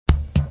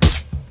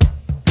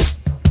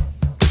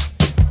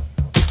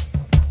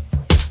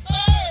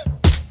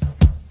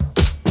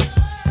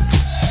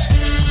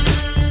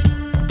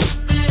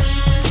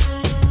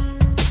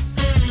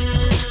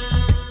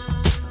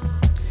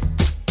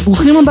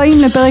ברוכים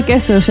הבאים לפרק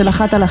 10 של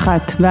אחת על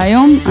אחת,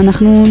 והיום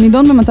אנחנו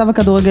נידון במצב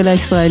הכדורגל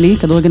הישראלי,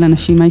 כדורגל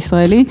הנשים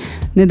הישראלי,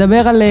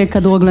 נדבר על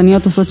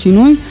כדורגלניות עושות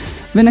שינוי,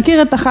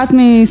 ונכיר את אחת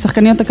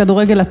משחקניות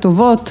הכדורגל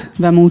הטובות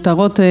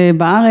והמאותרות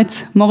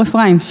בארץ,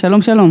 אפריים.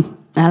 שלום שלום.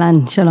 אהלן,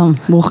 שלום.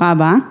 ברוכה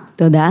הבאה.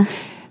 תודה.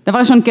 דבר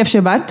ראשון, כיף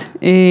שבאת,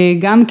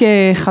 גם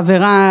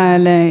כחברה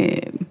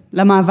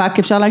למאבק,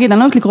 אפשר להגיד, אני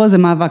לא יודעת לקרוא לזה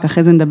מאבק,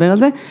 אחרי זה נדבר על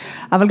זה,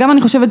 אבל גם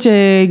אני חושבת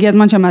שהגיע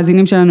הזמן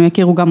שהמאזינים שלנו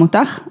יכירו גם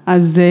אותך,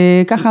 אז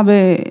ככה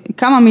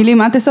בכמה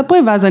מילים את תספרי,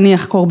 ואז אני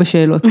אחקור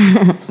בשאלות.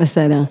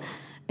 בסדר.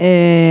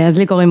 אז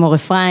לי קוראים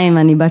אפריים,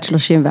 אני בת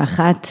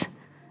 31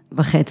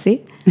 וחצי,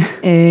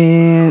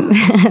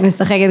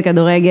 משחקת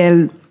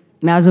כדורגל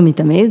מאז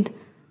ומתמיד,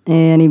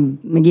 אני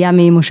מגיעה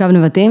ממושב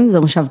נבטים, זה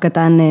מושב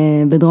קטן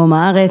בדרום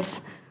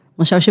הארץ,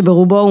 מושב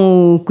שברובו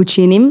הוא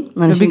קוצ'ינים.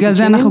 ובגלל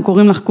זה אנחנו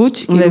קוראים לך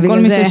קוץ', כאילו כל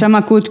מי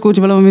ששמע קוץ'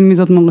 ולא מבין מי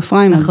זאת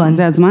אפריים, אז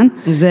זה הזמן.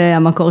 זה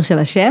המקור של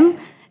השם.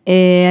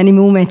 אני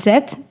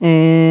מאומצת,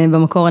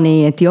 במקור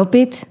אני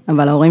אתיופית,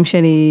 אבל ההורים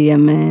שלי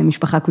הם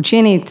משפחה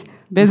קוצ'ינית.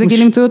 באיזה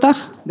גיל ימצאו אותך?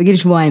 בגיל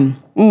שבועיים.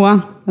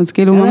 אז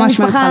כאילו ממש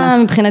מההתחלה. משפחה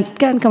מבחינת,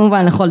 כן,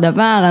 כמובן לכל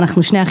דבר,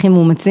 אנחנו שני אחים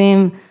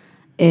מאומצים,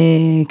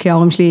 כי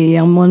ההורים שלי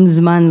המון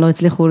זמן לא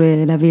הצליחו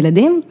להביא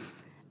ילדים,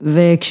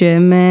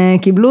 וכשהם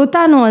קיבלו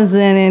אותנו, אז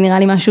נראה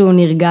לי משהו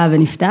נרגע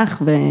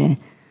ונפתח,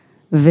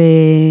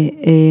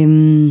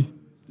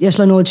 ויש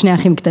לנו עוד שני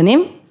אחים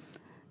קטנים,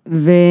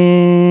 וזהו.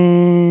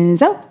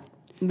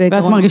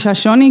 ואת מרגישה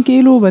שוני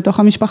כאילו בתוך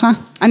המשפחה?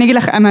 אני אגיד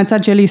לך,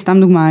 מהצד שלי, סתם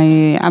דוגמה,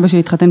 אבא שלי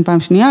התחתן פעם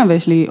שנייה,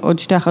 ויש לי עוד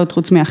שתי אחיות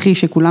חוץ מאחי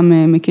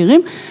שכולם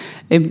מכירים,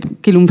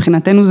 כאילו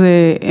מבחינתנו זה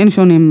אין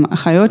שוני עם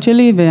אחיות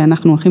שלי,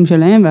 ואנחנו אחים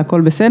שלהם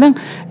והכל בסדר,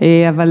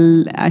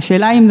 אבל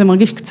השאלה היא אם זה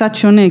מרגיש קצת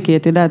שונה, כי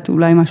את יודעת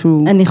אולי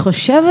משהו... אני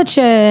חושבת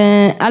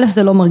שא'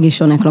 זה לא מרגיש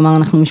שונה, כלומר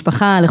אנחנו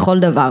משפחה לכל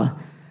דבר,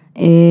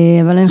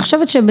 אבל אני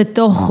חושבת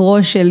שבתוך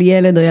ראש של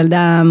ילד או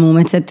ילדה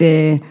מאומצת,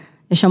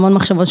 יש המון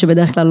מחשבות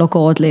שבדרך כלל לא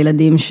קורות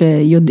לילדים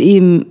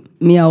שיודעים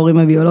מי ההורים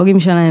הביולוגיים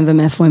שלהם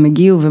ומאיפה הם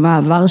הגיעו ומה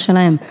העבר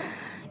שלהם.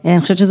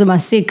 אני חושבת שזה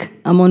מעסיק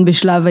המון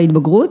בשלב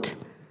ההתבגרות,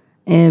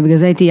 בגלל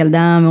זה הייתי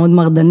ילדה מאוד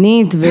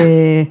מרדנית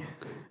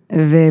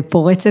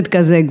ופורצת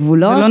כזה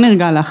גבולות. זה לא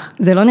נרגע לך.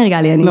 זה לא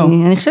נרגע לי,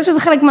 אני חושבת שזה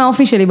חלק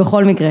מהאופי שלי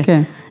בכל מקרה.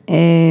 כן.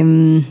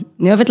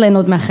 אני אוהבת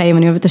ליהנות מהחיים,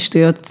 אני אוהבת את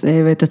השטויות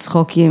ואת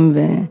הצחוקים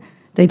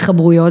ואת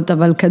ההתחברויות,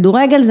 אבל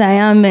כדורגל זה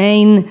היה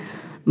מעין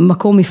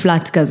מקום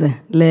מפלט כזה,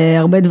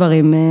 להרבה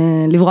דברים,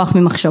 לברוח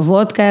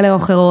ממחשבות כאלה או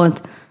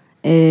אחרות,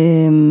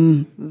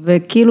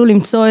 וכאילו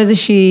למצוא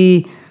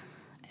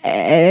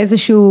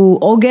איזשהו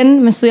עוגן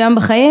מסוים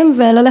בחיים,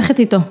 וללכת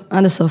איתו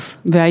עד הסוף.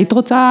 והיית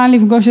רוצה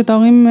לפגוש את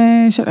ההורים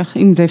שלך,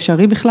 אם זה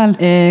אפשרי בכלל?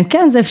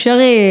 כן, זה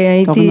אפשרי,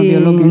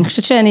 אני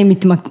חושבת שאני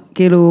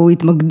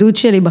התמקדות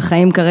שלי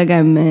בחיים כרגע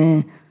הם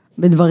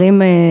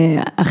בדברים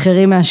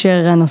אחרים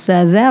מאשר הנושא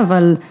הזה,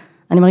 אבל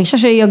אני מרגישה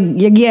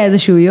שיגיע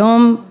איזשהו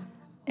יום,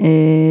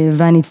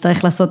 ואני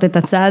אצטרך לעשות את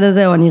הצעד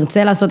הזה, או אני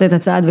ארצה לעשות את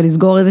הצעד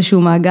ולסגור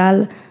איזשהו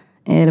מעגל,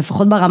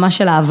 לפחות ברמה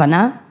של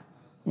ההבנה.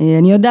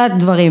 אני יודעת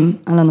דברים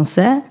על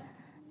הנושא,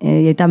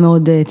 היא הייתה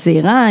מאוד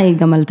צעירה, היא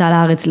גם עלתה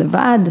לארץ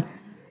לבד,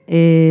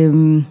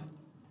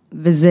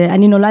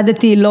 אני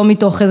נולדתי לא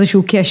מתוך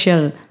איזשהו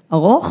קשר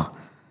ארוך,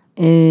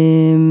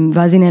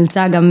 ואז היא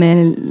נאלצה גם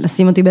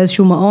לשים אותי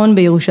באיזשהו מעון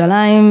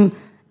בירושלים,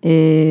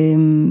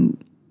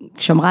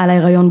 שמרה על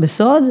ההיריון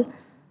בסוד,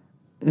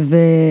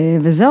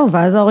 וזהו,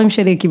 ואז ההורים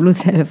שלי קיבלו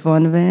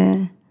טלפון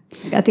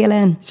והגעתי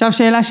אליהן. עכשיו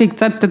שאלה שהיא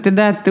קצת, את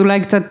יודעת, אולי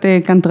קצת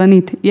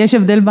קנטרנית. יש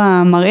הבדל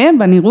במראה,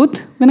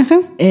 בנראות ביניכם?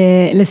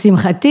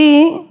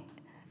 לשמחתי,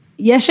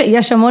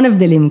 יש המון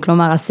הבדלים,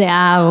 כלומר,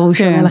 השיער הוא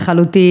שונה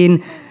לחלוטין.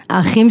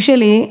 האחים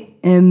שלי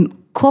הם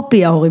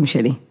קופי ההורים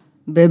שלי,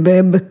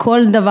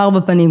 בכל דבר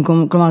בפנים,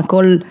 כלומר,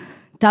 כל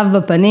תו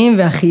בפנים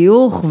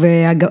והחיוך,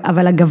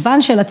 אבל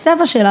הגוון של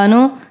הצבע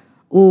שלנו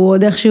הוא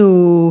עוד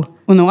איכשהו...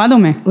 הוא נורא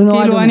דומה.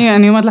 כאילו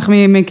אני אומרת לך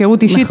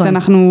מהיכרות אישית,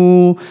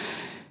 אנחנו,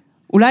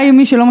 אולי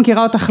מי שלא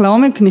מכירה אותך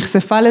לעומק,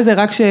 נחשפה לזה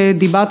רק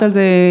שדיברת על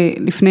זה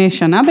לפני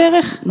שנה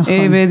בערך,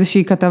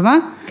 באיזושהי כתבה.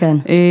 כן.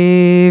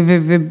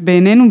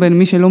 ובינינו, בין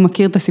מי שלא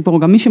מכיר את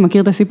הסיפור, גם מי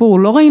שמכיר את הסיפור,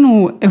 לא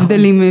ראינו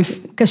הבדלים.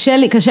 קשה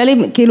לי,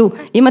 כאילו,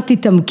 אם את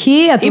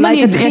תתעמקי, את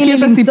אולי תתחילי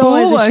למצוא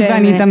איזה שם.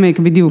 ואני אתעמק,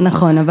 בדיוק.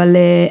 נכון, אבל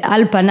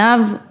על פניו,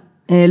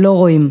 לא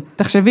רואים.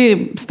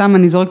 תחשבי, סתם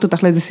אני זורקת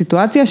אותך לאיזו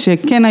סיטואציה,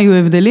 שכן היו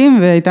הבדלים,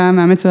 והייתה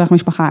מאמץ לך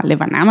משפחה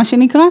לבנה, מה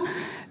שנקרא,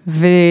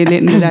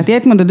 ולדעתי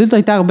ההתמודדות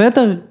הייתה הרבה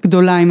יותר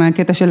גדולה עם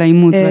הקטע של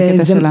האימוץ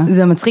והקטע שלה.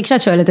 זה מצחיק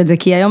שאת שואלת את זה,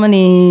 כי היום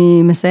אני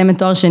מסיימת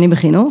תואר שני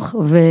בחינוך,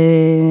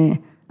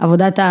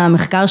 ועבודת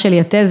המחקר שלי,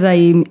 התזה,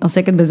 היא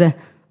עוסקת בזה,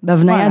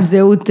 בהבניית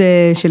זהות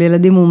של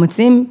ילדים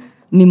מאומצים,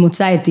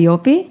 ממוצא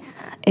אתיופי,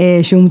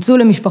 שהומצאו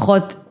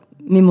למשפחות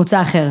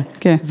ממוצא אחר.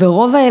 כן.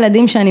 ורוב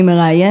הילדים שאני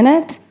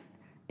מראיינת,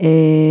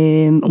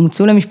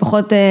 הומצאו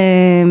למשפחות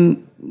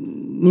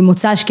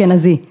ממוצא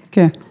אשכנזי.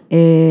 כן.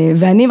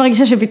 ואני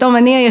מרגישה שפתאום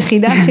אני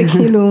היחידה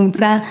שכאילו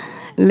הומצא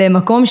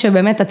למקום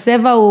שבאמת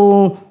הצבע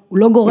הוא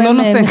לא גורם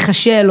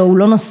מחשל, או הוא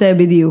לא נושא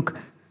בדיוק.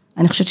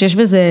 אני חושבת שיש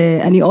בזה,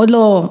 אני עוד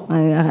לא,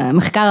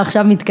 המחקר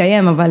עכשיו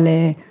מתקיים, אבל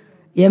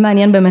יהיה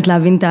מעניין באמת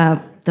להבין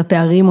את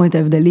הפערים או את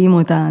ההבדלים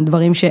או את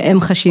הדברים שהם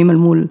חשים אל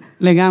מול.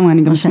 לגמרי,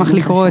 אני גם אשמח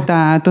לקרוא את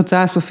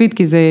התוצאה הסופית,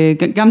 כי זה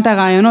גם את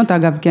הרעיונות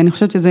אגב, כי אני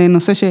חושבת שזה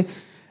נושא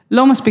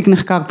שלא מספיק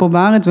נחקר פה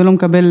בארץ ולא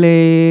מקבל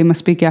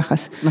מספיק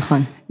יחס.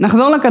 נכון.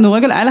 נחזור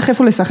לכדורגל, היה לך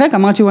איפה לשחק?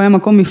 אמרת שהוא היה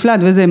מקום מפלט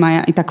וזה,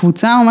 מה, הייתה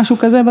קבוצה או משהו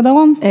כזה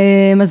בדרום?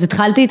 אז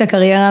התחלתי את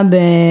הקריירה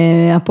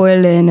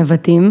בהפועל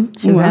נבטים,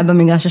 שזה היה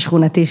במגרש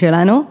השכונתי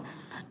שלנו.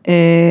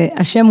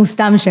 השם הוא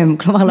סתם שם,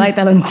 כלומר לא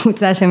הייתה לנו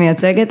קבוצה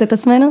שמייצגת את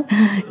עצמנו,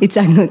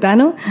 הצגנו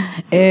אותנו.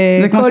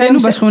 זה כמו שהיינו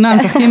בשכונה,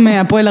 משחקים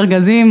הפועל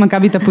ארגזים,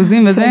 מכבי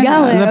תפוזים וזה,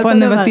 זה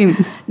הפועל נבטים.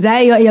 זה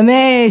היה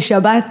ימי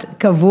שבת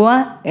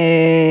קבוע,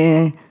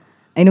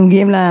 היינו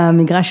מגיעים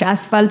למגרש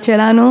אספלט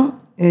שלנו,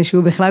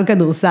 שהוא בכלל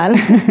כדורסל,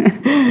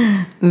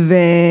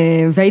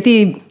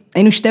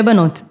 והיינו שתי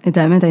בנות, את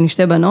האמת, היינו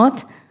שתי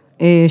בנות,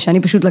 שאני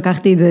פשוט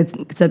לקחתי את זה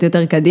קצת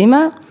יותר קדימה,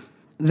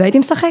 והייתי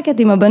משחקת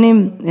עם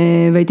הבנים,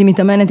 והייתי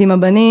מתאמנת עם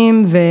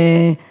הבנים,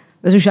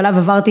 ובאיזשהו שלב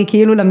עברתי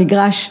כאילו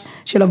למגרש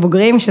של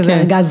הבוגרים, שזה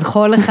ארגז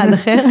חול אחד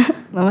אחר,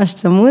 ממש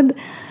צמוד.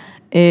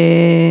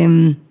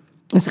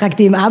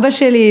 משחקתי עם אבא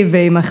שלי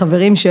ועם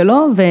החברים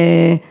שלו,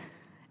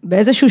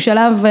 ובאיזשהו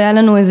שלב היה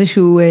לנו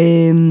איזשהו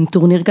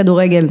טורניר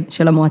כדורגל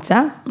של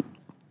המועצה,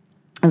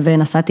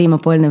 ונסעתי עם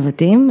הפועל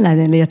נבטים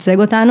לייצג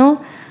אותנו,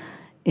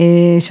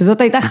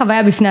 שזאת הייתה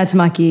חוויה בפני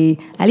עצמה, כי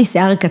היה לי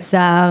שיער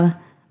קצר,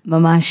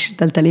 ממש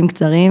טלטלים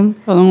קצרים.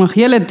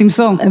 ילד,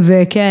 תמסור.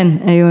 וכן,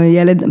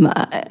 ילד,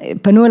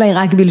 פנו אליי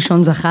רק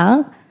בלשון זכר,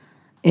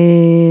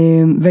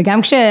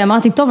 וגם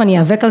כשאמרתי, טוב, אני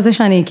אאבק על זה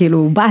שאני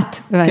כאילו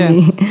בת,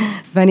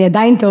 ואני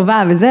עדיין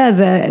טובה וזה,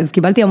 אז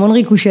קיבלתי המון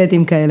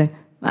ריקושטים כאלה.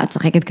 מה, את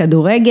משחקת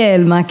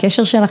כדורגל? מה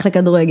הקשר שלך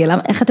לכדורגל?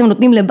 איך אתם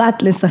נותנים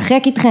לבת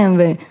לשחק איתכם?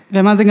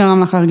 ומה זה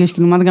גרם לך להרגיש?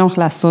 כאילו, מה זה גרם לך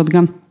לעשות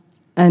גם?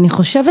 אני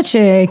חושבת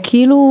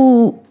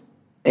שכאילו,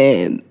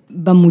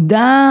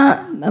 במודע,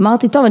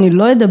 אמרתי, טוב, אני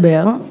לא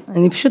אדבר,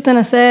 אני פשוט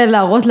אנסה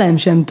להראות להם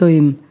שהם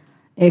טועים.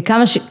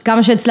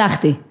 כמה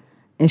שהצלחתי.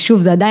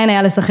 שוב, זה עדיין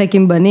היה לשחק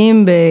עם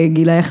בנים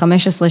בגילאי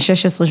 15,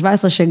 16,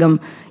 17, שגם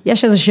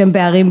יש איזה שהם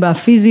פערים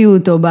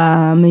בפיזיות או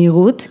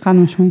במהירות. חד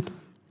משמעית.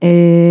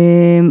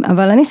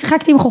 אבל אני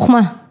שיחקתי עם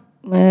חוכמה,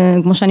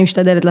 כמו שאני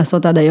משתדלת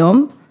לעשות עד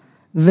היום,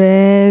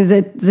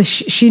 וזה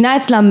שינה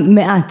אצלם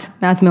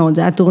מעט מאוד,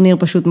 זה היה טורניר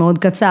פשוט מאוד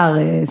קצר,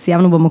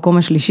 סיימנו במקום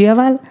השלישי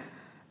אבל,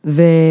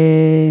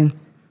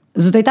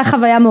 וזאת הייתה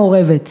חוויה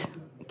מעורבת,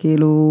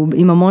 כאילו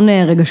עם המון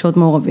רגשות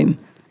מעורבים.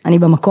 אני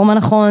במקום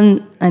הנכון,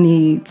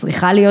 אני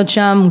צריכה להיות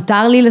שם,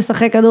 מותר לי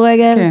לשחק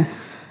כדורגל,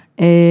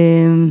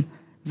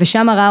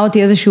 ושם ראה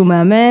אותי איזשהו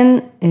מאמן,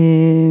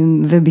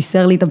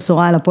 ובישר לי את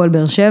הבשורה על הפועל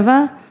באר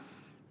שבע,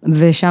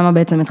 ושם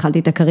בעצם התחלתי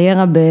את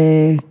הקריירה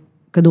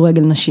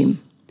בכדורגל נשים.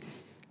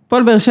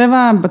 הפועל באר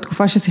שבע,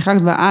 בתקופה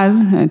ששיחקת בה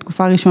אז,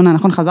 תקופה ראשונה,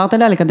 נכון? חזרת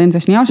אליה לקדנציה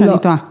שנייה או שאני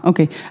טועה?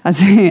 אוקיי,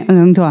 אז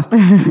אני טועה,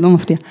 לא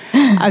מפתיע.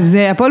 אז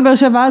הפועל באר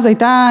שבע אז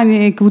הייתה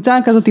קבוצה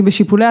כזאת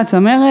בשיפולי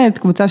הצמרת,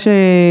 קבוצה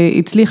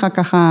שהצליחה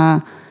ככה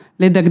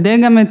לדגדג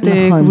גם את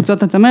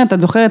קבוצות הצמרת,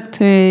 את זוכרת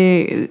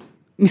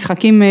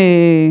משחקים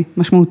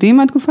משמעותיים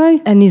מהתקופה היא?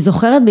 אני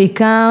זוכרת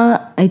בעיקר,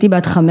 הייתי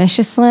בת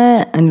 15,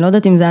 אני לא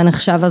יודעת אם זה היה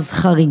נחשב אז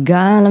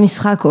חריגה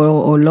למשחק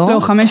או לא. לא,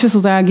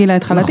 15 זה היה גיל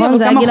ההתחלתי, אבל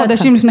כמה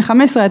חודשים לפני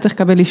 15 היה צריך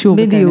לקבל אישור.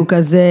 בדיוק,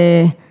 אז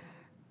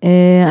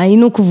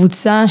היינו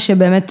קבוצה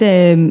שבאמת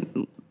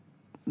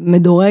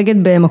מדורגת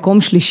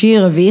במקום שלישי,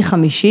 רביעי,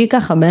 חמישי,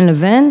 ככה בין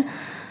לבין,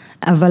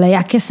 אבל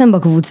היה קסם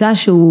בקבוצה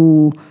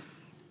שהוא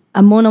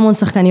המון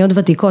שחקניות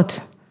ותיקות.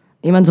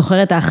 אם את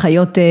זוכרת,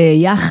 האחיות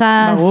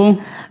יחס,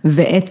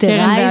 ואת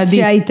רייס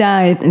שהייתה,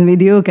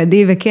 בדיוק,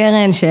 עדי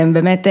וקרן, שהן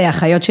באמת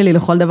אחיות שלי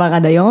לכל דבר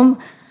עד היום.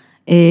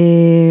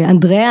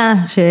 אנדריאה,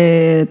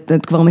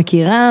 שאת כבר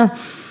מכירה.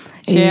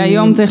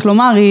 שהיום צריך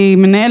לומר, היא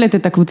מנהלת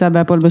את הקבוצה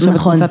בהפועל באר שבע,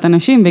 קבוצת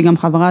הנשים, והיא גם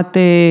חברת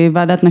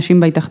ועדת נשים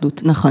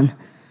בהתאחדות. נכון.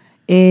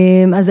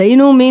 אז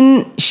היינו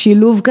מין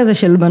שילוב כזה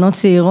של בנות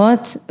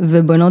צעירות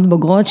ובנות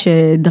בוגרות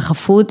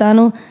שדחפו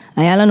אותנו.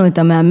 היה לנו את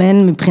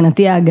המאמן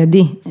מבחינתי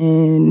האגדי,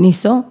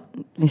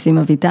 ניסים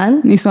אביטן.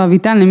 ניסו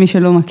אביטן, למי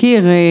שלא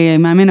מכיר,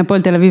 מאמן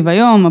הפועל תל אביב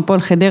היום, הפועל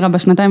חדרה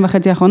בשנתיים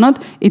וחצי האחרונות,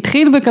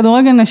 התחיל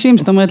בכדורגל נשים,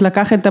 זאת אומרת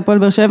לקח את הפועל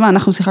באר שבע,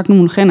 אנחנו שיחקנו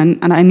מולכן,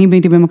 אני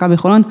הייתי במכבי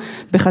חולון,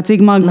 בחצי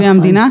גמר גביע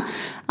המדינה,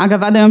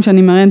 אגב עד היום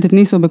שאני מראיינת את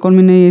ניסו בכל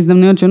מיני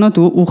הזדמנויות שונות,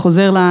 הוא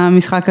חוזר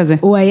למשחק הזה.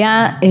 הוא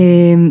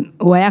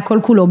היה כל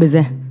כולו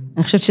בזה,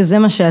 אני חושבת שזה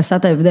מה שעשה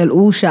את ההבדל,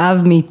 הוא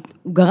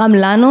גרם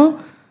לנו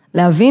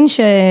להבין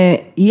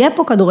שיהיה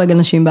פה כדורגל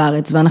נשים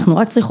בארץ, ואנחנו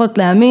רק צריכות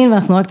להאמין,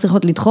 ואנחנו רק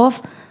צריכות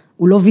לדחוף,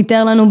 הוא לא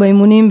ויתר לנו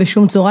באימונים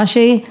בשום צורה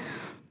שהיא,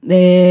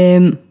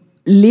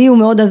 לי הוא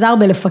מאוד עזר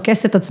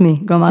בלפקס את עצמי,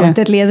 כלומר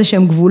לתת לי איזה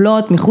שהם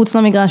גבולות מחוץ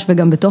למגרש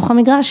וגם בתוך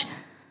המגרש,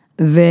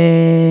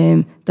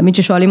 ותמיד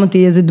ששואלים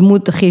אותי איזה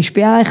דמות הכי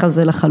השפיעה עליך, אז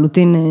זה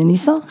לחלוטין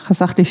ניסו.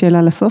 חסכת לי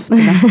שאלה לסוף,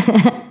 תודה.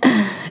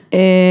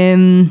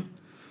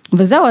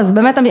 וזהו, אז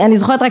באמת אני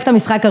זוכרת רק את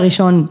המשחק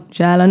הראשון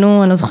שהיה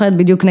לנו, אני לא זוכרת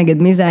בדיוק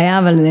נגד מי זה היה,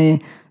 אבל אני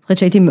זוכרת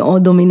שהייתי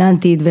מאוד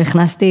דומיננטית,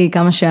 והכנסתי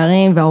כמה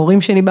שערים,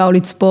 וההורים שלי באו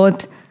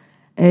לצפות,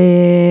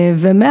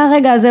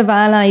 ומהרגע הזה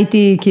והלאה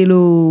הייתי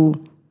כאילו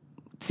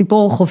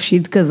ציפור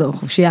חופשית כזו,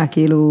 חופשייה,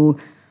 כאילו,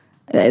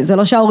 זה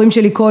לא שההורים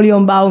שלי כל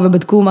יום באו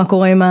ובדקו מה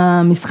קורה עם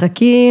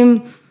המשחקים,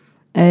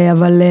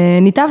 אבל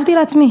ניתבתי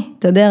לעצמי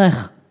את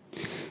הדרך.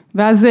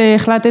 ואז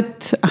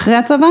החלטת אחרי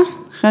הצבא,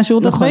 אחרי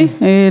השירות הצבאי,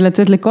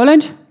 לצאת לקולג',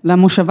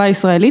 למושבה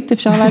הישראלית,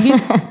 אפשר להגיד,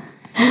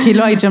 כי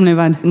לא היית שם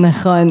לבד.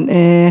 נכון,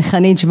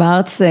 חנית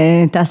שוורץ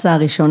טסה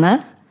הראשונה,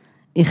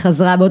 היא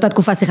חזרה, באותה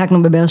תקופה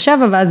שיחקנו בבאר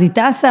שבע, ואז היא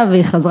טסה,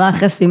 והיא חזרה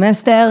אחרי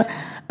סמסטר,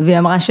 והיא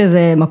אמרה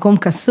שזה מקום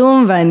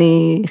קסום,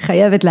 ואני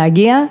חייבת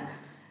להגיע,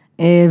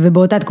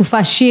 ובאותה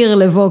תקופה שיר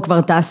לבוא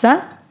כבר טסה,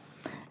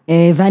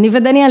 ואני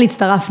ודניאל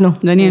הצטרפנו.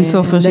 דניאל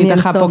סופר,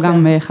 שהתארחה פה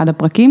גם באחד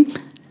הפרקים.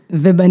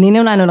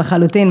 ובנינו לנו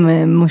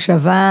לחלוטין,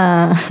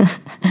 מושבה,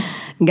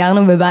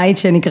 גרנו בבית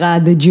שנקרא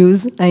The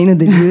Jews, היינו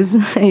The Jews,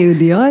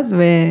 היהודיות,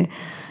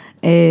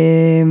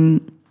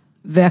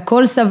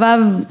 והכל סבב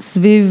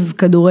סביב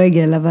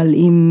כדורגל, אבל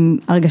עם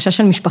הרגשה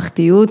של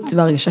משפחתיות,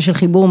 והרגשה של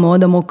חיבור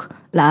מאוד עמוק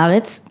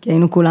לארץ, כי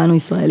היינו כולנו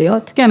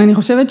ישראליות. כן, אני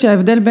חושבת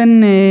שההבדל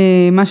בין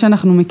מה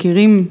שאנחנו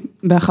מכירים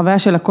בחוויה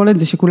של הקולג'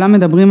 זה שכולם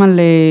מדברים על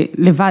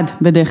לבד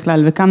בדרך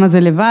כלל, וכמה זה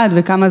לבד,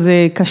 וכמה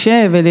זה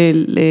קשה,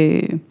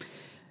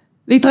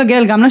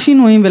 להתרגל גם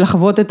לשינויים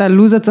ולחוות את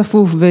הלוז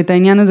הצפוף ואת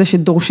העניין הזה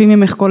שדורשים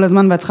ממך כל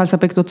הזמן ואת צריכה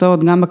לספק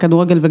תוצאות גם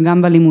בכדורגל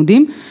וגם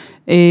בלימודים.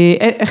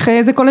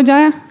 איזה קולג'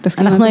 היה?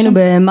 אנחנו היינו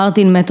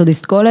במרטין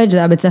מתודיסט קולג', זה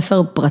היה בית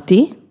ספר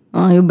פרטי,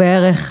 היו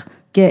בערך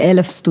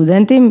כ1,000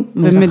 סטודנטים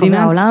מרחבי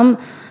העולם,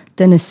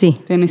 טנסי.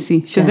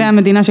 טנסי, שזה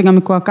המדינה שגם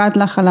מקועקעת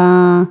לך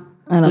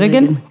על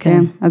הרגל?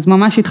 כן. אז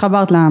ממש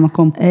התחברת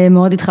למקום.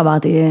 מאוד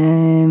התחברתי.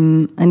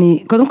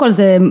 קודם כל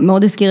זה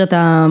מאוד הזכיר את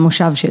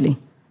המושב שלי.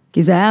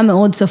 כי זה היה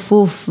מאוד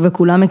צפוף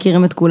וכולם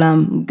מכירים את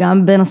כולם,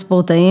 גם בין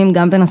הספורטאים,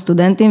 גם בין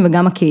הסטודנטים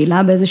וגם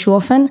הקהילה באיזשהו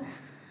אופן.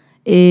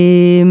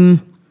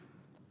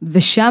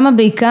 ושם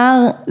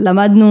בעיקר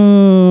למדנו,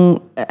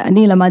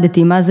 אני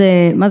למדתי מה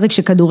זה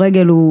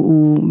כשכדורגל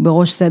הוא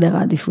בראש סדר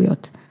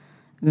העדיפויות.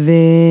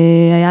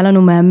 והיה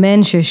לנו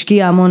מאמן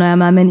שהשקיע המון, היה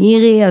מאמן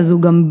אירי, אז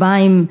הוא גם בא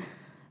עם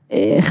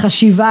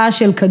חשיבה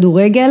של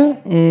כדורגל.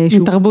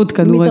 מתרבות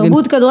כדורגל.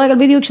 מתרבות כדורגל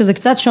בדיוק, שזה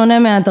קצת שונה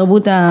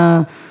מהתרבות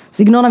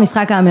סגנון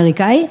המשחק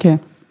האמריקאי, כן.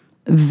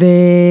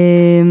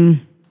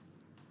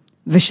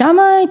 ושם,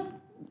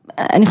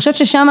 אני חושבת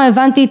ששם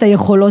הבנתי את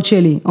היכולות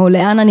שלי, או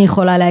לאן אני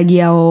יכולה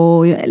להגיע,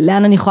 או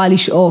לאן אני יכולה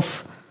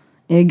לשאוף,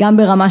 גם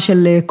ברמה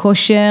של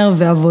כושר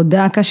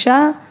ועבודה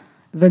קשה,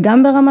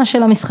 וגם ברמה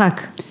של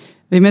המשחק.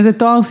 ועם איזה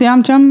תואר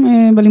סיימת שם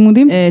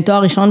בלימודים?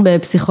 תואר ראשון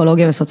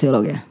בפסיכולוגיה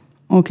וסוציולוגיה.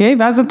 אוקיי,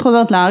 ואז את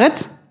חוזרת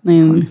לארץ,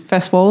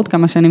 fast forward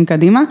כמה שנים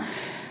קדימה.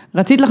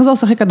 רצית לחזור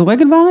לשחק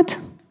כדורגל בארץ?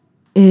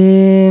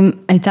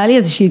 הייתה לי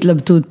איזושהי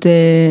התלבטות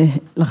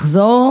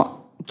לחזור,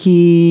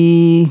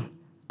 כי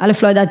א'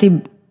 לא ידעתי,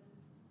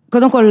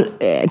 קודם כל,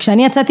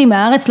 כשאני יצאתי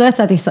מהארץ,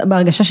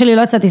 בהרגשה שלי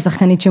לא יצאתי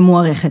שחקנית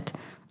שמוערכת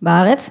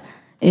בארץ,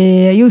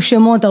 היו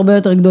שמות הרבה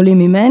יותר גדולים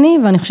ממני,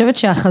 ואני חושבת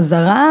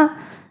שהחזרה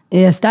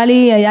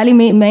היה לי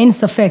מעין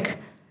ספק,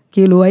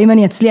 כאילו האם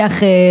אני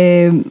אצליח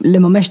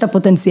לממש את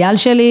הפוטנציאל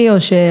שלי, או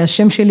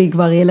שהשם שלי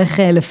כבר ילך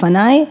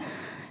לפניי.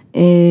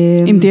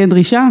 אם תהיה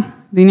דרישה.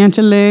 זה עניין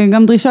של,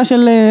 גם דרישה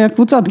של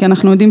הקבוצות, כי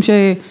אנחנו יודעים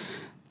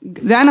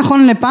שזה היה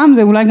נכון לפעם,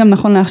 זה אולי גם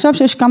נכון לעכשיו,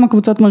 שיש כמה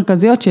קבוצות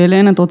מרכזיות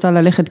שאליהן את רוצה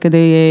ללכת כדי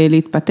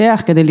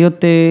להתפתח, כדי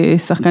להיות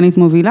שחקנית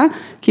מובילה,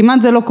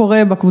 כמעט זה לא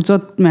קורה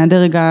בקבוצות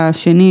מהדרג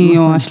השני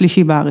או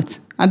השלישי בארץ,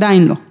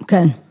 עדיין לא.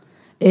 כן.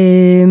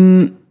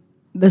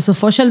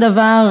 בסופו של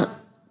דבר,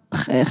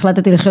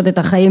 החלטתי לחיות את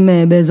החיים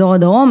באזור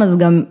הדרום, אז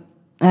גם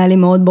היה לי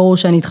מאוד ברור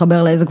שאני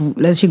אתחבר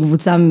לאיזושהי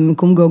קבוצה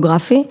ממיקום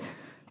גיאוגרפי,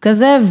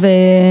 כזה,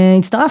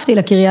 והצטרפתי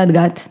לקריית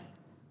גת.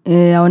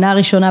 העונה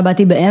הראשונה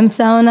באתי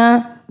באמצע העונה,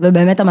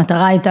 ובאמת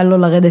המטרה הייתה לא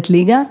לרדת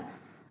ליגה,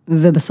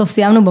 ובסוף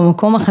סיימנו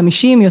במקום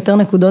ה50, יותר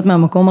נקודות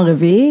מהמקום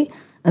הרביעי,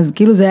 אז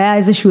כאילו זה היה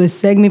איזשהו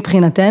הישג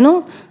מבחינתנו.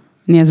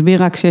 אני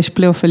אסביר רק שיש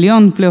פלייאוף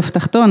עליון, פלייאוף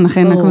תחתון,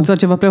 לכן הקבוצות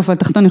שבפלייאוף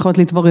התחתון יכולות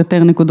לצבור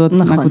יותר נקודות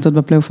מהקבוצות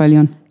בפלייאוף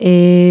העליון.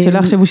 שלא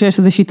יחשבו שיש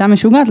איזו שיטה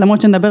משוגעת,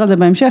 למרות שנדבר על זה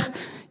בהמשך,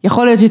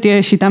 יכול להיות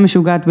שתהיה שיטה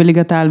משוגעת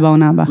בליגת העל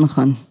בעונה הבאה.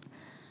 נכון.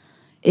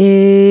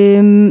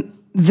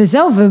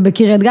 וזהו,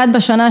 ובקריית גת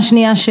בשנה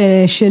השנייה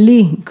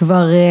שלי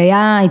כבר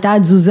הייתה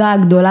תזוזה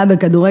גדולה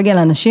בכדורגל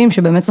הנשים,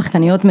 שבאמת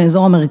שחקניות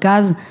מאזור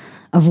המרכז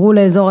עברו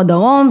לאזור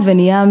הדרום,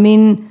 ונהיה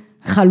מין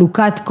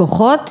חלוקת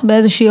כוחות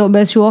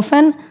באיזשהו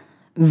אופן,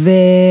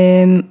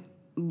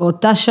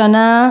 ובאותה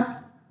שנה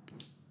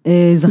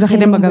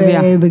זכינו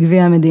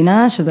בגביע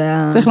המדינה, שזה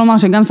היה... צריך לומר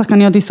שגם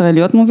שחקניות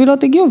ישראליות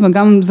מובילות הגיעו,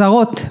 וגם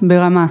זרות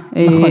ברמה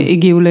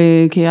הגיעו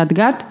לקריית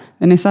גת,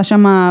 ונעשה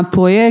שם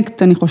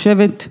פרויקט, אני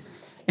חושבת...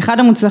 אחד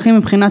המוצלחים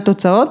מבחינת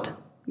תוצאות,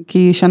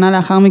 כי שנה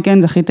לאחר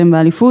מכן זכיתם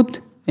באליפות,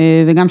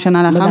 וגם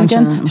שנה לאחר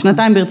מכן,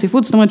 שנתיים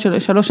ברציפות, זאת אומרת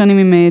 3 שנים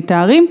עם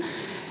תארים.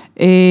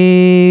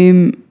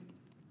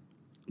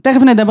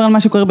 תכף נדבר על מה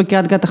שקורה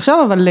בקריית גת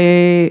עכשיו, אבל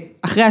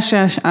אחרי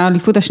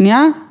האליפות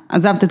השנייה,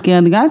 עזבת את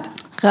קריית גת.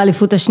 אחרי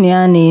האליפות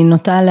השנייה אני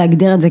נוטה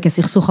להגדיר את זה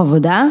כסכסוך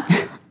עבודה.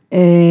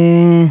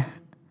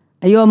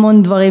 היו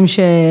המון דברים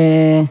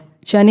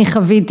שאני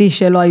חוויתי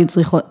שלא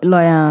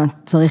היה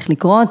צריך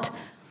לקרות.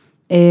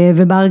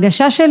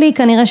 ובהרגשה שלי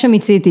כנראה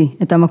שמיציתי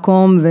את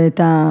המקום ואת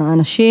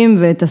האנשים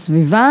ואת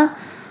הסביבה,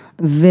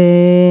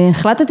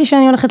 והחלטתי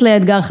שאני הולכת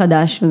לאתגר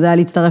חדש, וזה היה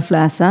להצטרף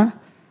לאסה,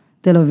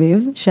 תל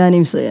אביב,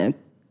 שאני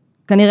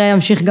כנראה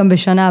אמשיך גם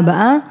בשנה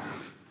הבאה,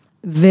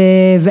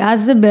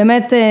 ואז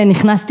באמת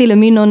נכנסתי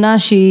למין עונה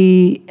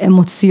שהיא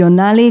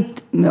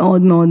אמוציונלית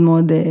מאוד מאוד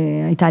מאוד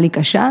הייתה לי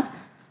קשה.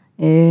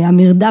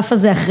 המרדף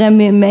הזה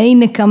אחרי מעין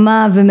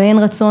נקמה ומעין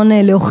רצון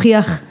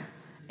להוכיח,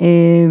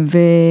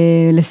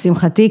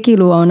 ולשמחתי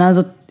כאילו העונה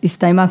הזאת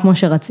הסתיימה כמו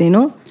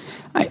שרצינו.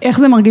 איך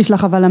זה מרגיש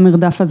לך אבל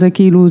המרדף הזה,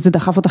 כאילו זה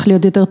דחף אותך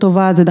להיות יותר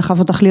טובה, זה דחף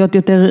אותך להיות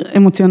יותר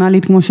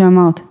אמוציונלית כמו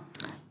שאמרת?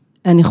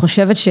 אני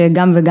חושבת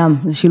שגם וגם,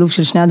 זה שילוב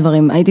של שני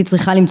הדברים. הייתי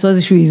צריכה למצוא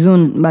איזשהו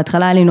איזון,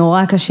 בהתחלה היה לי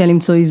נורא קשה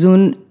למצוא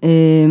איזון,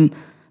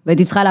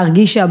 והייתי צריכה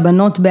להרגיש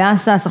שהבנות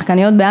באסה,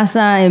 השחקניות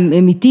באסה,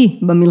 הם איתי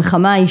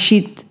במלחמה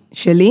האישית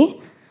שלי.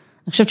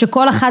 אני חושבת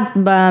שכל אחת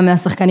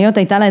מהשחקניות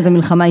הייתה לה איזו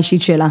מלחמה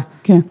אישית שלה.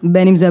 כן.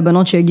 בין אם זה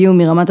הבנות שהגיעו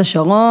מרמת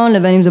השרון,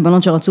 לבין אם זה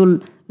בנות שרצו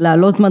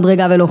לעלות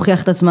מדרגה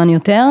ולהוכיח את עצמן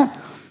יותר.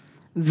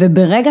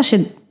 וברגע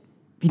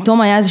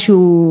שפתאום היה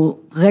איזשהו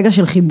רגע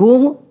של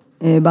חיבור,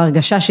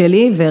 בהרגשה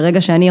שלי,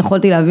 ורגע שאני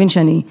יכולתי להבין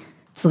שאני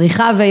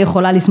צריכה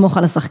ויכולה לסמוך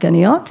על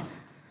השחקניות,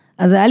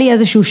 אז היה לי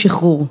איזשהו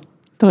שחרור.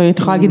 תראי, את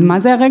יכולה להגיד מה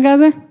זה הרגע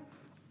הזה?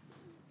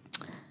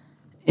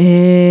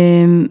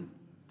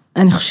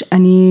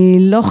 אני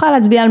לא יכולה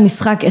להצביע על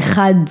משחק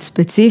אחד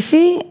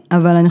ספציפי,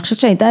 אבל אני חושבת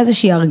שהייתה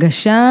איזושהי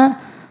הרגשה,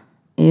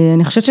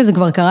 אני חושבת שזה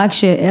כבר קרה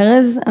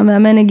כשארז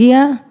המאמן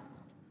הגיע,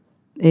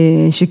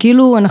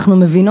 שכאילו אנחנו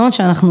מבינות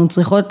שאנחנו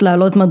צריכות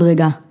לעלות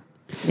מדרגה.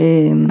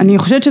 אני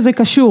חושבת שזה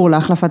קשור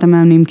להחלפת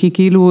המאמנים, כי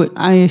כאילו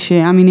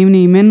שעמי נימני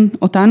אימן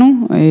אותנו,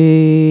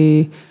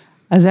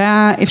 אז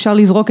היה אפשר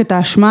לזרוק את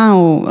האשמה,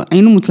 או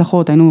היינו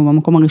מוצלחות, היינו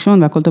במקום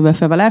הראשון והכל טוב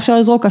ויפה, אבל היה אפשר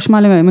לזרוק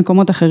אשמה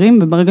למקומות אחרים,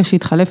 וברגע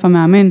שהתחלף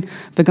המאמן,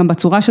 וגם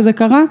בצורה שזה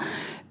קרה,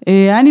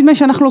 היה נדמה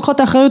שאנחנו לוקחות את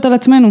האחריות על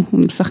עצמנו,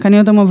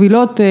 שחקניות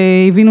המובילות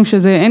הבינו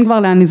שזה אין כבר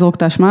לאן לזרוק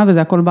את האשמה,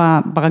 וזה הכל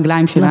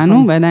ברגליים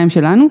שלנו, בידיים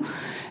שלנו.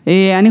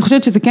 אני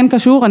חושבת שזה כן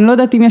קשור, אני לא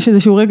יודעת אם יש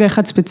איזשהו רגע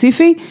אחד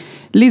ספציפי,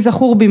 לי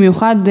זכור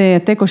במיוחד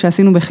הטקו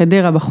שעשינו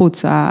בחדרה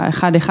בחוץ,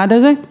 האחד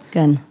הזה.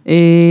 כן.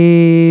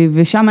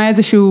 ושם היה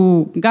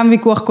איזשהו, גם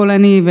ויכוח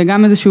קולני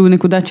וגם איזשהו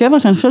נקודת שבר,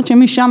 שאני חושבת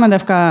שמשם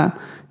דווקא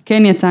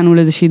כן יצאנו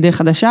לאיזושהי דרך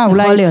חדשה.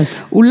 יכול להיות.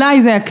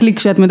 אולי זה הקליק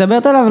שאת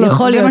מדברת עליו,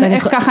 יכול להיות.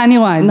 איך ככה אני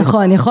רואה את זה.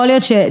 נכון, יכול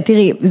להיות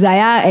תראי, זה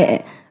היה,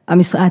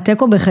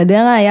 הטקו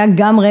בחדרה היה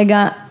גם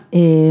רגע,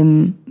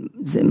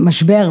 זה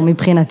משבר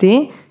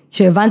מבחינתי,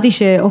 שהבנתי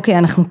שאוקיי,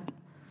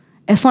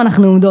 איפה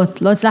אנחנו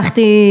עומדות? לא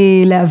הצלחתי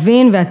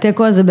להבין,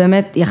 והטקו הזה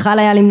באמת יכל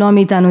היה למנוע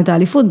מאיתנו את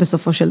האליפות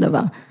בסופו של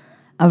דבר.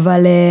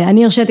 אבל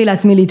אני הרשיתי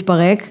לעצמי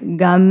להתפרק,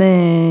 גם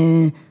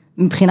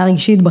מבחינה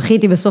רגשית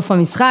בכיתי בסוף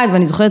המשחק,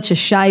 ואני זוכרת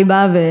ששי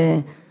בא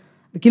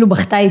וכאילו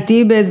בכתה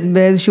איתי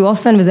באיזשהו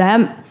אופן, וזה היה,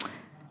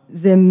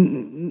 זה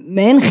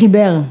מעין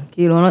חיבר,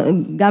 כאילו,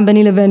 גם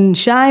ביני לבין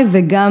שי,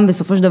 וגם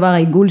בסופו של דבר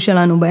העיגול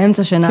שלנו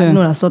באמצע,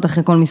 שנהגנו לעשות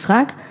אחרי כל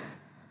משחק,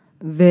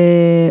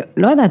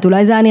 ולא יודעת,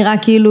 אולי זה היה נראה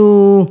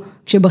כאילו,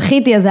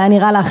 כשבכיתי אז זה היה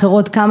נראה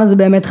לאחרות כמה זה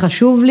באמת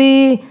חשוב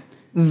לי,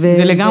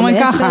 זה לגמרי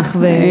ככה,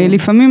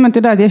 לפעמים את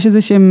יודעת, יש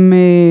איזה שהן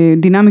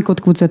דינמיקות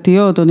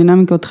קבוצתיות או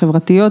דינמיקות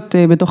חברתיות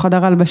בתוך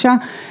חדר הלבשה,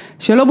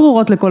 שלא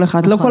ברורות לכל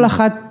אחד, לא כל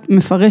אחת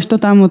מפרשת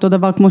אותם אותו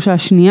דבר כמו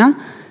שהשנייה,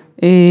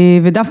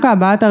 ודווקא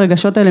הבעת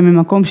הרגשות האלה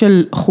ממקום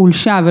של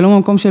חולשה ולא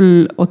ממקום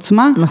של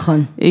עוצמה,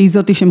 נכון. היא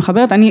זאתי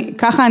שמחברת,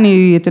 ככה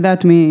אני, את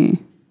יודעת,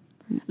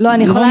 לא,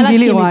 אני יכולה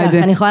להסכים איתך,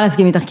 אני יכולה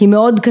להסכים איתך, כי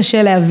מאוד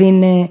קשה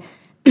להבין,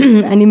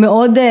 אני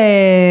מאוד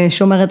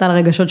שומרת על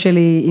הרגשות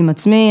שלי עם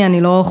עצמי,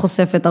 אני לא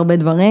חושפת הרבה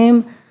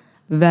דברים,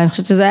 ואני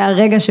חושבת שזה היה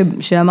הרגע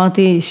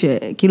שאמרתי,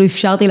 שכאילו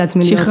אפשרתי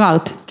לעצמי להיות.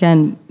 שחררת. כן,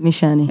 מי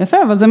שאני. יפה,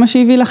 אבל זה מה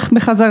שהביא לך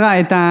בחזרה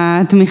את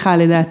התמיכה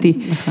לדעתי.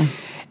 נכון.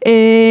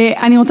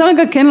 אני רוצה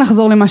רגע כן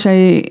לחזור למה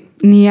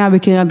שנהיה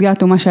בקריית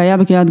גת, או מה שהיה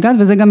בקריית גת,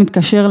 וזה גם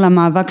מתקשר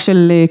למאבק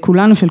של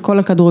כולנו, של כל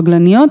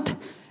הכדורגלניות.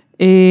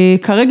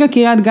 כרגע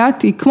קריית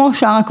גת היא כמו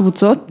שאר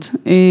הקבוצות,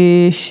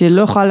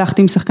 שלא יכולה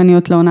להחתים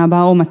שחקניות לעונה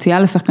הבאה, או מציעה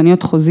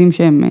לשחקניות חוזים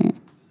שהם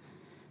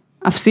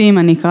אפסיים,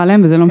 אני אקרא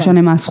להם, וזה לא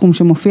משנה מה הסכום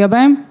שמופיע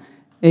בהם.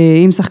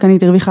 אם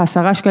שחקנית הרוויחה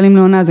 10 שקלים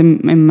לעונה, אז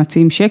הם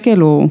מציעים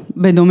שקל, או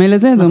בדומה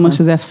לזה, זה אומר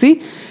שזה אפסי.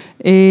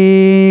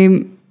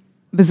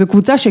 וזו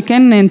קבוצה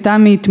שכן נהנתה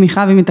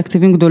מתמיכה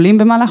ומתקציבים גדולים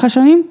במהלך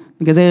השנים,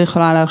 בגלל זה היא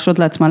יכולה להרשות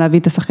לעצמה להביא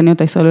את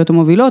השחקניות הישראליות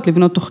המובילות,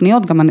 לבנות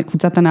תוכניות, גם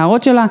קבוצת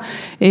הנערות שלה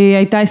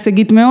הייתה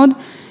הישגית מאוד,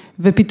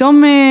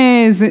 ופתאום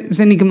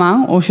זה נגמר,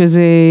 או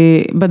שזה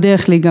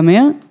בדרך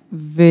להיגמר,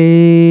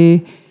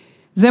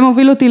 וזה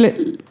מוביל אותי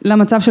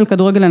למצב של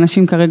כדורגל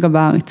הנשים כרגע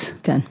בארץ.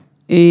 כן.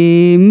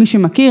 מי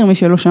שמכיר, מי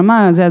שלא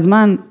שמע, זה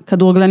הזמן,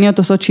 כדורגלניות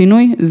עושות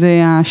שינוי,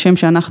 זה השם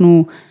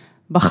שאנחנו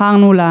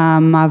בחרנו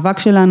למאבק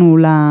שלנו,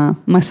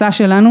 למסע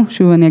שלנו,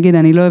 שוב אני אגיד,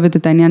 אני לא אוהבת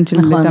את העניין של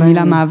את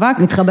המילה מאבק.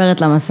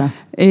 מתחברת למסע.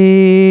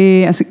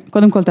 אז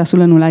קודם כל תעשו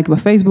לנו לייק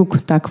בפייסבוק,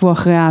 תעקבו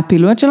אחרי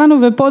הפעילויות שלנו,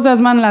 ופה זה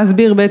הזמן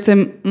להסביר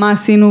בעצם מה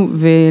עשינו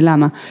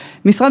ולמה.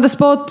 משרד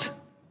הספורט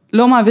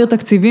לא מעביר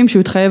תקציבים שהוא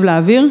התחייב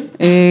להעביר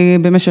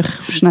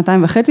במשך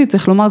 2.5,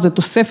 צריך לומר, זה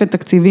תוספת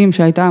תקציבים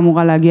שהייתה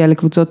אמורה להגיע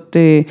לקבוצות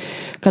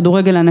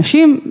כדורגל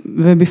הנשים,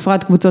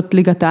 ובפרט קבוצות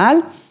ליגת העל.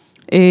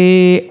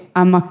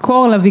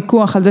 המקור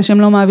לוויכוח על זה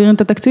שהם לא מעבירים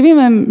את התקציבים,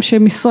 הם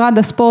שמשרד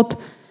הספורט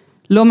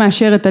לא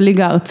מאשר את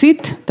הליגה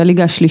הארצית, את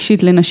הליגה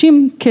השלישית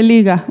לנשים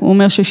כליגה. הוא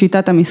אומר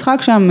ששיטת המשחק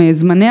שם,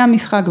 זמני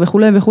המשחק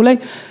וכו' וכו',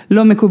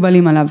 לא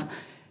מקובלים עליו.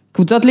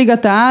 קבוצות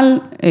ליגת העל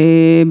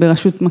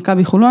בראשות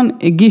מכבי חולון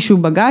הגישו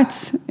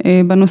בג"ץ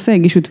בנושא,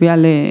 הגישו תביעה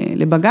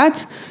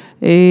לבג"ץ,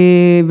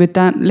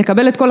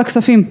 לקבל את כל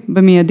הכספים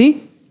במיידי,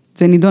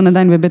 זה נידון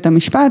עדיין בבית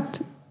המשפט,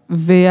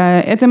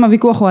 ועצם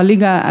הוויכוח הוא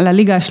על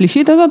הליגה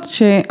השלישית הזאת,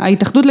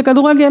 שההתאחדות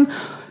לכדורגל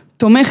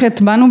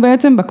תומכת בנו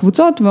בעצם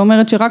בקבוצות,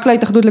 ואומרת שרק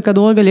להתאחדות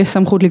לכדורגל יש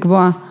סמכות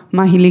לקבוע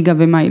מהי ליגה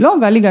ומהי לא,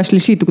 והליגה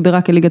השלישית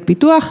הוגדרה כליגת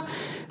פיתוח,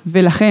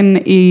 ולכן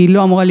היא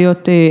לא אמורה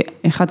להיות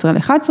 11-11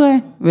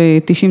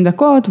 ו-90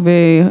 דקות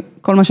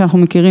וכל מה שאנחנו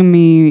מכירים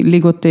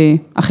מליגות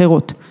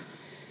אחרות.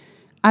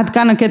 עד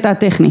כאן הקטע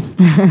הטכני.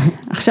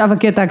 עכשיו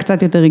הקטע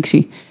הקצת יותר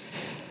רגשי.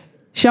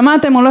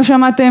 שמעתם או לא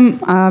שמעתם,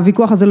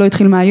 הוויכוח הזה לא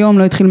התחיל מהיום,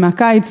 לא התחיל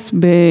מהקיץ,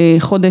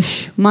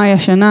 בחודש מאי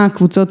השנה,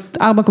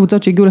 4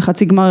 קבוצות שהגיעו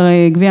לחצי גמר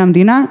גביע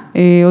המדינה,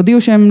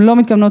 הודיעו שהן לא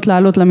מתכוונות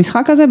לעלות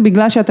למשחק הזה,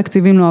 בגלל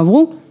שהתקציבים לא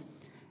עברו,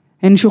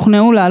 הן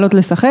שוכנעו לעלות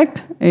לשחק,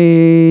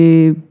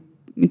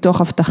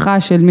 מתוך הבטחה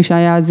של מי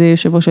שהיה אז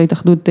יושב ראש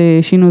ההתאחדות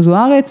שינוי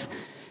בארץ,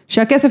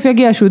 שהכסף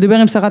יגיע, שהוא דיבר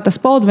עם שרת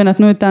הספורט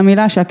ונתנו את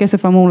המילה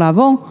שהכסף אמור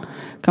לעבור,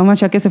 כמובן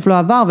שהכסף לא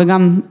עבר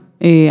וגם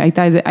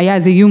היה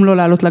איזה איום לא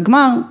לעלות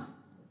לגמר,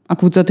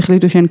 הקבוצות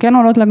החליטו שהן כן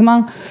עולות לגמר,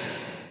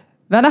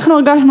 ואנחנו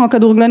הרגשנו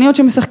הכדורגלניות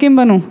שמשחקים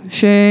בנו,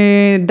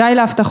 שדי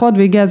להבטחות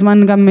והגיע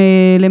הזמן גם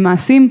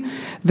למעשים,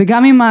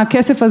 וגם אם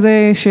הכסף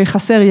הזה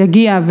שחסר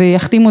יגיע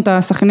ויחתימו את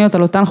השחקניות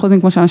על אותן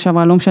חוזים, כמו שנה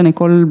שעברה, לא משנה,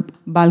 כל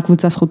בעל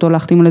קבוצה זכותו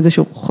להחתים על איזה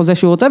חוזה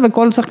שהוא רוצה,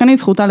 וכל שחקנית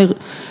זכותה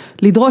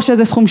לדרוש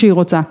איזה סכום שהיא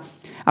רוצה.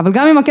 אבל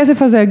גם אם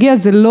הכסף הזה יגיע,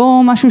 זה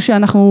לא משהו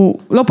שאנחנו,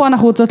 לא פה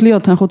אנחנו רוצות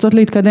להיות, אנחנו רוצות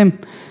להתקדם.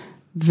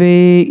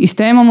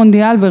 והסתיים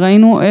המונדיאל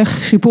וראינו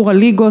איך שיפור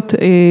הליגות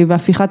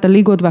והפיכת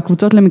הליגות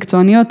והקבוצות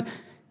למקצועניות,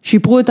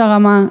 שיפרו את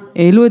הרמה,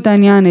 העלו את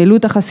העניין, העלו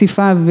את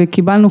החשיפה,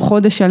 וקיבלנו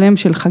חודש שלם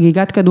של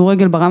חגיגת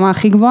כדורגל ברמה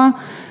הכי גבוהה,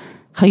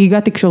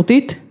 חגיגה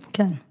תקשורתית.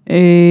 כן.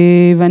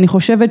 ואני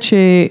חושבת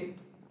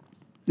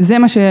שזה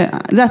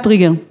זה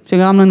הטריגר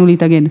שגרם לנו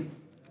להתאגד.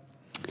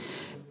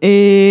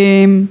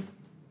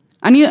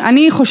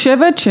 אני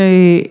חושבת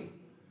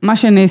שמה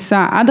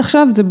שנעשה עד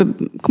עכשיו, זה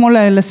כמו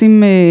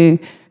לשים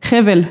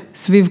חבל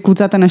סביב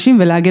קבוצת הנשים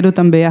ולאגד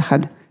אותם ביחד.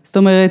 זאת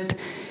אומרת,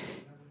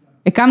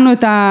 הקמנו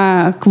את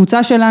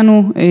הקבוצה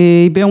שלנו,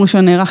 ביום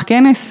ראשון נערך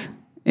כנס,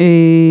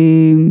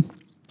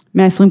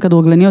 120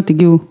 כדורגלניות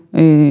הגיעו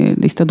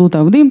להסתדרות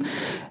העובדים,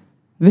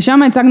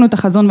 ושם הצגנו את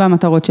החזון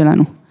והמטרות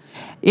שלנו.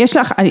 יש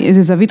לך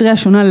איזה זווית ראייה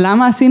שונה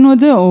למה עשינו את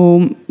זה, או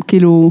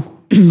כאילו,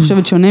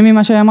 חושבת שונה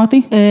ממה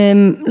שאמרתי?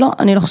 לא,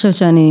 אני לא חושבת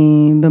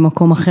שאני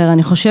במקום אחר,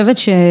 אני חושבת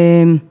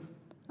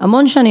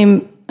שהמון שנים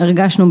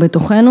הרגשנו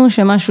בתוכנו,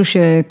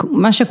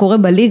 שמה שקורה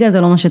בליגה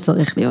זה לא מה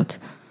שצריך להיות.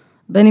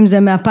 בין אם זה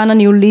מהפן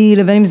הניהולי,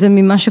 לבין אם זה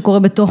ממה שקורה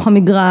בתוך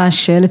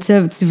המגרש,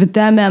 לצוותי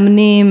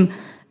המאמנים,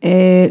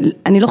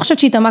 אני לא חושבת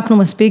שהתעמקנו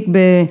מספיק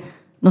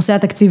בנושא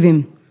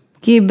התקציבים,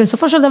 כי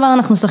בסופו של דבר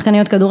אנחנו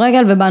שחקניות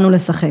כדורגל ובאנו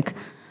לשחק,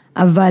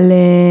 אבל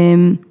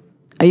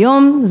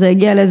היום זה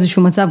הגיע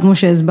לאיזשהו מצב כמו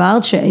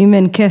שהסברת, שאם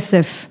אין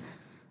כסף,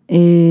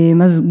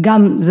 אז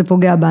גם זה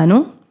פוגע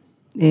בנו,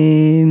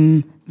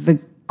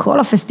 וכל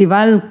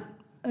הפסטיבל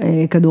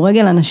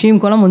כדורגל הנשים,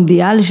 כל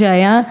המונדיאל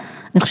שהיה,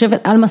 אני חושבת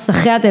על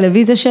מסכי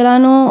הטלוויזיה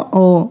שלנו,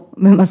 או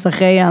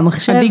במסכי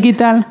המחשב.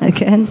 הדיגיטל.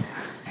 כן.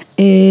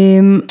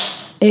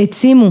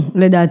 העצימו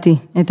לדעתי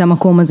את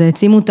המקום הזה,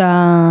 העצימו את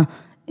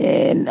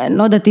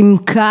לא יודעת, עם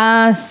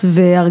כעס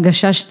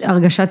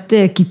והרגשת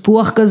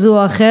קיפוח כזו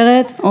או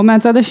אחרת. או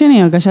מהצד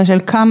השני, הרגשה של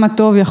כמה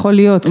טוב יכול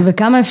להיות.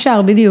 וכמה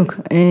אפשר, בדיוק.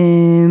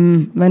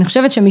 ואני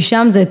חושבת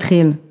שמשם זה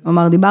התחיל.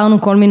 כלומר,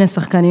 דיברנו כל מיני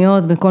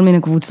שחקניות בכל מיני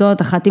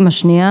קבוצות, אחת עם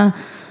השנייה,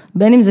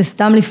 בין אם זה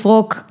סתם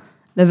לפרוק,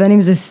 לבין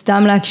אם זה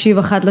סתם להקשיב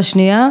אחת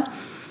לשנייה,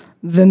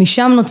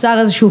 ומשם נוצר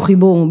איזשהו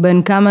חיבור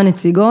בין כמה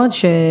נציגות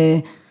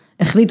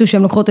שהחליטו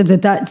שהן לוקחות את זה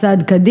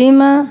צעד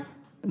קדימה,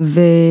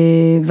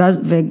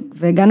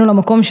 והגענו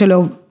למקום של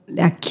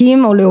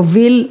להקים או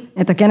להוביל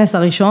את הכנס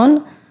הראשון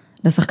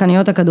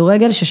לשחקניות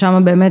הכדורגל,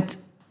 ששם באמת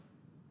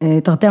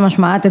תרתי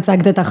משמע,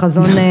 הצגת את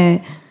החזון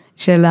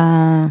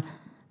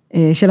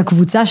של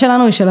הקבוצה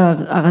שלנו, של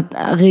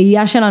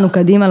הראייה שלנו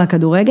קדימה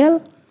לכדורגל,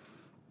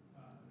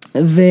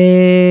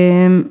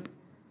 ואני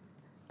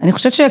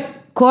חושבת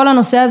שכל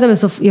הנושא הזה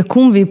בסוף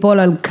יקום ויפול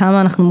על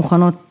כמה אנחנו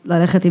מוכנות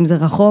ללכת עם זה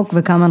רחוק,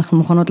 וכמה אנחנו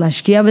מוכנות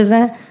להשקיע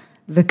בזה,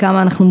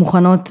 וכמה אנחנו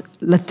מוכנות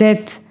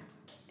לתת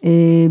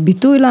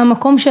ביטוי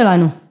למקום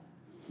שלנו,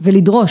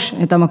 ולדרוש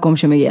את המקום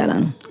שמגיע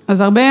לנו.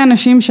 אז הרבה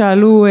אנשים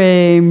שאלו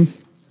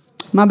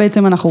מה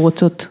בעצם אנחנו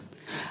רוצות.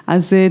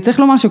 אז צריך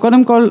לומר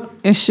שקודם כל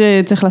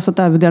צריך לעשות את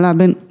ההבדלה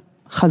בין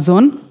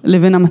חזון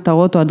לבין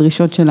המטרות או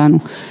הדרישות שלנו.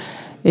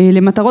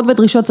 למטרות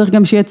ודרישות צריך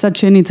גם שיהיה צד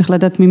שני, צריך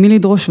לדעת ממי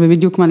לדרוש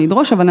ובדיוק מה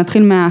לדרוש, אבל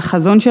נתחיל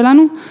מהחזון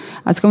שלנו,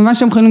 אז כמובן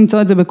שאתם יכולים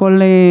למצוא את זה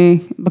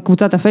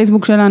בקבוצת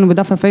הפייסבוק שלנו,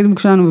 בדף הפייסבוק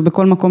שלנו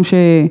ובכל מקום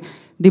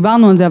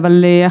שדיברנו על זה,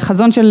 אבל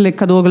החזון של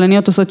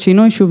כדורגלניות עושות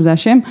שינוי, שוב זה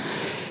השם,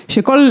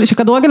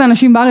 שכדורגל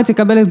הנשים בארץ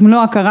יקבל את מלוא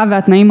ההכרה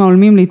והתנאים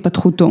ההולמים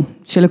להתפתחותו,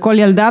 שלכל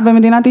ילדה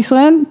במדינת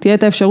ישראל תהיה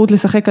את האפשרות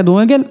לשחק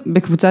כדורגל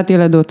בקבוצת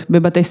ילדות,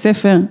 בבתי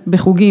ספר,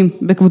 בחוגים,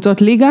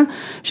 בקבוצות ליגה,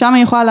 שם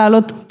היא יכולה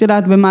לעלות,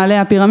 תדעת,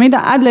 במעלה הפירמידה,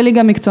 עד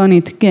לליגה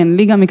מקצוענית. כן,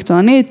 ליגה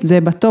מקצוענית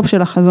זה בטופ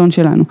של החזון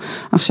שלנו.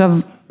 עכשיו,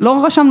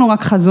 לא רשמנו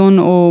רק חזון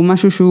או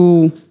משהו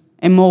שהוא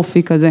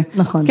אמורפי כזה.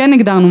 נכון. כן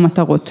הגדרנו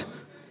מטרות.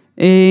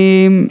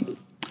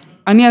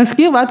 אני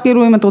אזכיר, ואת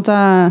כאילו אם את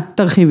רוצה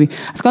תרחיבי.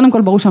 אז קודם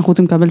כל ברור שאנחנו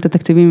רוצים לקבל את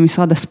התקציבים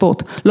ממשרד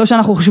הספורט. לא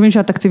שאנחנו חושבים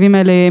שהתקציבים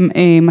האלה הם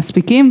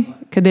מספיקים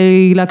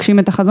כדי להגשים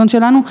את החזון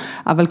שלנו,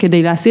 אבל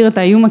כדי להסיר את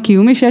האיום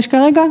הקיומי שיש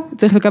כרגע,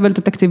 צריך לקבל את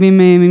התקציבים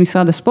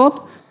ממשרד הספורט.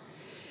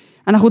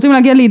 אנחנו רוצים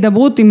להגיע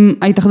להידברות עם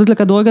ההתאחדות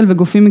לכדורגל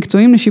וגופים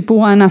מקצועיים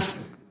לשיפור הענף.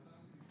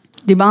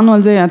 דיברנו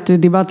על זה, את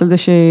דיברת על זה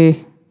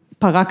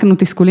פרקנו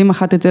תסכולים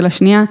אחת אצל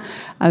השנייה,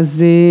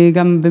 אז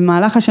גם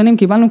במהלך השנים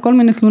קיבלנו כל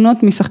מיני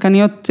תלונות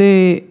משחקניות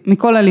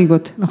מכל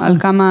הליגות, נכון. על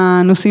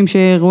כמה נושאים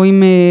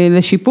שרואים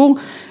לשיפור.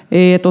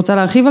 את רוצה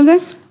להרחיב על זה?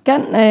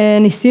 כן,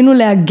 ניסינו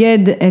לאגד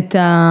את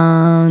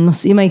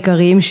הנושאים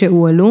העיקריים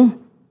שהועלו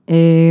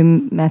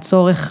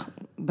מהצורך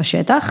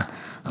בשטח.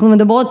 אנחנו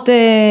מדברות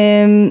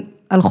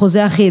על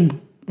חוזה אחיד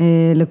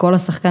לכל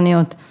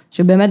השחקניות,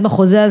 שבאמת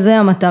בחוזה הזה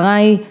המטרה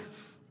היא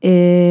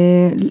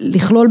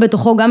לכלול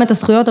בתוכו גם את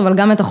הזכויות, אבל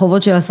גם את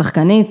החובות של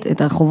השחקנית,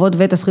 את החובות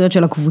ואת הזכויות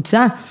של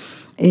הקבוצה,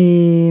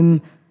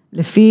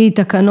 לפי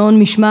תקנון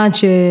משמעת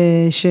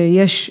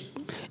שיש...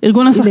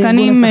 ארגון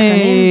השחקנים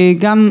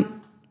גם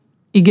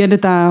איגד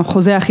את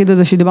החוזה האחיד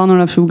הזה שדיברנו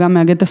עליו, שהוא גם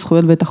מאגד את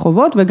הזכויות ואת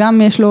החובות,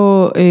 וגם יש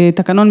לו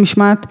תקנון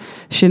משמעת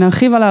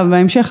שנרחיב עליו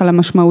בהמשך, על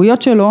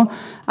המשמעויות שלו.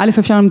 א',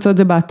 אפשר למצוא את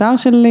זה באתר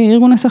של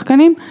ארגון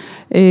השחקנים,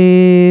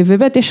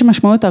 וב', יש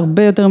משמעויות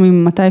הרבה יותר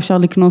ממתי אפשר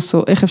לקנוס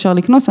או איך אפשר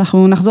לקנוס,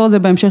 אנחנו נחזור על זה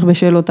בהמשך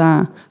בשאלות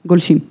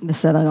הגולשים.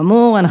 בסדר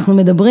גמור, אנחנו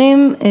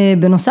מדברים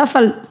בנוסף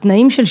על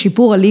תנאים של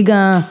שיפור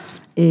הליגה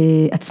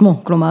עצמו,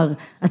 כלומר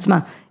עצמה.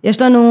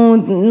 יש לנו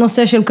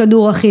נושא של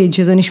כדור אחיד,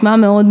 שזה נשמע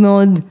מאוד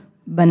מאוד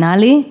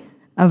בנאלי,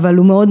 אבל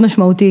הוא מאוד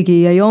משמעותי, כי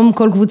היום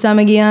כל קבוצה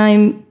מגיעה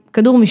עם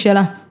כדור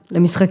משלה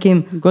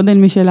למשחקים. גודל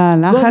משלה,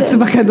 לחץ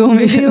בכדור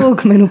משלה.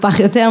 בדיוק, מנופח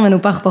יותר,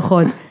 מנופח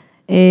פחות.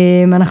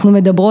 אנחנו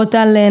מדברות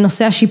על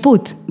נושא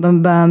השיפוט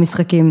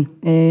במשחקים.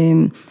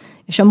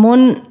 יש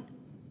המון,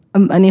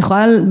 אני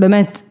יכולה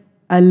באמת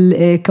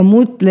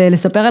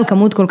לספר על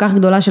כמות כל כך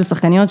גדולה של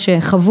שחקניות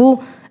שחוו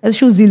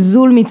איזשהו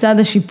זלזול מצד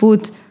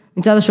השיפוט,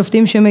 מצד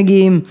השופטים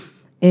שמגיעים.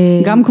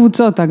 גם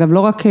קבוצות, אגב, לא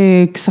רק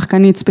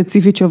שחקנית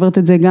ספציפית שעוברת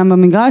את זה גם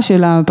במגרש,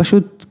 אלא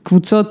פשוט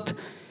קבוצות,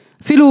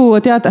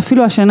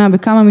 אפילו השנה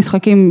בכמה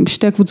משחקים,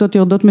 שתי קבוצות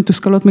יורדות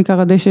מתוסכלות מכר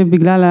הדשא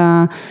בגלל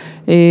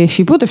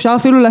השיפוט, אפשר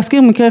אפילו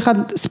להזכיר מקרה אחד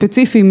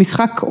ספציפי,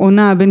 משחק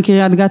עונה בין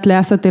קריית גת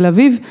לאסה תל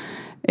אביב,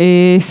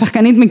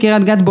 שחקנית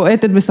מקריית גת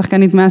בועטת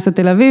בשחקנית מאסה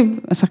תל אביב,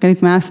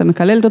 השחקנית מאסה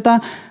מקללת אותה,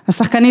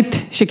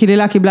 השחקנית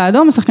שקיללה קיבלה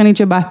אדום, השחקנית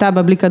שבעטה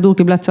בה בלי כדור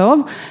קיבלה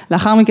צהוב,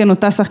 לאחר מכן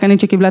אותה שחקנית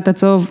שקיבלה את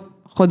הצהוב,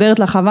 חודרת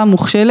לחווה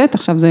מוכשלת,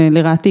 עכשיו זה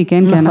לרעתי,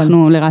 כן? כי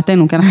אנחנו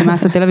לרעתנו, כי אנחנו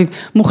מאסה תל אביב,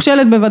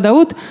 מוכשלת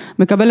בוודאות,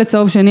 מקבלת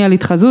צהוב שני על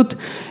התחזות,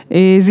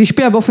 זה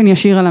השפיע באופן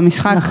ישיר על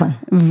המשחק,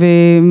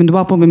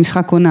 ומדובר פה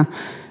במשחק עונה.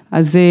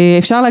 אז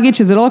אפשר להגיד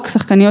שזה לא רק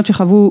שחקניות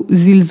שחוו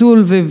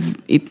זלזול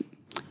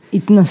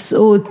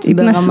התנסות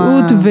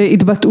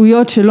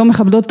והתבטאויות שלא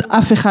מכבדות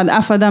אף אחד,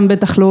 אף אדם,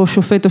 בטח לא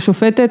שופט או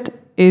שופטת,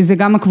 זה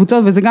גם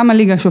הקבוצות וזה גם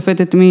הליגה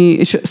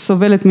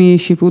סובלת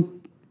משיפוט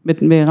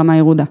ברמה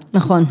ירודה.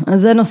 נכון,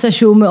 אז זה נושא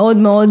שהוא מאוד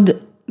מאוד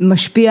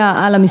משפיע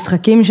על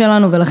המשחקים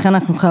שלנו, ולכן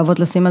אנחנו חייבות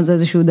לשים על זה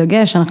איזשהו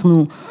דגש,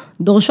 אנחנו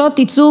דורשות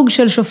ייצוג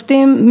של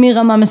שופטים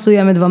מרמה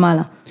מסוימת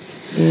ומעלה.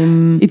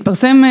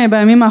 התפרסם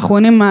בימים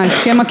האחרונים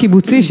ההסכם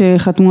הקיבוצי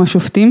שחתמו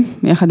השופטים,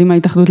 יחד עם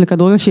ההתאחדות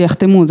לכדורגל,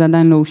 שיחתמו, זה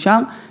עדיין לא אושר,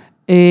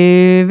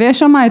 ויש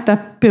שם את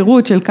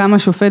הפירוט של כמה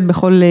שופט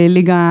בכל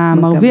ליגה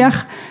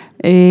מרוויח,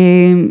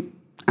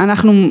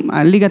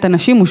 ליגת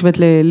הנשים מושווית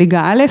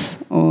לליגה א',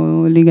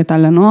 או ליגת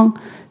על הנוער,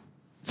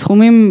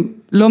 סכומים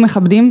לא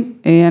מכבדים,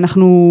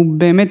 אנחנו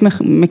באמת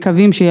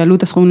מקווים שיעלו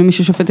את הסכומים למי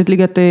ששופט את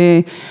ליגת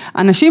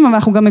הנשים, אבל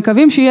אנחנו גם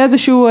מקווים שיהיה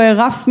איזשהו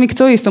רף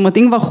מקצועי, זאת אומרת,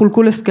 אם כבר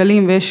חולקו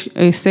לסגלים ויש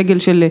סגל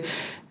של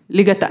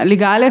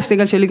ליגה א',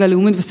 סגל של ליגה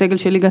לאומית וסגל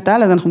של ליגת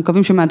על, אז אנחנו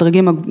מקווים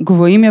שמהדרגים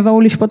הגבוהים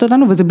יבואו לשפוט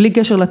אותנו, וזה בלי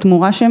קשר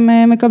לתמורה שהם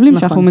מקבלים, נכון.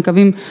 שאנחנו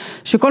מקווים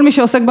שכל מי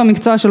שעוסק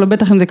במקצוע שלו,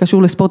 בטח אם זה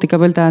קשור לספורט,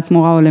 יקבל את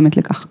התמורה ההולמת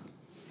לכך.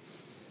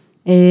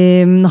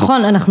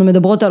 נכון, אנחנו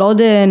מדברות על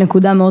עוד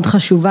נקודה מאוד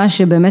חשובה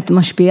שבאמת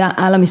משפיעה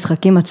על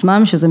המשחקים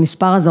עצמם, שזה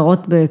מספר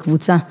הזרות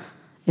בקבוצה.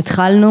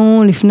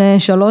 התחלנו לפני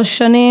 3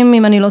 שנים,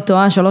 אם אני לא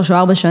טועה, 3 או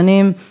 4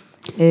 שנים,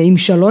 עם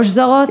 3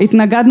 זרות.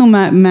 התנגדנו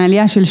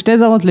מעלייה של 2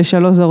 זרות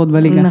ל3 זרות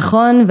בליגה.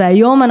 נכון,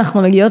 והיום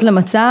אנחנו מגיעות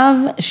למצב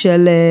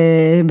של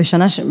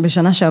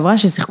בשנה שעברה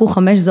ששיחקו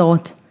 5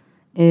 זרות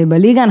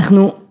בליגה,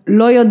 אנחנו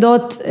לא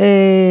יודעות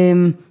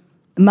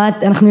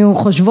אנחנו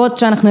חושבות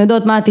שאנחנו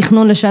יודעות מה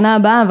התכנון לשנה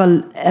הבאה,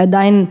 אבל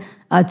עדיין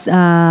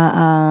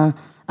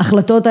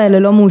ההחלטות האלה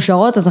לא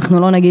מאושרות, אז אנחנו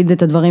לא נגיד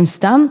את הדברים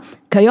סתם.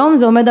 כיום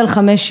זה עומד על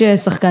 5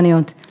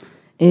 שחקניות.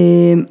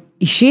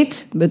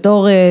 אישית,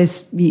 בתור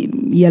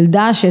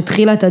ילדה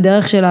שהתחילה את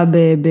הדרך שלה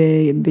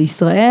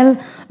בישראל,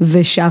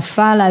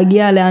 ושאפה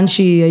להגיע לאן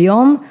שהיא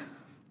היום,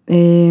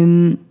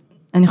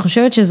 אני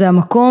חושבת שזה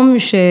המקום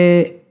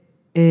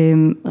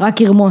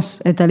שרק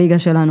ירמוס את הליגה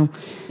שלנו.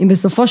 אם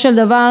בסופו של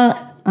דבר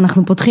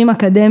אנחנו פותחים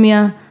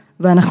אקדמיה,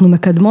 ואנחנו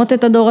מקדמות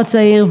את הדור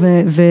הצעיר,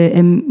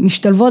 והן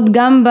משתלבות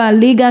גם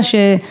בליגה,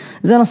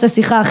 שזה נושא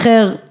שיחה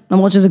אחר,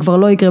 למרות שזה כבר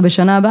לא יקרה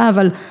בשנה הבאה,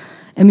 אבל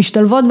הן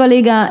משתלבות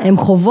בליגה, הן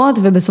חוות,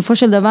 ובסופו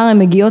של דבר הן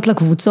מגיעות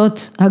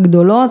לקבוצות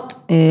הגדולות,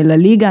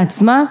 לליגה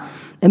עצמה,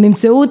 הן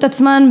ימצאו את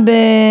עצמן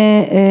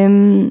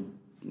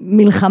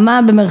במלחמה,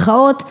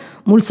 במרכאות,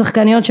 מול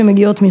שחקניות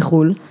שמגיעות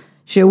מחול,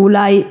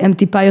 שאולי הן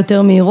טיפה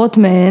יותר מהירות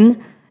מהן,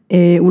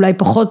 אולי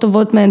פחות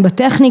טובות מהן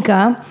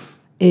בטכניקה,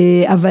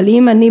 אבל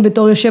אם אני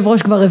בתור יושב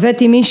ראש כבר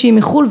הבאתי מישהי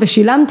מחול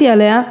ושילמתי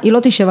עליה, היא לא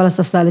תשב על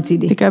הספסל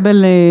לצידי. היא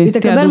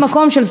תקבל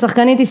מקום של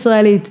שחקנית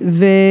ישראלית,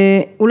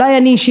 ואולי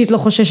אני אישית לא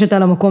חוששת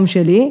על המקום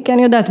שלי, כי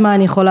אני יודעת מה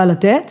אני יכולה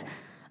לתת,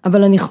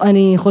 אבל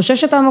אני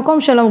חוששת על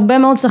המקום של הרבה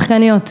מאוד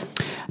שחקניות.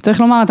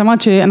 צריך לומר, את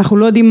אמרת שאנחנו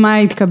לא יודעים מה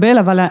יתקבל,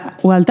 אבל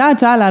הוא עלתה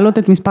הצעה להעלות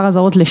את מספר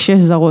הזרות ל6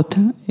 זרות.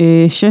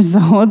 6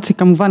 זרות,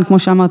 כמובן, כמו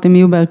שאמרתם,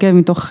 יהיו בהרכב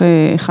מתוך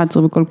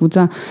 11 בכל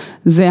קבוצה,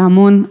 זה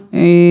המון,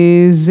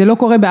 זה לא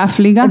קורה באף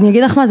ליגה. אני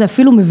אגיד לך מה, זה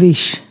אפילו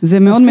מביש. זה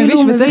מאוד מביש,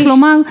 וצריך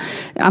לומר,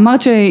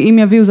 אמרת שאם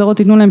יביאו זרות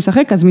ייתנו להם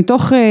לשחק, אז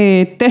מתוך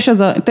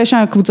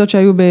 9 קבוצות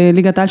שהיו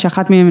בליגת העל,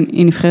 שאחת מהן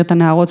היא נבחרת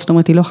הנערות, זאת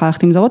אומרת, היא לא יכולה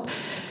ללכת עם זרות,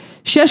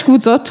 6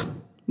 קבוצות,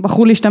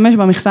 בחרו להשתמש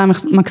במכסה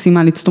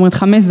המקסימלית, זאת אומרת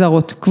 5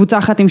 זרות, קבוצה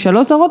אחת עם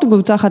 3 זרות,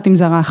 וקבוצה אחת עם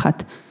זרה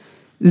אחת.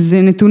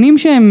 זה נתונים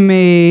שהם,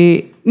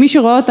 מי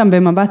שרואה אותם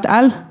במבט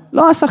על,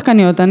 לא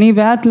השחקניות, אני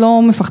ואת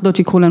לא מפחדות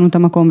שיקחו לנו את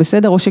המקום,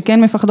 בסדר? או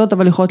שכן מפחדות,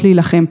 אבל יכולות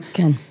להילחם.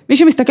 כן. מי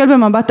שמסתכל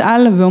במבט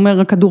על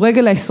ואומר,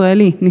 הכדורגל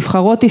הישראלי,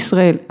 נבחרות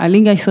ישראל,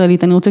 הליגה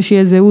הישראלית, אני רוצה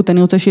שיהיה זהות,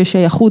 אני רוצה שיהיה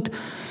שייכות,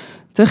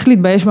 צריך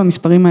להתבייש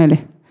במספרים האלה.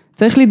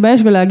 צריך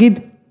להתבייש ולהגיד,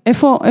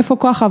 איפה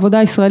כוח העבודה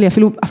הישראלי,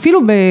 אפילו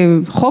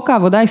בחוק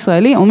העבודה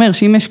הישראלי, אומר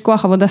שאם יש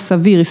כוח עבודה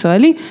סביר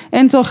ישראלי,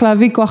 אין צורך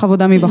להביא כוח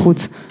עבודה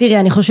מבחוץ. תראי,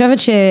 אני חושבת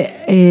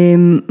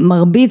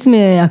שמרבית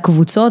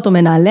מהקבוצות או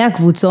מנהלי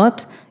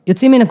הקבוצות,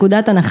 יוצאים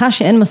מנקודת הנחה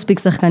שאין מספיק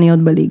שחקניות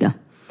בליגה,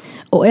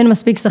 או אין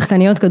מספיק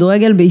שחקניות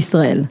כדורגל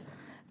בישראל.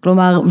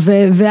 כלומר,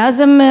 ואז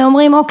הם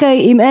אומרים, אוקיי,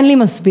 אם אין לי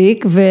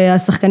מספיק,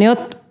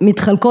 והשחקניות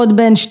מתחלקות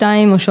בין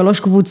 2 או 3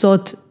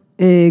 קבוצות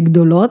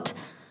גדולות,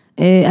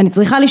 אני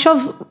צריכה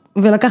לשאוב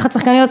ולקחת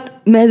שחקניות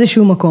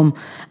מאיזשהו מקום.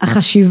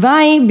 החשיבה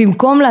היא,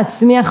 במקום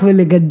להצמיח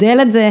ולגדל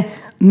את זה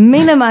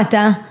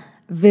מלמטה,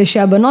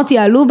 ושהבנות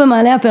יעלו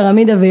במעלה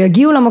הפירמידה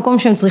ויגיעו למקום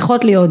שהן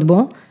צריכות להיות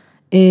בו,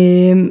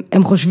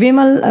 הם חושבים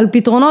על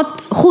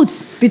פתרונות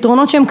חוץ,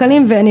 פתרונות שהם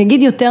קלים, ואני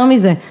אגיד יותר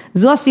מזה,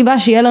 זו הסיבה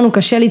שיהיה לנו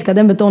קשה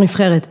להתקדם בתור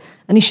נבחרת.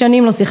 אני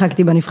שנים לא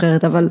שיחקתי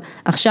בנבחרת, אבל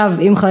עכשיו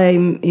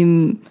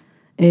עם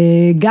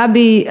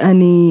גבי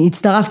אני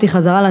הצטרפתי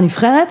חזרה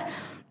לנבחרת,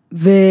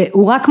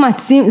 והוא רק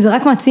מעצים, זה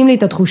רק מעצים לי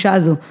את התחושה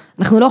הזו.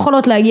 אנחנו לא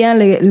יכולות להגיע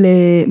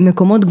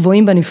למקומות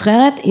גבוהים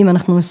בנבחרת, אם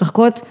אנחנו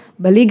משחקות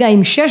בליגה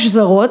עם 6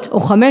 זרות או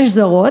 5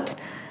 זרות,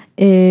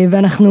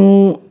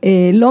 ואנחנו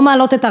לא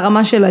מעלות את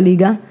הרמה של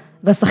הליגה,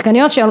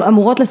 והשחקניות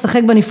שאמורות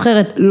לשחק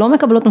בנבחרת לא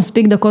מקבלות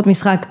מספיק דקות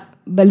משחק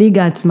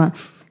בליגה עצמה.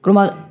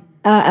 כלומר,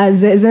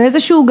 זה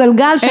איזשהו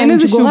גלגל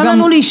שגורם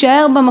לנו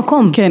להישאר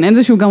במקום. כן,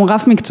 איזשהו גם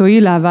רף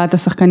מקצועי להבאת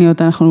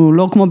השחקניות. אנחנו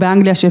לא כמו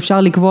באנגליה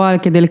שאפשר לקבוע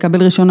כדי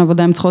לקבל רישיון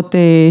עבודה, הם צריכות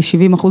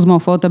 70%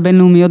 מההופעות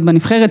הבינלאומיות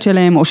בנבחרת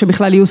שלהם, או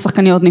שבכלל יהיו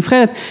שחקניות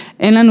נבחרת.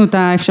 אין לנו את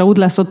האפשרות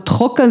לעשות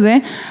חוק כזה,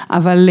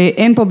 אבל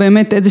אין פה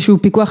באמת איזשהו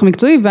פיקוח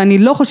מקצועי, ואני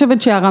לא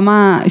חושבת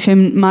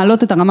שהן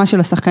מעלות את הרמה של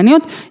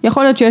השחקניות.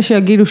 יכול להיות שיש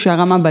שיגידו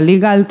שהרמה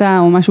בליגה עלתה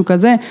או משהו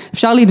כזה.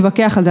 אפשר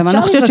להתווכח על זה, אבל אני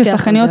לא חושבת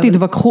ששחקניות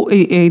יתווכחו,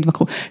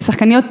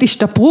 שחקניות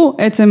תשתפרו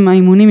עצם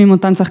האימונים עם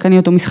אותן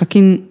שחקניות או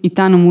משחקים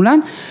איתן או מולן,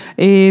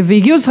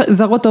 והגיעו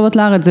זרות טובות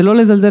לארץ, זה לא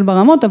לזלזל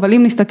ברמות, אבל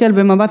אם נסתכל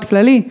במבט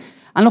כללי,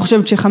 אני לא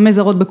חושבת ש5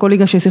 זרות בכל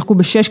ליגה ששיחקו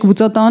ב6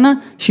 קבוצות העונה,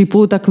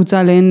 שיפרו את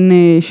הקבוצה לאין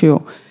שיעור.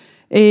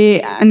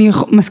 אני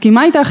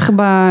מסכימה איתך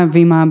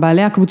ועם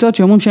בעלי הקבוצות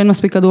שאומרים שאין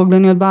מספיק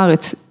כדורגלניות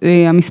בארץ,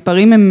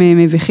 המספרים הם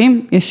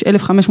מביכים, יש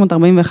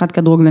 1,541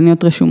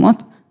 כדורגלניות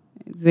רשומות,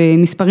 זה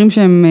מספרים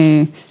שהם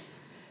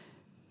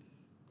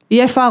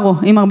יהיה פארו,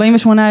 עם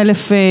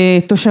 48,000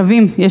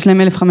 תושבים, יש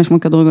להם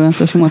 1,500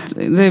 כדורגלניות רשומות,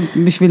 זה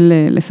בשביל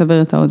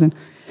לסבר את האוזן.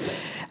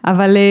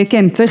 אבל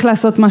כן, צריך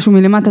לעשות משהו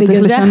מלמטה,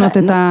 צריך לשנות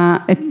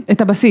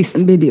את הבסיס.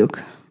 בדיוק.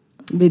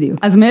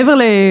 אז מעבר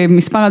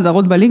למספר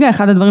הזרות בליגה,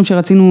 אחד הדברים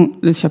שרצינו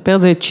לשפר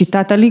זה את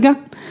שיטת הליגה.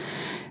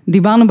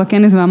 דיברנו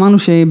בכנס ואמרנו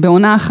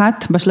שבעונה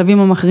אחת, בשלבים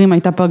המכריעים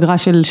הייתה פגרה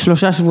של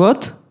 3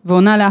 שבועות,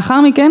 ועונה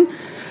לאחר מכן,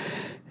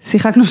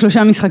 שיחקנו 3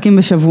 משחקים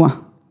בשבוע.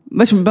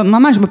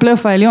 ממש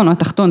בפלייאוף העליון או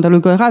התחתון,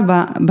 תלוי כל אחד,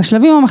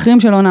 בשלבים המכריעים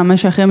של העונה, מי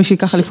שאחרי מי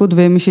שיקח אליפות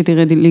ומי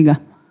שתרד ליגה.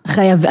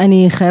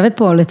 אני חייבת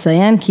פה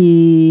לציין,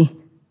 כי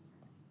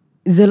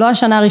זה לא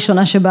השנה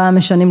הראשונה שבה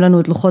משנים לנו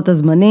את לוחות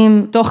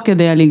הזמנים. תוך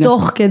כדי הליגה.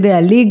 תוך כדי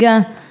הליגה,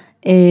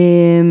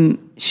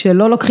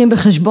 שלא לוקחים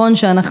בחשבון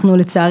שאנחנו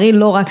לצערי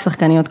לא רק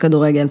שחקניות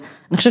כדורגל.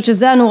 אני חושבת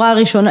שזה הנורה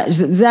הראשונה,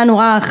 זה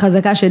הנורה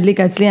החזקה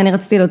שהדליקה אצלי, אני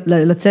רציתי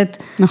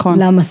לצאת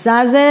למסע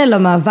הזה,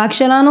 למאבק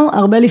שלנו,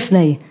 הרבה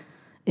לפני.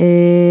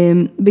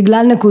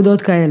 בגלל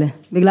נקודות כאלה,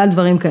 בגלל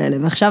דברים כאלה.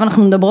 ועכשיו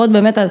אנחנו מדברות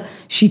באמת על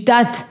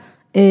שיטת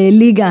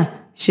ליגה,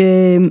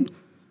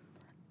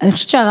 אני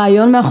חושבת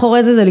שהרעיון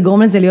מאחורי זה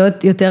לגרום לזה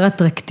להיות יותר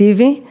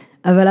אטרקטיבי,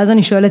 אבל אז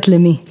אני שואלת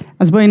למי.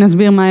 אז בואי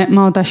נסביר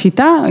מה אותה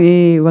שיטה.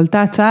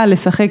 עלתה הצעה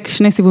לשחק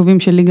 2 סיבובים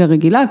של ליגה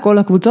רגילה, כל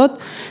הקבוצות,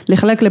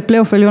 לחלק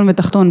לפלייאוף עליון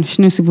ותחתון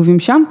 2 סיבובים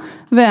שם,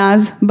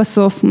 ואז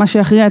בסוף מה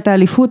שיכריע את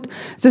האליפות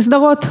זה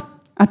סדרות.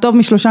 הטוב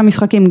מ3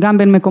 משחקים, גם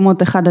בין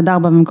מקומות 1 עד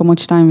 4 ומקומות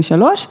 2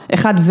 ו3,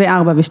 1 ו4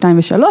 ו2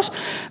 ו3,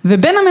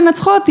 ובין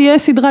המנצחות תהיה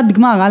סדרת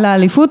גמר על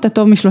האליפות,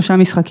 הטוב מ3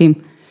 משחקים.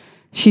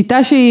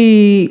 שיטה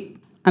שהיא,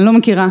 אני לא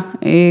מכירה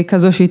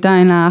כזו שיטה,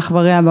 אין לה אח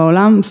ורע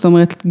בעולם, זאת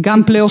אומרת,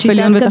 גם פלייאוף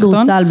עליון ותחתון.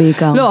 שיטת כדורסל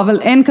בעיקר. לא, אבל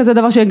אין כזה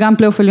דבר שגם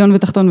פלייאוף עליון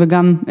ותחתון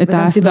וגם את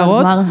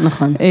הסדרות. וגם סדרת גמר,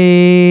 נכון.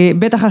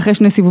 בטח אחרי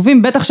 2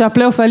 סיבובים, בטח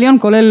שהפלייאוף העליון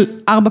כולל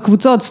 4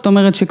 קבוצות, זאת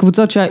אומרת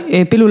שקבוצות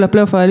שהפילו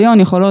לפלייאוף העליון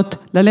יכולות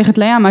ללכת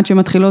לים עד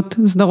שמתחילות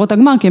סדרות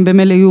הגמר, כי הם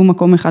במילא יהיו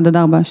מקום 1 עד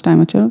 4,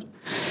 2 עד 3.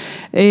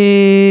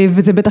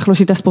 וזה בטח לא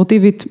שיטה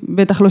ספורטיבית,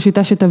 בטח לא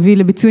שיטה שתביא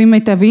לביצועים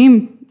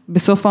מיטביים,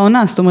 בסוף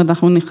העונה, זאת אומרת,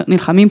 אנחנו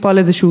נלחמים פה על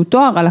איזשהו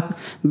תואר, על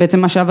בעצם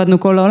מה שעבדנו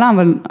כל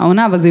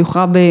העונה, אבל זה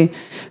יוכרע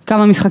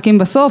בכמה משחקים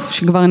בסוף,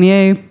 שכבר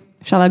נהיה,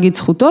 אפשר להגיד,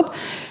 זכותות.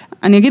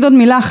 אני אגיד עוד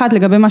מילה אחת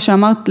לגבי מה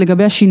שאמרת,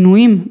 לגבי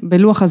השינויים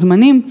בלוח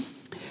הזמנים,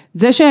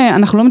 זה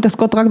שאנחנו לא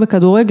מתעסקות רק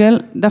בכדורגל,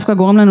 דווקא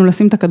גורם לנו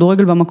לשים את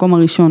הכדורגל במקום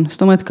הראשון.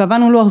 זאת אומרת,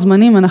 קבענו לוח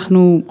זמנים,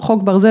 אנחנו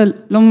חוק ברזל,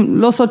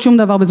 לא עושות שום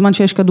דבר בזמן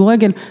שיש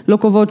כדורגל, לא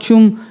קובעות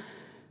שום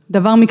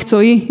דבר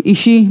מקצועי,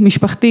 אישי,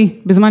 משפחתי,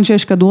 בזמן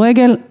שיש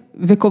כדורגל,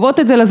 וקובעות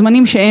את זה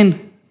לזמנים שאין.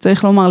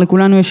 צריך לומר,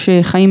 לכולנו יש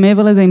חיים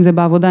מעבר לזה, אם זה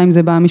בעבודה, אם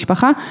זה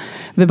במשפחה,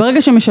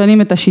 וברגע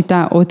שמשנים את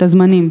השיטה או את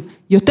הזמנים,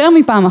 יותר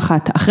מפעם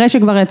אחת, אחרי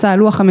שכבר יצא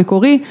הלוח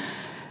המקורי,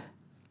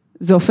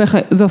 זה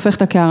הופך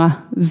את הקערה.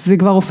 זה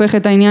כבר הופך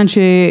את העניין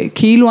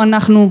שכאילו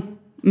אנחנו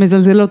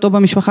מזלזלות או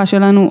במשפחה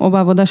שלנו, או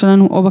בעבודה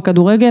שלנו, או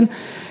בכדורגל.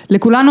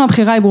 לכולנו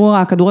הבחירה היא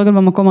ברורה, הכדורגל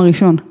במקום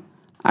הראשון.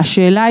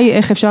 השאלה היא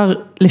איך אפשר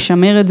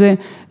לשמר את זה,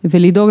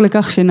 ולדאוג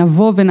לכך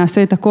שנבוא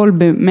ונעשה את הכל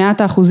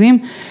ב100%,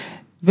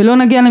 ולא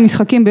נגיע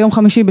למשחקים ביום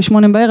חמישי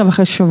ב8 בערב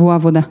אחרי שבוע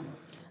עבודה.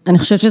 אני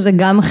חושבת שזה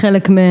גם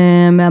חלק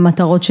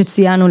מהמטרות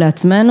שציינו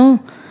לעצמנו,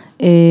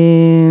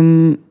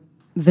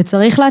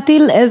 וצריך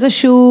להטיל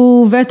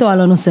איזשהו וטו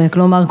על הנושא,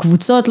 כלומר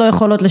קבוצות לא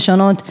יכולות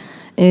לשנות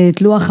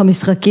את לוח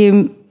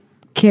המשחקים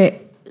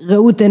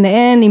כראות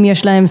עיניהן, אם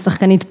יש להם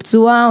שחקנית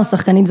פצועה או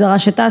שחקנית זרה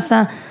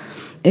שטסה.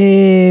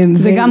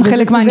 זה גם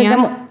חלק מהעניין.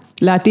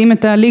 להתאים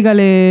את הליגה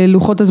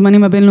ללוחות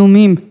הזמנים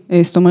הבינלאומיים,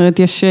 זאת אומרת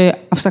יש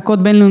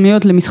הפסקות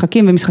בינלאומיות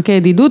למשחקים ומשחקי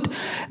ידידות,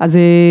 אז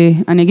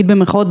אני אגיד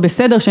במרכאות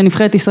בסדר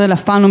שנבחרת ישראל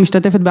אף פעם לא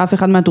משתתפת באף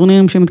אחד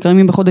מהטורנירים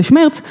שמתקיימים בחודש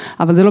מרץ,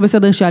 אבל זה לא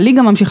בסדר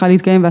שהליגה ממשיכה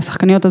להתקיים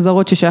והשחקניות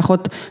הזרות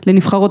ששייכות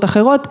לנבחרות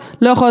אחרות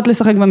לא יכולות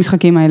לשחק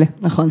במשחקים האלה.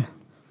 נכון.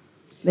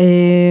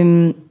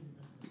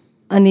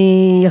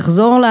 אני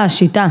אחזור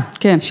לשיטה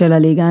של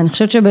הליגה, אני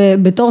חושבת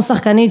שבתור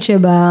שחקנית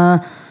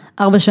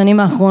שב4 שנים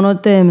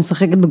האחרונות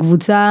משחקת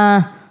בקבוצה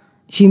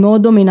שהיא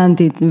מאוד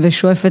דומיננטית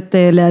ושואפת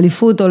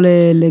לאליפות או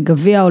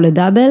לגביע או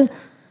לדאבל,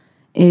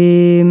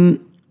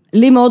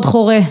 לי מאוד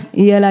חורה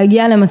יהיה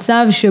להגיע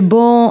למצב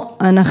שבו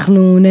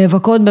אנחנו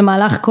נאבקות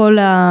במהלך כל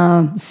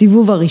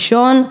הסיבוב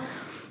הראשון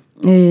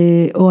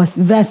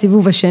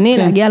והסיבוב השני,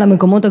 להגיע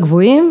למקומות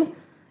הגבוהים,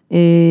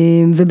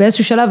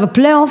 ובאיזשהו שלב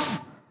הפלייאוף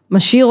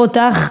משאיר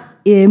אותך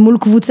מול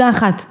קבוצה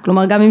אחת,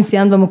 כלומר גם אם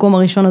סיימת במקום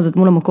הראשון הזאת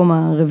מול המקום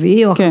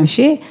הרביעי או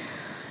החמישי,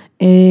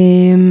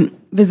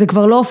 וזה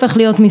כבר לא הופך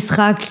להיות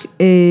משחק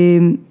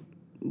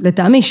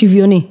לטעמי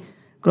שוויוני,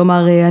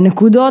 כלומר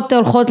הנקודות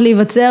הולכות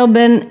להיווצר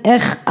בין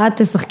איך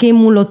את תשחקים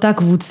מול אותה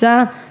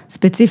קבוצה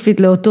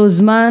ספציפית לאותו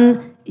זמן,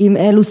 עם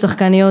אילו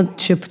שחקניות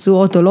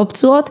שפצועות או לא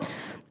פצועות,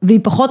 והיא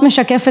פחות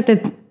משקפת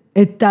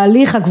את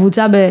תהליך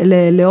הקבוצה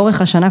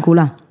לאורך השנה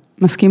כולה.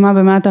 מסכימה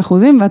ב100%,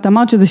 ואת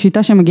אמרת שזו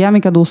שיטה שמגיעה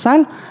מכדורסל,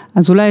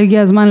 אז אולי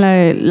הגיע הזמן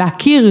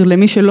להכיר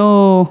למי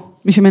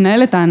מי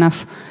שמנהל את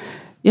הענף.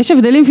 יש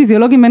הבדלים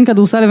פיזיולוגיים בין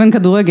כדורסל לבין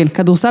כדורגל.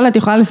 כדורסל את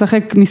יכולה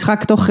לשחק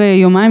משחק תוך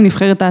יומיים,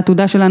 נבחרת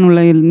העתודה שלנו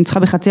ניצחה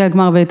בחצי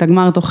הגמר ואת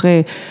הגמר תוך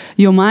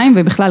יומיים,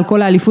 ובכלל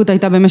כל האליפות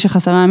הייתה במשך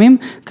 10 ימים.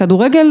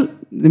 כדורגל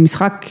זה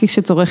משחק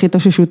שצורך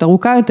התאוששות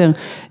ארוכה יותר,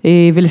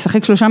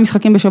 ולשחק 3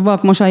 משחקים בשבוע,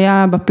 כמו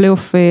שהיה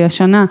בפלייאוף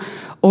השנה,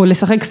 או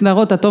לשחק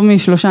סדרות הטוב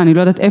מ3, אני לא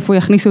יודעת איפה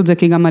יכניסו את זה,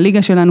 כי גם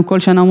הליגה שלנו כל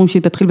שנה אומרים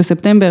שהיא תתחיל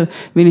בספטמבר,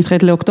 והיא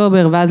נדחית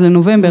לאוקטובר, ואז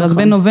לנובמבר, נכון. אז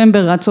בין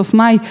נובמבר עד סוף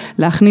מאי,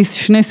 להכניס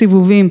 2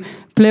 סיבובים,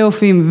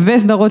 פלייאופים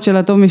וסדרות של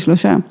הטוב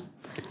מ3.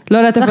 לא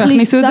יודעת איפה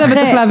יכניסו את זה,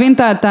 וצריך להבין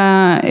את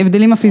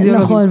ההבדלים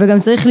הפיזיולוגיים. נכון, וגם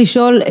צריך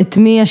לשאול את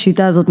מי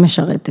השיטה הזאת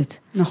משרתת.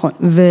 נכון.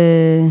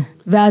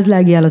 ואז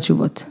להגיע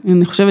לתשובות.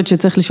 אני חושבת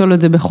שצריך לשאול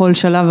את זה בכל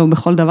שלב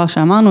ובכל דבר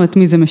שאמרנו, את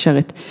מי זה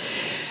משרת.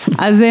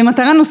 אז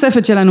מטרה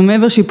נוספת שלנו,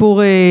 מעבר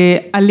שיפור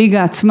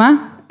הליגה עצמה,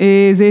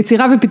 זה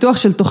יצירה ופיתוח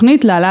של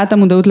תוכנית להעלאת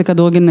המודעות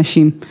לכדורגל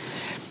נשים.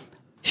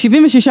 76%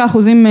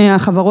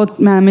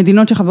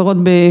 מהמדינות שחברות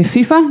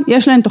בפיפה,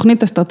 יש להן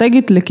תוכנית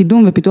אסטרטגית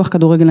לקידום ופיתוח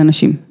כדורגל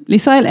לנשים.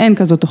 לישראל אין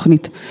כזו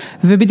תוכנית,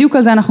 ובדיוק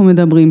על זה אנחנו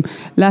מדברים.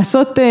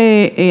 לעשות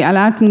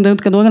העלאת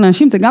מודעות כדורגל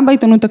לנשים, זה גם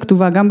בעיתונות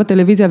הכתובה, גם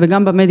בטלוויזיה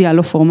וגם במדיה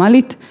הלא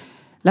פורמלית,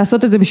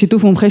 לעשות את זה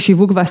בשיתוף מומחי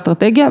שיווק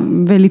ואסטרטגיה,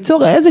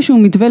 וליצור איזשהו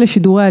מתווה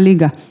לשידורי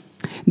הליגה.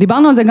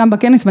 דיברנו על זה גם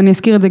בכנס, ואני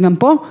אזכיר את זה גם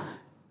פה.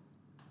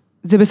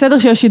 זה בסדר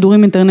שיש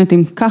שידורים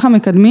אינטרנטיים, ככה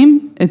מקדמים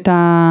את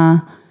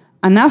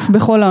הענף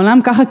בכל העולם,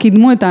 ככה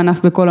קידמו את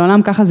הענף בכל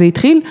העולם, ככה זה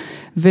התחיל,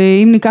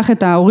 ואם ניקח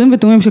את ההורים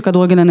ותאומים של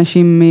כדורגל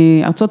הנשים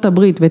מארצות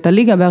הברית, ואת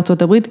הליגה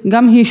בארצות הברית,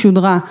 גם היא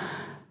שודרה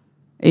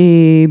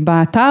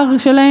באתר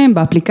שלהם,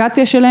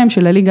 באפליקציה שלהם,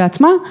 של הליגה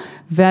עצמה,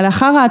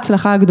 ולאחר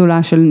ההצלחה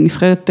הגדולה של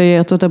נבחרת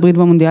ארצות הברית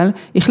במונדיאל,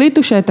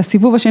 החליטו שאת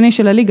הסיבוב השני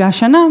של הליגה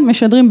השנה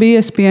משדרים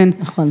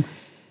ב-ESPN. נכון.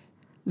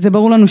 זה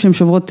ברור לנו שהן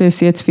שוברות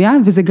שיאי צפייה,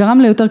 וזה גרם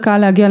ליותר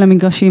קהל להגיע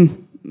למגרשים.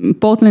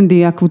 פורטלנד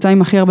היא הקבוצה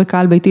עם הכי הרבה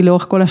קהל ביתי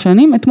לאורך כל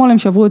השנים, אתמול הם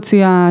שברו את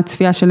שיא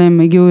הצפייה שלהם,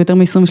 הגיעו יותר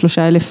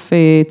מ-23,000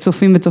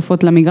 צופים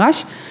וצופות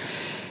למגרש,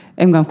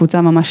 הם גם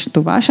קבוצה ממש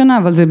טובה השנה,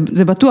 אבל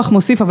זה בטוח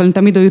מוסיף, אבל הן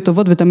תמיד היו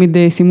טובות ותמיד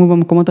סיימו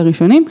במקומות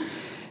הראשונים,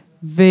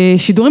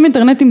 ושידורים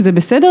אינטרנטיים זה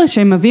בסדר,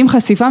 שהם מביאים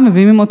חשיפה,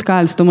 מביאים עוד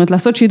קהל, זאת אומרת,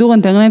 לעשות שידור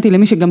אינטרנטי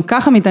למי שגם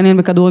ככה מתעניין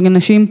בכדורגל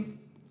נשים,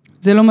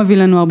 זה לא מביא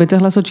לנו הרבה,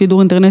 צריך לעשות שידור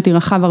אינטרנטי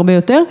רחב הרבה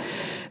יותר,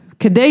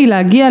 כדי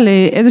להגיע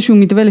לאיזשהו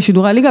מתווה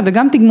לשידורי הליגה,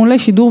 וגם תגמולי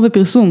שידור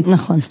ופרסום.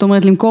 נכון. זאת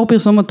אומרת, למכור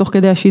פרסומות תוך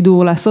כדי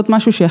השידור, לעשות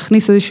משהו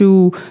שיכניס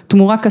איזשהו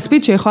תמורה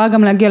כספית, שיכולה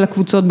גם להגיע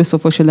לקבוצות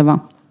בסופו של דבר.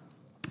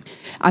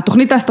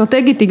 התוכנית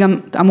האסטרטגית היא גם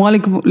אמורה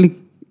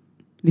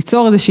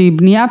ליצור איזושהי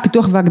בנייה,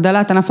 פיתוח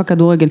והגדלת ענף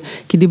הכדורגל.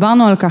 כי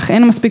דיברנו על כך,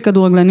 אין מספיק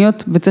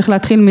כדורגלניות, וצריך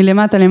להתחיל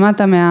מלמטה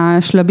למטה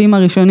מהשלבים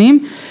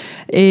הראשונים.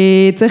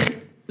 צריך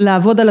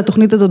לעבוד על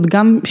התוכנית הזאת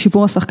גם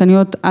שיפור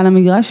השחקניות על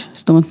המגרש,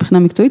 זאת אומרת מבחינה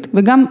מקצועית,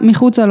 וגם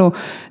מחוצה לו,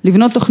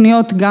 לבנות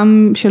תוכניות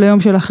גם של היום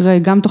של אחרי,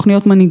 גם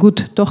תוכניות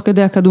מנהיגות תוך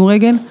כדי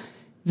הכדורגל.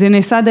 זה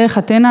נעשה דרך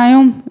אתנה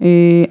היום,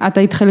 את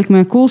היית חלק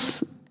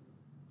מהקורס.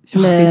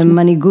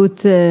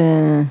 למנהיגות.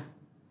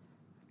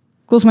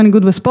 קורס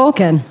מנהיגות בספורט.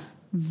 כן.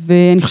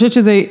 ואני חושבת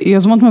שזה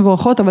יוזמות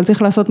מבורכות, אבל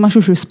צריך לעשות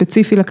משהו שהוא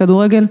ספציפי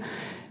לכדורגל,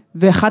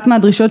 ואחת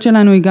מהדרישות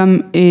שלנו היא גם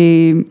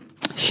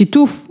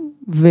שיתוף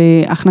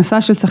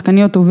והכנסה של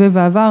שחקניות הווה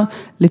ועבר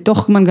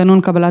לתוך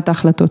מנגנון קבלת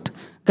ההחלטות.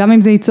 גם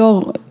אם זה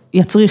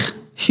יצריך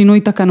שינוי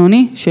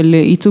תקנוני של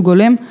ייצוג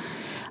הולם,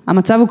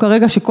 המצב הוא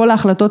כרגע שכל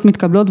ההחלטות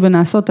מתקבלות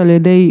ונעשות על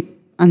ידי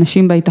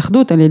אנשים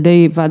בהתאחדות, על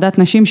ידי ועדת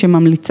נשים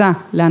שממליצה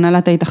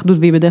להנהלת ההתאחדות,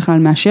 והיא בדרך כלל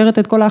מאשרת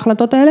את כל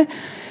ההחלטות האלה,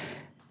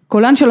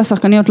 קולן של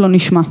השחקניות לא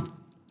נשמע.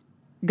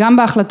 גם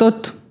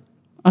בהחלטות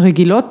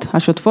הרגילות,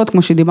 השוטפות,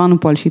 כמו שדיברנו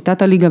פה על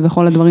שיטת הליגה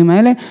וכל הדברים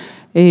האלה,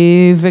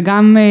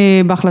 וגם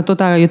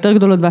בהחלטות היותר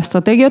גדולות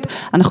והאסטרטגיות,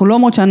 אנחנו לא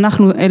אומרות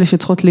שאנחנו אלה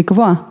שצריכות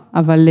לקבוע,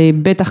 אבל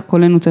בטח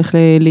קולנו צריך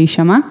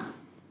להישמע.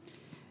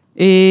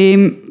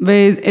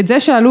 ואת זה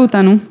שאלו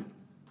אותנו,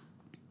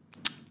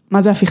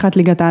 מה זה הפיכת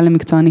ליגת העל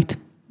למקצוענית?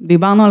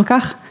 דיברנו על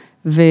כך,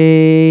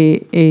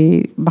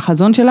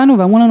 ובחזון שלנו,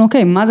 ואמרו לנו,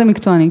 אוקיי, מה זה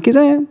מקצועני? כי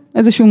זה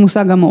איזשהו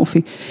מושג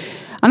אמורפי.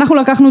 אנחנו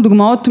לקחנו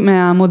דוגמאות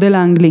מהמודל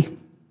האנגלי,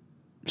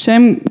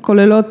 שהן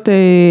כוללות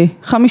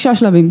 5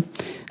 שלבים,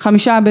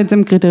 5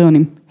 בעצם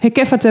קריטריונים.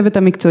 היקף הצוות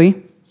המקצועי,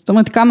 זאת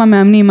אומרת כמה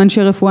מאמנים,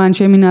 אנשי רפואה,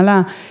 אנשי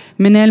מנהלה,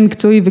 מנהל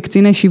מקצועי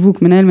וקציני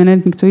שיווק,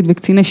 מנהלת מקצועית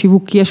וקציני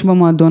שיווק יש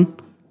במועדון,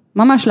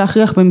 ממש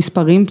להכריח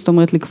במספרים, זאת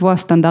אומרת לקבוע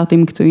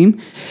סטנדרטים מקצועיים.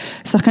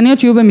 שחקניות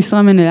שיהיו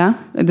במשרה מלאה,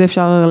 את זה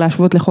אפשר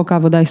להשוות לחוק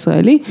העבודה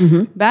הישראלי.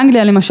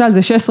 באנגליה למשל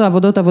זה 16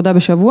 עבודות עבודה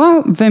בשבוע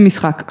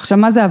ומשחק. עכשיו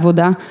מה זה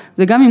עבודה?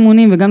 זה גם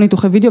אימונים וגם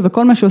ניתוחי וידאו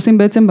וכל מה שעושים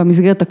בעצם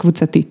במסגרת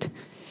הקבוצתית.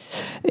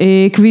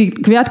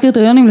 קביעת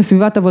קריטריונים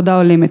לסביבת עבודה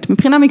הולמת.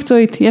 מבחינה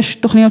מקצועית, יש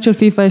תוכניות של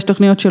פיפה, יש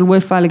תוכניות של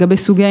וויפה, לגבי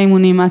סוגי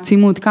האימונים,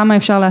 העצימות, כמה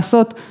אפשר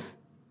לעשות,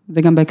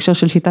 זה גם בהקשר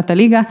של שיטת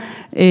הליגה,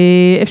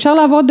 אפשר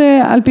לעבוד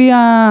על פי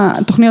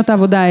תוכניות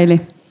העבודה האלה.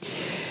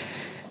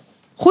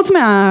 חוץ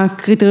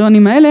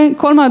מהקריטריונים האלה,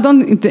 כל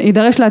מועדון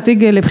יידרש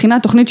להציג לבחינה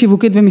תוכנית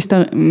שיווקית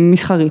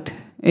ומסחרית.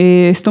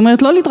 זאת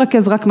אומרת, לא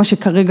להתרכז רק מה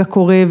שכרגע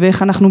קורה,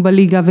 ואיך אנחנו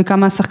בליגה,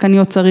 וכמה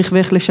שחקניות צריך,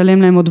 ואיך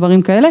לשלם להם עוד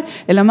דברים כאלה,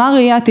 אלא מה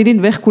הראייה העתידית,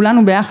 ואיך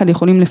כולנו ביחד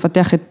יכולים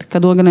לפתח את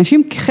כדורגל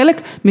נשים,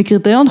 כחלק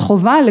מקריטריון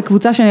חובה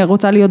לקבוצה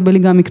שרוצה להיות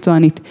בליגה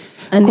המקצוענית.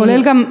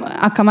 כולל גם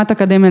הקמת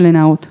אקדמיה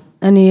לנערות.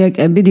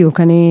 בדיוק,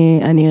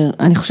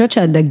 אני חושבת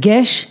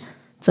שהדגש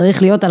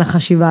צריך להיות על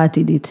החשיבה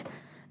העתידית.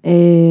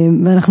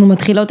 ואנחנו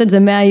מתחילות את זה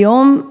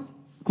מהיום,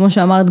 כמו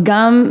שאמרת,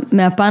 גם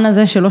מהפן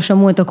הזה שלא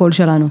שמעו את הקול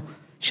שלנו.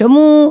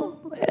 שמעו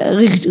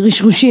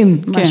רשרושים,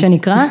 מה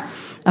שנקרא.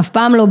 אף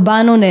פעם לא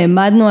באנו,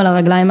 נעמדנו על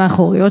הרגליים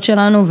האחוריות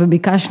שלנו,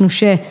 וביקשנו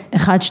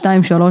ש1,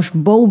 2, 3,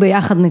 בואו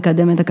ביחד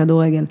נקדם את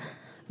הכדורגל.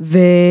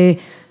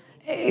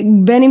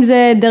 בין אם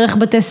זה דרך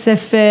בתי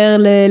ספר,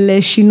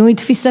 לשינוי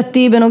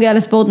תפיסתי בנוגע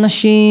לספורט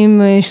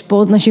נשים,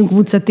 ספורט נשים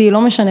קבוצתי,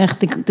 לא משנה איך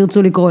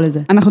תרצו לקרוא לזה.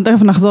 אנחנו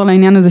תכף נחזור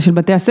לעניין הזה של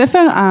בתי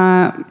הספר,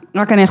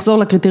 רק אני אחזור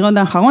לקריטריון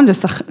האחרון,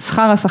 זה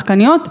שכר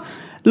השחקניות,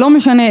 לא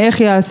משנה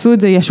איך יעשו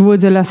את זה, ישבו את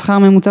זה לשכר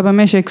ממוצע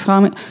במשק,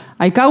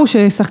 העיקר הוא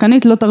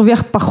ששחקנית לא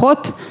תרוויח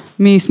פחות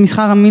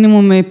משכר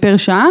המינימום פר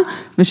שעה,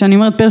 ושאני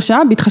אומרת פר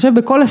שעה, בהתחשב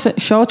בכל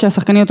השעות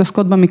שהשחקניות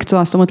עוסקות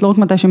במקצוע, זאת אומרת לא רק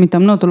מתי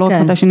שמתאמנות, או לא רק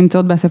מתי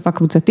שנמצאות באספה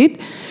קבוצתית,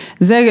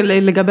 זה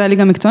לגבי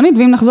הליגה המקצוענית,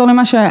 ואם נחזור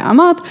למה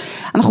שאמרת,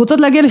 אנחנו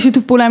רוצות להגיע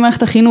לשיתוף פעולה עם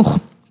מערכת החינוך,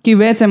 כי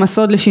בעצם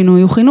הסוד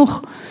לשינוי הוא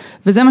חינוך,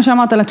 וזה מה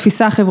שאמרת על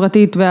התפיסה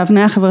החברתית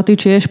וההבניה החברתית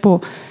שיש פה,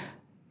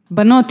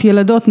 בנות,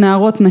 ילדות,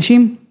 נערות,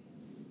 נשים,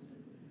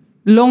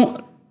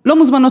 לא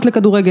מוזמנות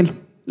לכדורגל.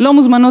 לא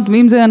מוזמנות,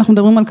 ואם זה אנחנו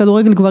מדברים על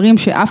כדורגל גברים,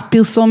 שאף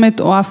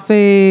פרסומת או אף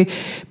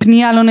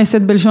פנייה לא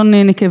נעשית בלשון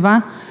נקבה,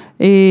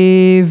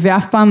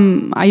 ואף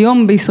פעם,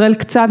 היום בישראל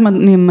קצת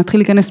מתחיל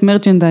להיכנס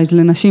מרצ'נדייז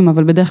לנשים,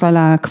 אבל בדרך כלל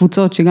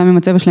הקבוצות שגם עם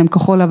הצבע שלהם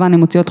כחול לבן, הן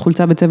מוציאות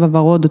חולצה בצבע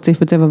ורוד או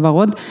צעיף בצבע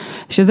ורוד,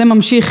 שזה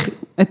ממשיך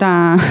את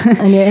ה...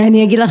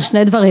 אני אגיד לך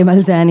שני דברים על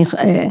זה,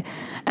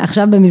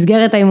 עכשיו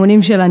במסגרת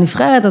האימונים של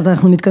הנבחרת, אז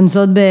אנחנו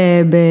מתכנסות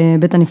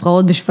בבית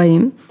הנבחרות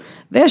בשפיים,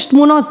 ויש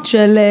תמונות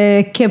של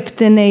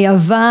קפטני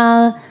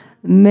עבר,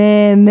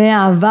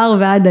 מהעבר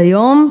ועד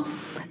היום,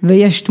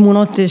 ויש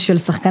תמונות של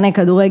שחקני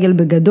כדורגל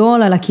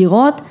בגדול על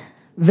הקירות,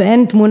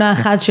 ואין תמונה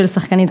אחת של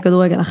שחקנית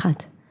כדורגל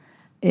אחת.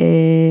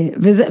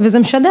 וזה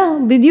משדר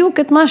בדיוק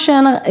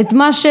את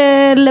מה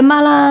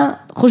שלמעלה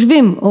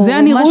חושבים. זה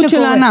הנראות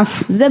של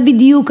הענף. זה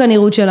בדיוק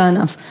הנראות של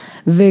הענף.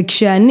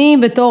 וכשאני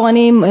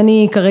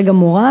אני כרגע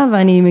מורה,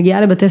 ואני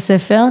מגיעה לבתי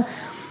ספר,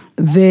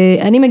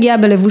 ואני מגיעה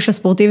בלבוש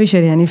הספורטיבי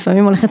שלי, אני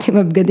לפעמים הולכת עם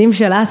הבגדים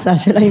של אסה,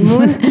 של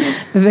האימון,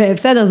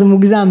 ובסדר, זה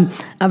מוגזם,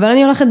 אבל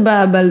אני הולכת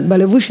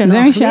בלבוש שנוח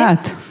לי. זה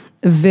משעת.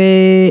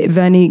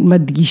 ואני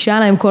מדגישה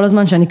להם כל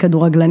הזמן שאני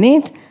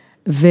כדורגלנית,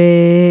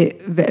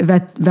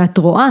 ואת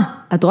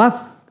רואה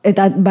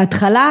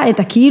בהתחלה את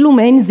הכאילו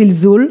מעין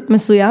זלזול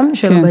מסוים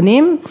של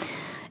הבנים,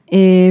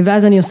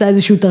 ואז אני עושה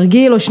איזשהו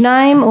תרגיל או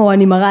שניים, או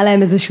אני מראה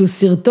להם איזשהו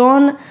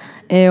סרטון,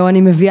 או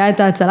אני מביאה את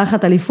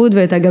הצלחת אליפות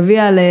ואת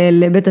הגביע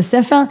לבית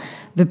הספר,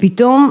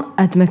 ופתאום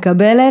את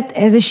מקבלת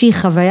איזושהי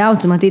חוויה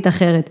עוצמתית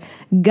אחרת,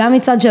 גם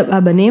מצד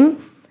הבנים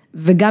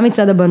וגם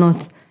מצד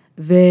הבנות.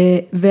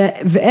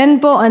 ואין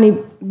פה,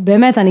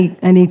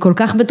 אני כל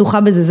כך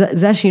בטוחה בזה,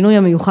 זה השינוי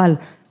המיוחל.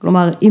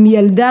 כלומר, עם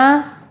ילדה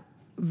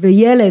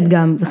וילד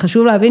גם, זה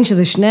חשוב להבין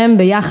שזה שניהם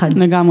ביחד.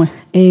 לגמרי.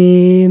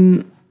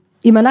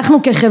 אם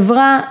אנחנו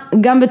כחברה,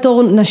 גם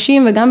בתור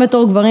נשים וגם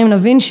בתור גברים,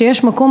 נבין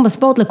שיש מקום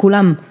בספורט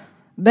לכולם.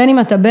 בין אם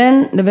אתה בן,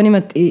 לבין אם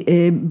את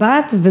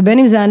בת, ובין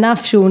אם זה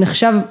ענף שהוא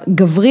נחשב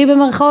גברי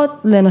במרכאות,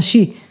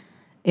 לנשי.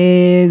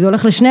 זה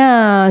הולך לשני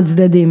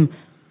הצדדים.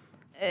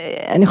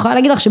 אני יכולה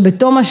להגיד לך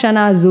שבתום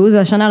השנה הזו, זו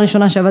השנה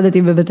הראשונה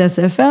שעבדתי בבתי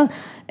הספר,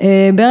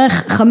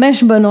 בערך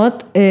 5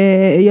 בנות,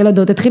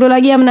 ילדות, התחילו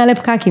להגיע מנהלי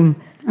פקקים.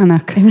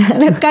 ענק.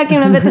 מנהלי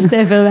פקקים לבית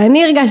הספר,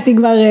 ואני הרגשתי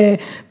כבר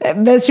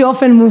באיזשהו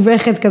אופן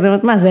מובכת כזה,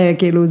 מה זה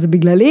כאילו, זה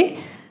בגללי?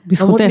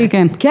 בזכותך,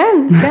 כן.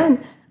 כן, כן.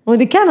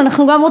 אמרתי, כן,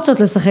 אנחנו גם רוצות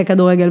לשחק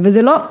כדורגל,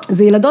 וזה לא,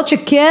 זה ילדות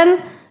שכן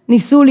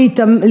ניסו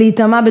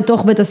להתאמה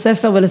בתוך בית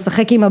הספר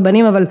ולשחק עם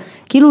הבנים, אבל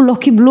כאילו לא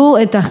קיבלו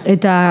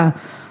את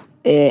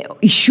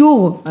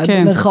האישור,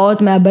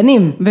 במרכאות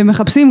מהבנים.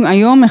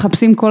 היום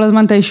מחפשים כל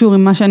הזמן את האישור,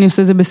 עם מה שאני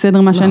עושה זה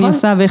בסדר, מה שאני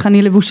עושה, ואיך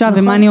אני לבושה,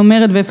 ומה אני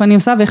אומרת, ואיפה אני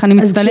עושה, ואיך אני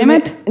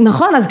מצטלמת.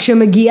 נכון, אז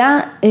כשמגיעה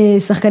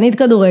שחקנית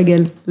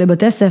כדורגל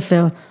לבתי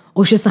ספר,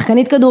 או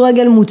ששחקנית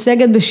כדורגל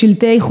מוצגת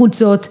בשלטי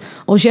חוצות,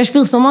 או שיש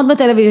פרסומות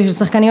בטלוויזיה של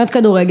שחקניות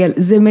כדורגל,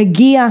 זה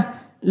מגיע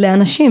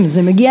לאנשים,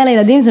 זה מגיע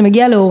לילדים, זה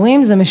מגיע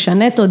להורים, זה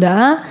משנה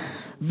תודעה,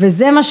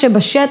 וזה מה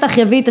שבשטח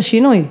יביא את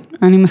השינוי.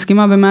 אני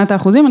מסכימה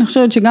ב100%, אני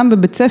חושבת שגם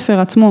בבית ספר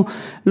עצמו,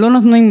 לא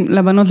נותנים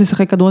לבנות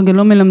לשחק כדורגל,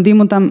 לא מלמדים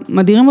אותם,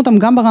 מדירים אותם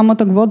גם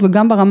ברמות הגבוהות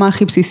וגם ברמה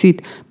הכי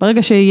בסיסית.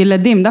 ברגע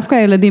שילדים, דווקא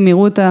הילדים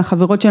יראו את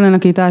החברות שלהם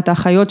לכיתה, את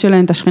האחיות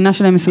שלהם, את השכנה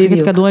שלהם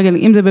משחקת כדורגל,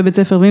 אם זה בבית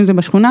ספר ואם זה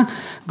בשכונה,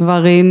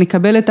 כבר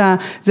נקבל את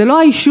זה לא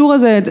האישור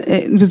הזה,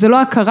 וזה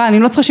לא הכרה, אני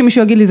לא צריכה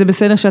שמישהו יגיד לי זה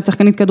בסדר שאת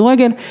שחקנית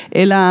כדורגל,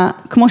 אלא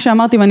כמו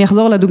שאמרתי ואני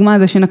אחזור לדוגמה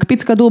הזה,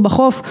 שנקפיץ כדור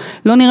בחוף,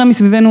 לא נראה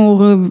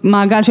מסביבנו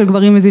מעגל של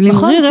גברים מזילים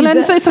ריר, אלא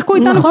ישחקו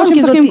איתנו כמו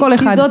שמשחקים כל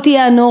אחד. כי זאת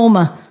תהיה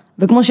הנורמה,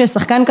 וכמו שיש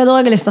שחקן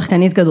כדורגל, יש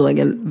שחקנית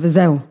כדורגל,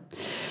 וזהו.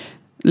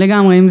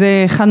 לגמרי, אם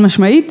זה חד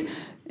משמעית.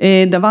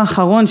 דבר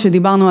אחרון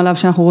שדיברנו עליו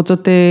שאנחנו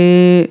רוצות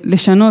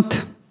לשנות,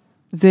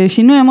 זה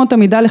שינוי אמות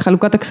המידה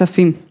לחלוקת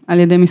הכספים על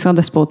ידי משרד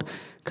הספורט.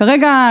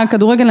 כרגע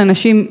כדורגל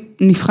הנשים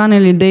נבחן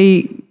על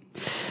ידי,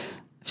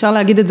 אפשר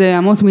להגיד את זה,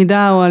 אמות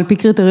מידה או על פי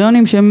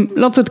קריטריונים שהם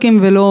לא צודקים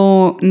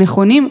ולא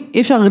נכונים.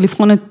 אי אפשר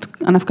לבחון את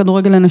ענף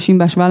כדורגל הנשים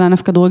בהשוואה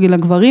לענף כדורגל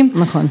הגברים.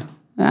 נכון.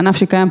 ענף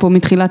שקיים פה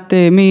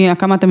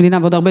מהקמת המדינה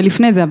ועוד הרבה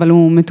לפני זה, אבל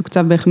הוא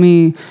מתוקצב בערך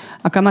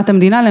מהקמת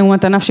המדינה,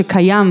 לעומת ענף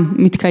שקיים,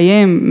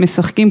 מתקיים,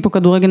 משחקים פה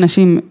כדורגל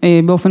נשים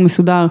באופן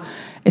מסודר,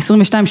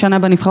 22 שנה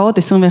בנבחרות,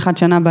 21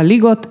 שנה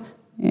בליגות,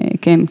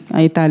 כן,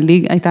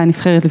 הייתה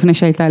נבחרת לפני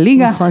שהייתה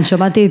ליגה. נכון,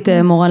 שמעתי את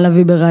מורן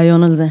לוי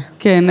ברעיון על זה.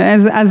 כן,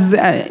 אז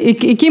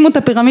הקימו את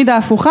הפירמידה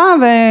ההפוכה,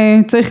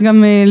 וצריך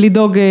גם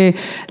לדאוג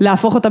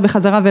להפוך אותה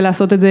בחזרה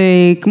ולעשות את זה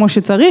כמו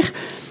שצריך.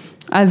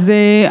 אז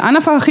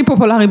הענף הכי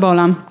פופולרי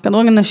בעולם,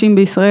 כדורגל נשים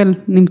בישראל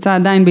נמצא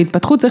עדיין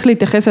בהתפתחות, צריך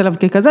להתייחס אליו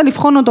ככזה,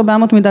 לבחון אותו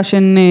באמות מידה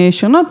שהן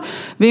שונות,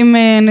 ואם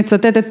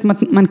נצטט את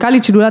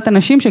מנכ"לית שדולת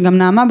הנשים, שגם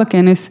נעמה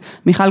בכנס,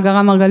 מיכל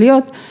גרם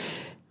מרגליות,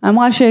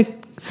 אמרה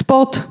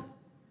שספורט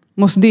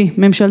מוסדי,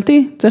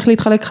 ממשלתי, צריך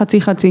להתחלק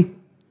חצי-חצי.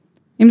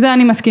 עם זה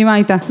אני מסכימה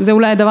איתה, זה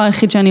אולי הדבר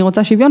היחיד שאני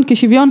רוצה שוויון, כי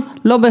שוויון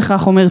לא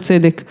בהכרח אומר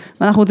צדק,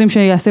 ואנחנו רוצים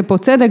שיעשה פה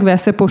צדק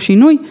ויעשה פה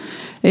שינוי,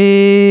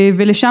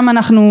 ולשם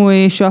אנחנו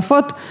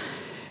שואפות.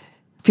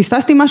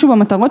 פספסתי משהו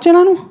במטרות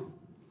שלנו?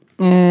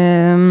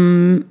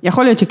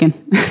 יכול להיות שכן.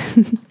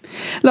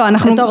 לא,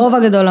 אנחנו... את הרוב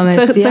הגדול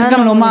צריך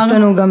גם לומר... יש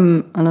לנו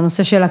גם על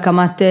הנושא של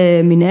הקמת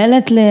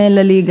מנהלת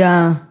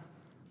לליגה.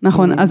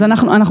 נכון, אז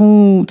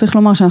אנחנו צריך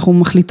לומר שאנחנו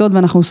מחליטות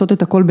ואנחנו עושות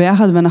את הכל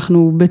ביחד,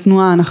 ואנחנו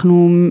בתנועה,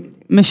 אנחנו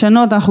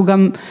משנות, אנחנו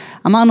גם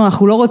אמרנו,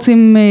 אנחנו לא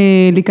רוצים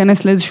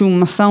להיכנס לאיזשהו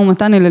מסע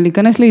ומתן, אלא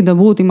להיכנס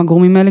להידברות עם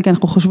הגורמים האלה, כי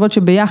אנחנו חושבות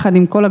שביחד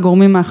עם כל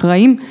הגורמים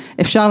האחראים,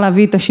 אפשר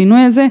להביא את השינוי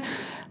הזה,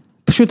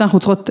 פשוט אנחנו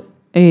צריכות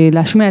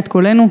להשמיע את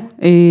קולנו,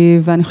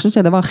 ואני חושבת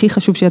שהדבר הכי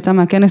חשוב שיצא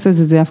מהכנס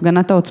הזה, זה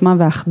הפגנת העוצמה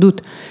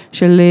והאחדות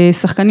של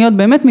שחקניות,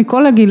 באמת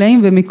מכל הגילאים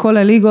ומכל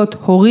הליגות,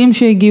 הורים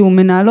שהגיעו,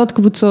 מנהלות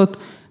קבוצות,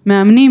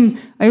 מאמנים,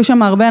 היו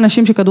שם הרבה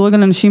אנשים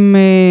שכדורגל אנשים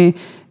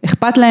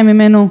אכפת להם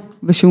ממנו,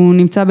 ושהוא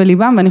נמצא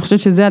בליבם, ואני חושבת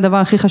שזה הדבר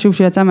הכי חשוב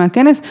שיצא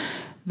מהכנס,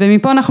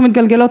 ומפה אנחנו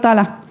מתגלגלות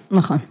הלאה.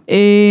 נכון.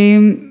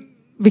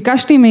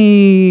 ביקשתי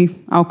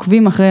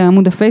מהעוקבים אחרי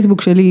עמוד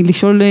הפייסבוק שלי,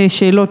 לשאול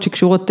שאלות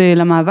שקשורות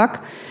למאבק,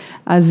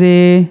 אז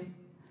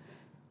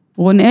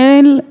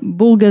רונאל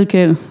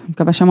בורגרקר,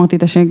 מקווה שאמרתי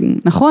את השם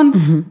נכון,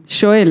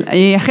 שואל,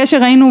 אחרי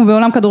שראינו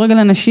בעולם כדורגל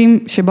הנשים,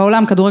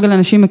 שבעולם כדורגל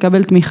הנשים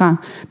מקבל תמיכה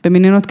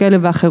במדינות כאלה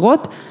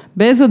ואחרות,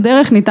 באיזו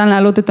דרך ניתן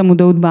להעלות את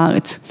המודעות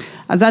בארץ?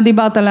 אז את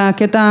דיברת על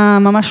הקטע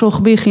ממש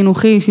רוחבי,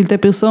 חינוכי, שלטי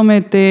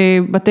פרסומת,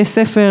 בתי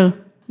ספר,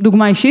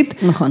 דוגמה אישית.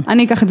 נכון.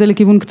 אני אקח את זה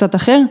לכיוון קצת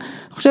אחר.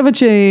 אני חושבת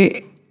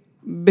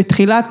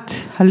בתחילת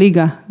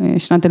הליגה,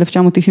 שנת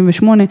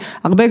 1998,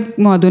 הרבה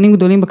מועדונים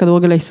גדולים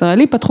בכדורגל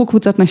הישראלי, פתחו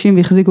קבוצת נשים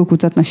והחזיקו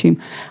קבוצת נשים.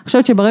 אני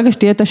חושבת שברגע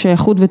שתהיה את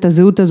השייכות ואת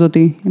הזהות הזאת,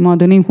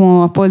 מועדונים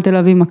כמו הפועל תל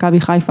אביב,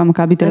 מכבי חיפה,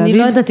 מכבי תל אביב. אני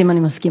לא יודעת אם אני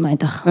מסכימה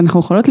איתך. אנחנו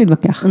יכולות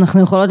להתווכח.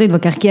 אנחנו יכולות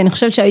להתווכח, כי אני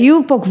חושבת שהיו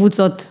פה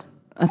קבוצות,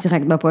 את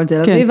שיחקת בהפועל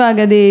תל אביב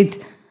האגדית,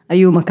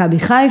 היו מכבי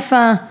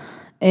חיפה,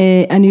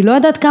 אני לא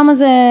יודעת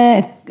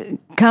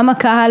כמה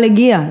קהל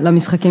הגיע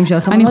למשחקים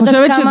שלכם. אני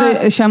חושבת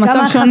שהמצב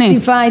שונה. כמה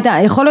חשיפה הייתה.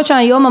 יכול להיות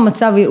שהיום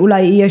המצב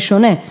אולי יהיה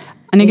שונה.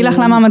 אני אגיד לך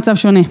למה המצב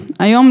שונה.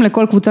 היום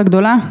לכל קבוצה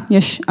גדולה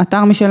יש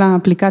אתר משלה,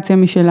 אפליקציה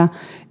משלה.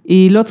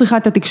 היא לא צריכה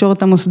את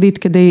התקשורת המוסדית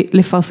כדי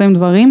לפרסם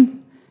דברים.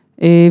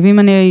 ואם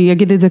אני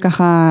אגיד את זה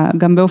ככה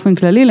גם באופן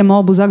כללי,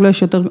 למאור בוזגלו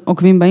יש יותר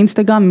עוקבים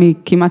באינסטגרם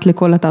מכמעט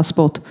לכל אתר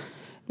ספורט.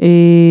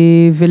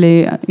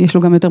 ויש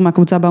לו גם יותר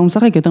מהקבוצה בה הוא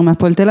משחק, יותר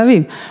מהפועל תל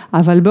אביב,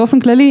 אבל באופן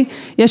כללי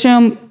יש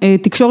היום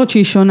תקשורת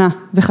שהיא שונה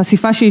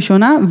וחשיפה שהיא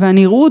שונה,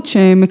 והנראות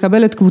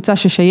שמקבלת קבוצה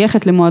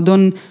ששייכת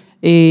למועדון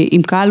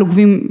עם קהל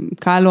עוקבים,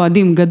 קהל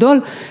אוהדים גדול,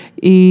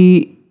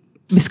 היא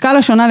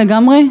בסקאלה שונה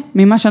לגמרי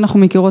ממה שאנחנו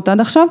מכירות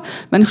עד עכשיו,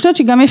 ואני חושבת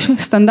שגם יש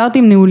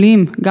סטנדרטים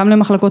ניהוליים, גם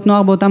למחלקות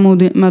נוער באותם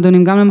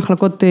מועדונים, גם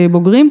למחלקות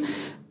בוגרים,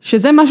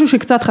 שזה משהו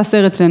שקצת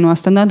חסר אצלנו,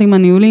 הסטנדרטים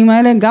הניהוליים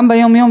האלה, גם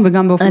ביום יום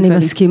וגם באופן כללי. אני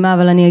מסכימה,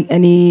 אבל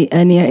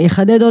אני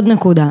אחדד עוד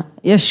נקודה.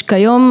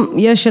 כיום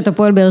יש את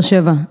הפועל באר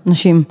שבע,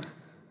 נשים,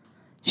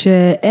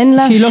 שאין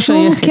לה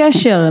שום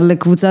קשר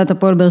לקבוצת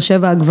הפועל באר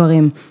שבע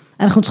הגברים.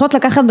 אנחנו צריכות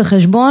לקחת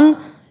בחשבון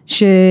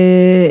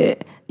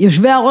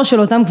שיושבי הראש של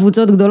אותם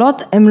קבוצות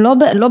גדולות, הם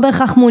לא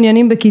בהכרח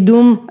מעוניינים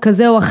בקידום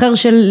כזה או אחר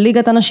של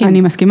ליגת הנשים.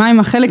 אני מסכימה עם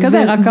החלק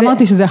הזה, רק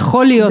אמרתי שזה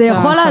יכול להיות. זה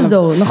יכול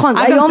לעזור, נכון.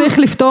 אגב, צריך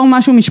לפתור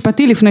משהו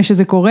משפטי לפני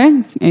שזה קורה,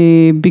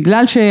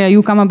 בגלל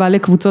שהיו כמה בעלי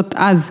קבוצות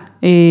אז,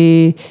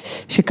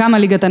 שקמה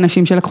ליגת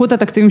הנשים, שלקחו את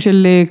התקציבים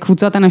של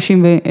קבוצת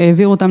הנשים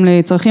והעבירו אותם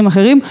לצרכים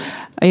אחרים,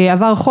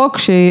 עבר חוק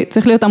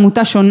שצריך להיות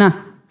עמותה שונה.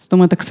 זאת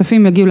אומרת,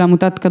 הכספים יגיעו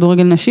לעמותת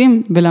כדורגל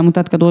נשים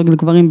ולעמותת כדורגל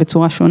גברים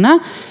בצורה שונה,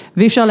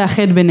 ואי אפשר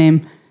לאחד ביניהם.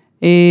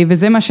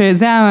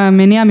 זה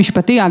המניע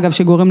המשפטי, אגב,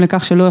 שגורם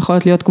לכך שלא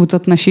יכולות להיות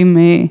קבוצות נשים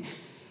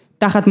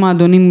תחת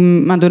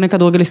מועדוני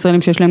כדורגל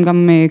ישראלים שיש להם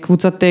גם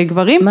קבוצות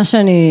גברים.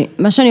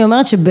 מה שאני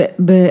אומרת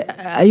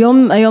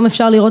שהיום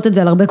אפשר לראות את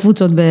זה על הרבה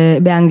קבוצות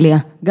באנגליה.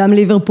 גם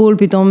ליברפול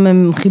פתאום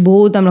הם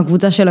חיברו אותם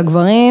לקבוצה של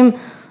הגברים,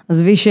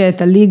 עזבי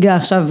שאת הליגה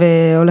עכשיו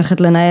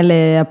הולכת לנהל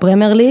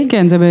הפרמייר ליג.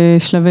 כן, זה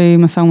בשלבי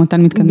משא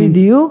ומתן מתקדמים.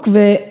 בדיוק,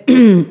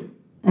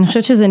 אני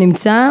חושבת שזה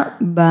נמצא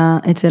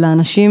אצל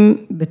האנשים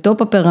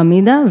בטופ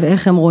הפירמידה,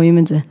 ואיך הם רואים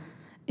את זה.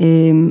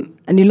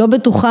 אני לא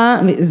בטוחה,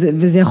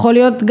 וזה יכול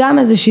להיות גם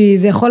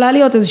זה יכולה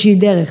להיות איזושהי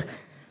דרך,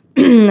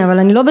 אבל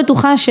אני לא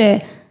בטוחה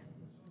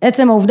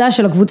שעצם העובדה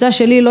של הקבוצה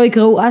שלי לא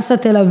יקראו אסה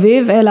תל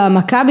אביב, אלא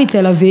מכבי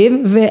תל אביב,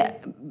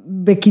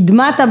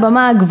 ובקדמת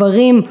הבמה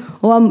הגברים,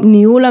 או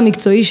הניהול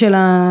המקצועי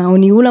או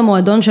ניהול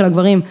המועדון של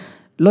הגברים,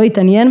 לא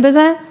יתעניין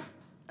בזה,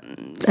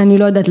 אני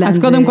לא יודעת לאן זה.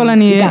 אז קודם כל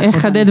אני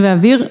אחדד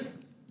ואוויר,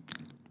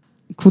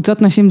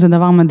 קבוצות נשים זה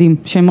דבר מדהים,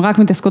 שהן רק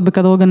מתעסקות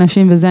בכדורגל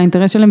נשים וזה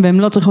האינטרס שלהם, והן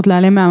לא צריכות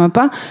להיעלם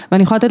מהמפה,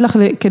 ואני יכולה לתת לך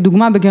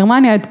כדוגמה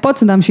בגרמניה את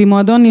פוצדם, שהיא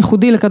מועדון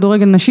ייחודי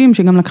לכדורגל נשים,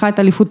 שגם לקחה את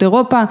אליפות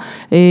אירופה,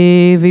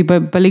 והיא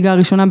בליגה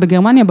הראשונה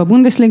בגרמניה,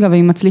 בבונדסליגה,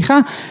 והיא מצליחה,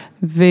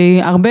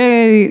 והרבה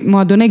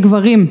מועדוני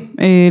גברים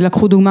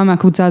לקחו דוגמה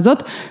מהקבוצה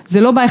הזאת,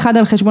 זה לא בא אחד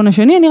על חשבון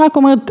השני, אני רק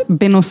אומרת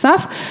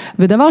בנוסף,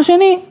 ודבר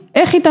שני,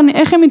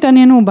 איך הם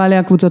התעניינו בעלי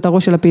הקבוצות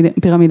הראש של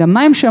הפירמידה,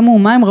 מה הם שמעו,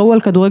 מה הם ראו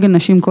על כדורגל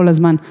נשים כל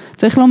הזמן,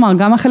 צריך לומר,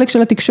 גם החלק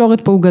של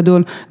התקשורת פה הוא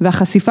גדול,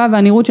 והחשיפה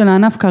והנראות של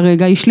הענף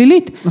כרגע היא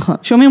שלילית, נכון.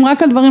 שומעים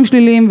רק על דברים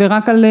שליליים,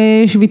 ורק על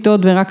שביתות,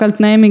 ורק על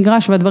תנאי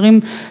מגרש, והדברים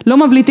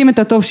לא מבליטים את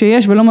הטוב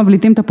שיש, ולא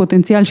מבליטים את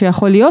הפוטנציאל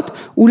שיכול להיות,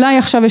 אולי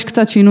עכשיו יש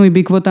קצת שינוי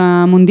בעקבות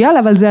המונדיאל,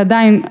 אבל זה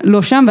עדיין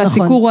לא שם,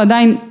 והסיקור הוא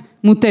עדיין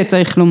מוטה,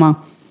 צריך לומר.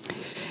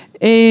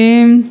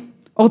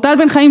 אורטל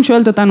בן חיים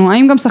שואלת אותנו,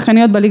 האם גם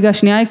שחקניות בליגה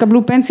השנייה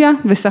יקבלו פנסיה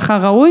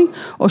ושכר ראוי,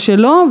 או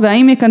שלא,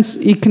 והאם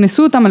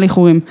ייכנסו אותם על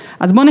איחורים?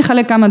 אז בואו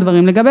נחלק כמה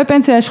דברים. לגבי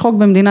פנסיה יש חוק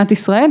במדינת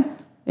ישראל,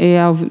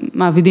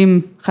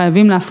 מעבידים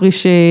חייבים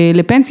להפריש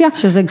לפנסיה,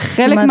 שזה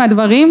חלק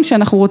מהדברים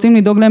שאנחנו רוצים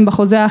לדאוג להם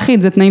בחוזה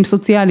האחיד, זה תנאים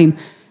סוציאליים.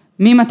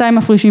 ממתי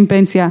מפרישים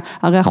פנסיה?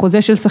 הרי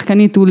החוזה של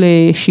שחקנית הוא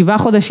ל7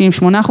 חודשים,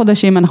 8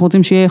 חודשים, אנחנו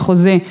רוצים שיהיה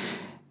חוזה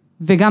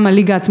וגם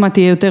הליגה עצמה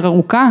תהיה יותר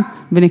ארוכה,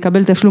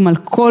 ונקבל תשלום על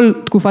כל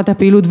תקופת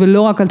הפעילות,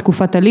 ולא רק על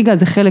תקופת הליגה,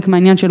 זה חלק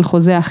מהעניין של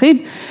חוזה אחיד.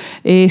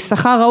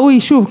 שכר ראוי,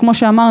 שוב, כמו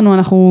שאמרנו,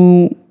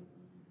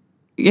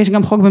 יש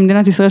גם חוק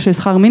במדינת ישראל של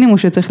שכר מינימום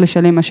שצריך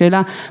לשלם,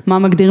 השאלה מה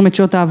מגדירים את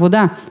שעות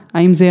העבודה,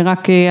 האם זה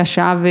רק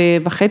השעה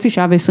וחצי,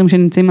 שעה ו20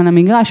 שנמצאים על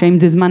המגרש, האם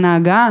זה זמן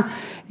ההגעה,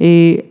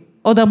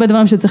 עוד הרבה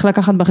דברים שצריך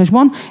לקחת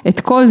בחשבון, את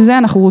כל זה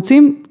אנחנו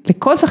רוצים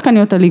לכל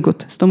שחקניות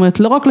הליגות, זאת אומרת,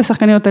 לא רק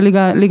לשחקניות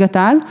ליגת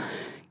העל,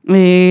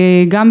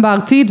 גם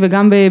בארצית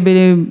וגם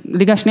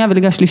בליגה שנייה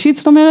וליגה שלישית,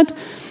 זאת אומרת,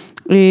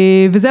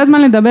 וזה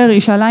הזמן לדבר,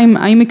 היא שאלה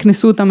האם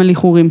יקנסו אותם על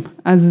איחורים,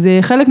 אז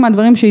חלק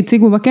מהדברים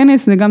שהציגו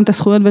בכנס, זה גם את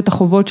הזכויות ואת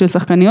החובות של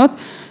שחקניות,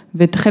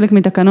 ואת חלק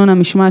מתקנון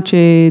המשמעת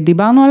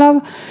שדיברנו עליו,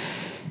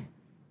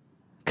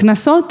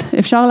 קנסות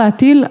אפשר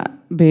להטיל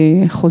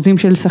בחוזים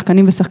של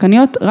שחקנים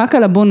ושחקניות, רק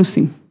על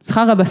הבונוסים,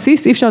 שכר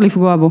הבסיס אי אפשר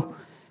לפגוע בו,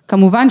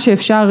 כמובן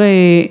שאפשר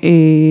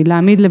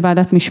להעמיד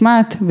לוועדת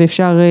משמעת,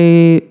 ואפשר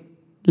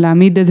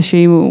להעמיד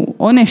איזשהו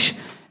עונש,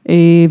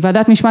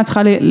 ועדת משמעת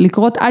צריכה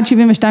לקרות עד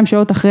 72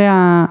 שעות אחרי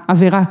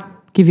העבירה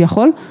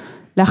כביכול,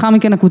 לאחר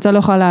מכן הקבוצה לא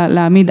יכולה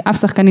להעמיד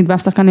אף שחקנית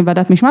ואף שחקן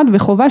לוועדת משמעת,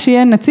 וחובה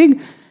שיהיה נציג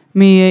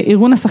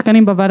מארגון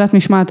השחקנים בוועדת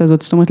משמעת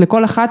הזאת, זאת אומרת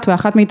לכל אחת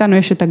ואחת מאיתנו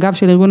יש את הגב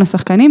של ארגון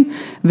השחקנים,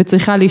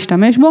 וצריכה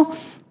להשתמש בו.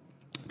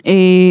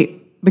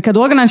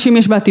 בכדורגל אנשים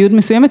יש בעתיות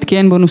מסוימת, כי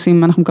אין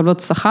בונוסים, אנחנו מקבלות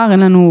שכר, אין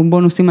לנו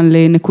בונוסים על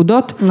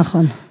נקודות.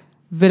 נכון.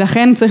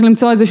 ולכן צריך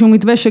למצוא איזשהו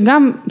מתווה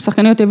שגם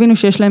שחקניות יבינו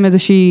שיש להם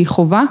איזושהי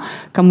חובה,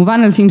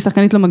 כמובן אם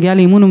שחקנית לא מגיעה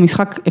לאימון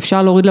ומשחק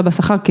אפשר להוריד לה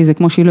בשכר, כי זה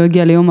כמו שהיא לא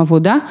הגיעה ליום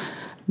עבודה,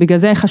 בגלל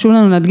זה חשוב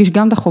לנו להדגיש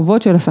גם את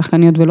החובות של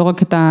השחקניות ולא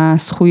רק את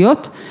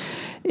הזכויות.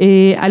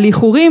 על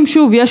איחורים,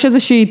 שוב, יש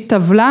איזושהי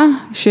טבלה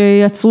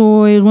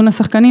שיצרו ארגון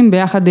השחקנים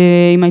ביחד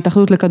עם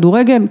ההתאחדות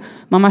לכדורגל,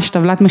 ממש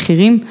טבלת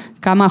מחירים,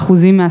 כמה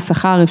אחוזים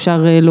מהשכר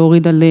אפשר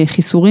להוריד על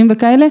חיסורים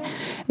וכאלה,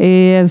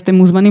 אז אתם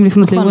מוזמנים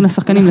לפנות לארגון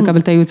השחקנים לקבל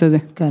את הייעוץ הזה.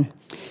 כן.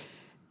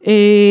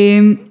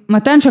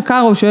 מתן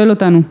שקרוב שואל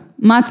אותנו,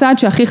 מה הצעד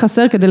שהכי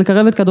חסר כדי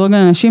לקרב את כדורגל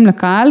הנשים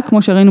לקהל,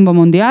 כמו שראינו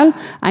במונדיאל,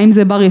 האם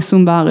זה בר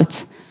יישום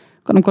בארץ?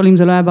 קודם כל, אם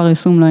זה לא היה בר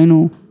יישום, לא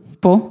היינו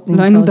פה,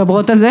 לא היינו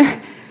מדברות על זה.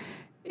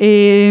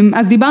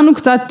 אז דיברנו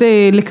קצת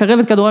לקרב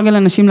את כדורגל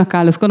הנשים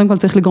לקהל, אז קודם כל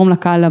צריך לגרום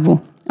לקהל לבוא.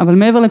 אבל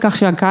מעבר לכך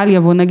שהקהל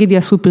יבוא, נגיד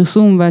יעשו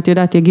פרסום, ואת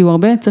יודעת יגיעו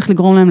הרבה, צריך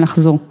לגרום להם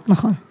לחזור.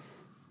 נכון.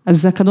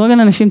 אז הכדורגל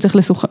הנשים צריך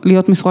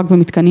להיות משחק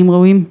במתקנים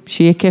ראויים,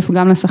 שיהיה כיף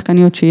גם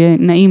לשחקניות, שיהיה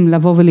נעים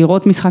לבוא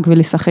ולראות משחק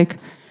ולשחק.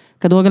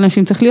 כדורגל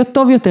הנשים צריך להיות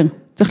טוב יותר,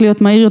 צריך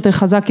להיות מהיר יותר,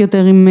 חזק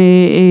יותר, עם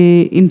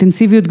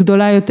אינטנסיביות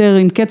גדולה יותר,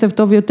 עם קצב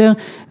טוב יותר,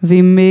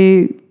 ועם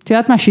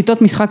תיאת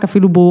מהשיטות משחק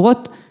אפילו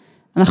ברורות.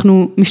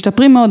 אנחנו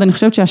משתפרים מאוד, אני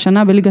חושבת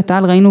שהשנה בליגת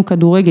העל ראינו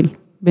כדורגל,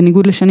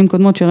 בניגוד לשנים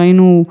קודמות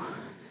שראינו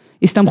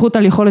הסתמכות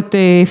על יכולת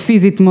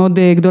פיזית מאוד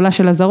גדולה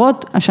של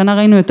הזרות, השנה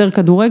ראינו יותר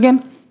כדורגל,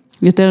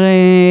 יותר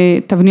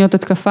תבניות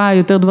התקפה,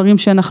 יותר דברים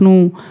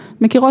שאנחנו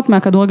מכירות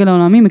מהכדורגל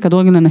העולמי,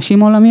 מכדורגל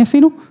הנשים העולמי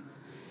אפילו.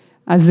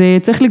 אז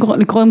צריך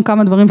לקרוא עם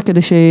כמה דברים כדי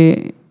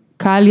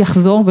שקהל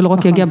יחזור ולא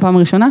רק יגיע פעם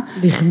ראשונה.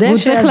 הוא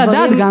צריך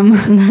לדעת גם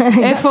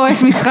איפה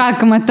יש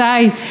משחק,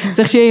 מתי,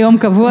 צריך שיהיה יום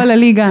קבוע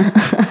לליגה.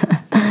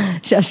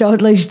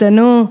 שהשעות לא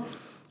השתנו,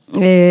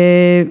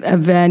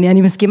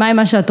 ואני מסכימה עם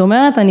מה שאת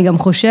אומרת, אני גם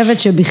חושבת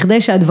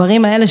שבכדי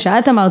שהדברים האלה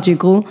שאת אמרת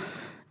שיקרו,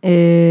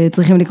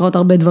 צריכים לקרות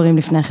הרבה דברים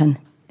לפני כן.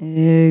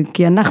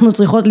 כי אנחנו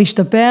צריכות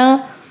להשתפר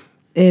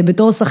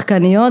בתור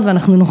שחקניות,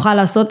 ואנחנו נוכל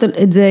לעשות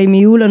את זה אם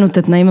יהיו לנו את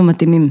התנאים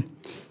המתאימים.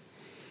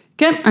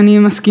 כן, אני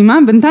מסכימה,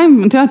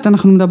 בינתיים, את יודעת,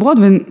 אנחנו מדברות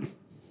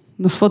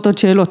ונוספות עוד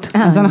שאלות,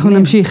 אז אנחנו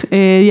נמשיך.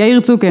 יאיר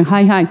צוקר,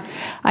 היי.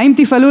 האם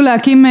תפעלו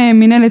להקים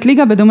מנהלת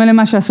ליגה, בדומה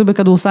למה שעשו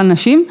בכדורסל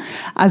נשים?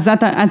 אז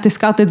את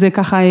הזכרת את זה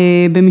ככה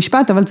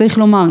במשפט, אבל צריך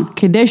לומר,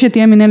 כדי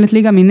שתהיה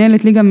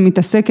מנהלת ליגה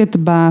מתעסקת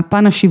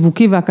בפן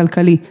השיווקי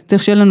והכלכלי,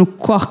 צריך שיהיה לנו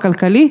כוח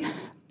כלכלי,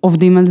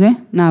 עובדים על זה,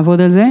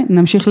 נעבוד על זה,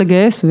 נמשיך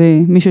לגייס,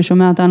 ומי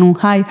ששומע אותנו,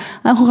 היי,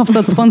 אנחנו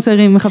מחפשות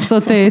ספונסרים,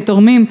 מחפשות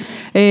תורמים,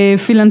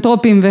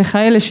 פילנטרופים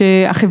וכאלה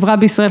שהחברה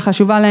בישראל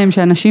חשובה להם,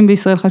 שהנשים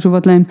בישראל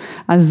חשובות להם,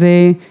 אז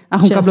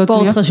אנחנו מקבלות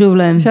פניות. שהספורט חשוב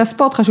להם.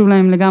 שהספורט חשוב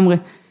להם לגמרי.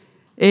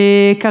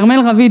 קרמל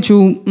רביד,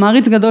 שהוא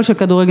מעריץ גדול של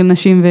כדורגל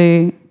נשים,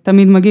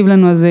 ותמיד מגיב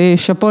לנו, אז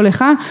שפו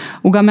לך,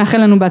 הוא גם מאחל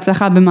לנו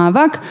בהצלחה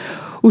במאבק,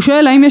 הוא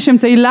שואל האם יש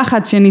אמצעי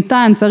לחץ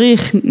שניתן,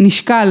 צריך,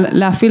 נשקל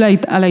להפעיל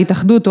על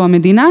ההתאחדות או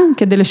המדינה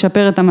כדי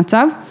לשפר את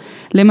המצב.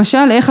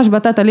 למשל, איך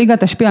השבתת הליגה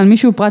תשפיע על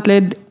מישהו פרט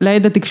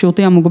לעד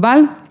התקשורתי המוגבל?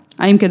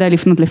 האם כדאי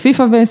לפנות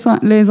לפיפה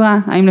לעזרה?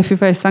 האם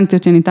לפיפה יש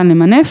סנקציות שניתן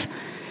למנף?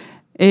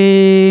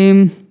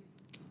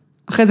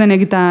 אחרי זה אני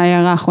אגיד את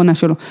ההערה האחרונה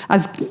שלו.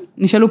 אז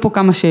נשאלו פה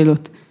כמה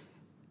שאלות.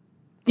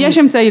 יש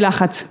אמצעי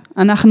לחץ,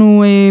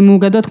 אנחנו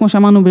מאוגדות כמו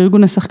שאמרנו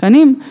בארגון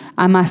השחקנים,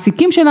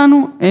 המעסיקים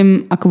שלנו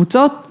הם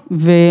הקבוצות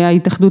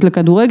וההתאחדות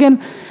לכדורגל,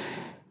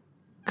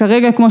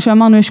 כרגע כמו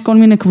שאמרנו יש כל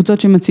מיני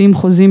קבוצות שמציעים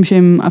חוזים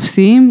שהם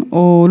אפסיים,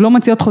 או לא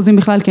מציעות חוזים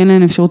בכלל כי אין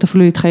להן אפשרות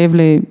אפילו להתחייב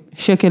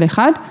לשקל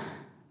אחד,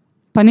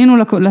 פנינו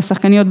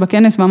לשחקניות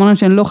בכנס ואמרנו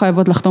שהן לא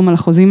חייבות לחתום על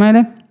החוזים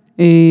האלה,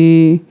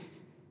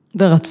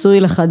 ורצוי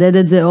לחדד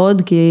את זה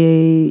עוד, כי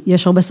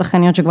יש הרבה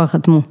שחקניות שכבר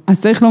חתמו.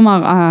 אז צריך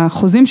לומר,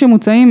 החוזים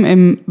שמוצאים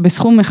הם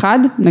בסכום אחד,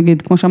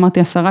 נגיד, כמו שאמרתי,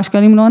 10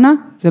 שקלים לעונה,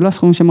 זה לא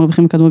הסכומים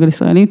שמרוויחים בכדורגל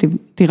ישראלי,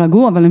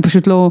 תירגעו, אבל הם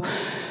פשוט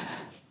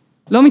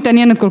לא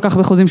מתעניינת כל כך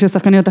בחוזים של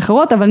שחקניות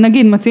אחרות, אבל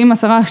נגיד, מציעים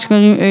 10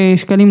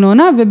 שקלים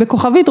לעונה,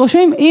 ובכוכבית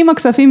רושמים, אם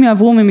הכספים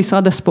יעברו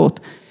ממשרד הספורט.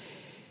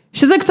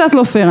 שזה קצת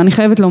לא פייר, אני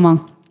חייבת לומר.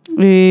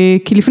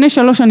 כי לפני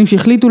 3 שנים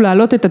שהחליטו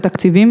להעלות את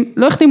התקציבים,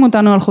 לא החתימו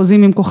אותנו על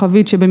חוזים עם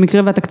כוכבית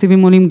שבמקרה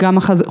והתקציבים עולים גם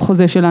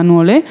החוזה שלנו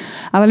עולה,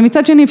 אבל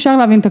מצד שני אפשר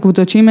להבין את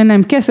הקבוצות שאם אין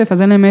להם כסף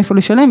אז אין להם מאיפה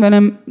לשלם,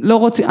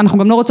 אנחנו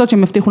גם לא רוצות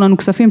שהם יבטיחו לנו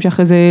כספים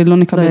שאחרי זה לא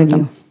נקבל אותם.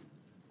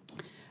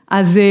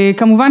 אז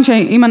כמובן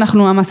שאם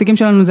המעסיקים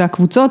שלנו זה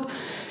הקבוצות,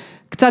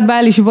 קצת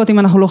בעיה לשבות אם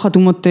אנחנו לא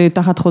חתומות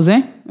תחת חוזה,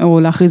 או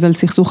להכריז על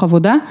סכסוך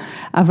עבודה,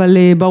 אבל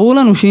ברור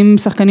לנו שאם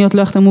שחקניות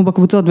לא יחתמו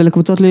בקבוצות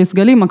ולקבוצות לא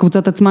יסגלים,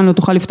 הקבוצות עצמן לא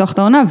תוכל לפתוח את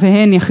העונה,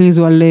 והן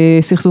יכריזו על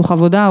סכסוך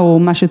עבודה, או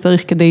מה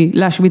שצריך כדי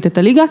להשבית את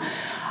הליגה.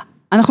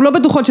 אנחנו לא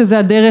בטוחות שזה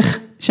הדרך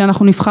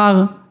שאנחנו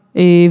נבחר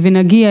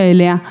ונגיע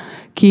אליה,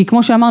 כי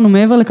כמו שאמרנו,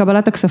 מעבר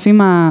לקבלת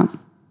הכספים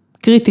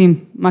הקריטיים,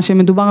 מה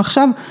שמדובר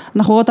עכשיו,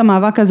 אנחנו רואות את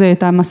המאבק הזה,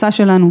 את המסע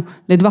שלנו,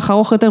 לטווח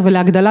ארוך יותר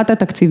ולהגדלת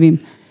התקציבים.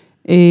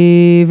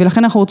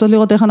 ולכן אנחנו רוצות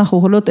לראות איך אנחנו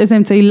יכולות, איזה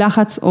אמצעי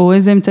לחץ או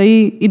איזה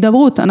אמצעי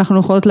הידברות אנחנו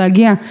יכולות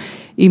להגיע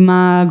עם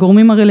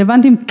הגורמים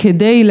הרלוונטיים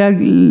כדי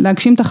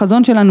להגשים את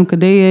החזון שלנו,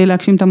 כדי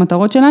להגשים את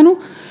המטרות שלנו.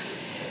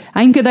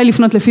 האם כדאי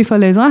לפנות לפיפה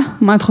לעזרה?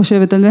 מה את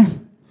חושבת על זה?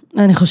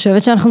 אני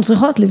חושבת שאנחנו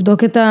צריכות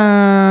לבדוק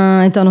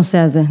את הנושא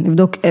הזה,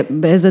 לבדוק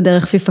באיזה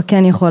דרך פיפה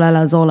כן יכולה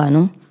לעזור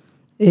לנו,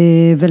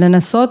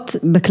 ולנסות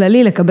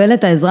בכללי לקבל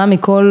את העזרה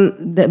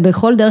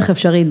בכל דרך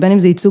אפשרית, בין אם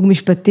זה ייצוג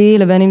משפטי,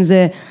 לבין אם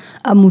זה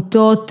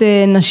עמותות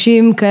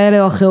נשים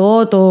כאלה או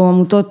אחרות, או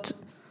עמותות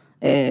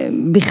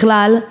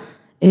בכלל.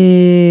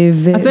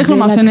 אז צריך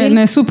לומר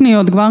שנעשו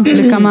פניות כבר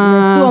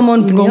לכמה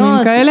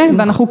גורמים כאלה,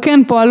 ואנחנו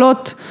כן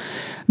פועלות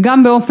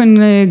גם באופן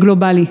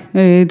גלובלי,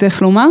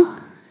 צריך לומר.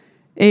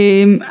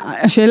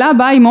 השאלה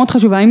הבאה היא מאוד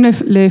חשובה, האם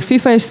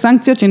לפיפה יש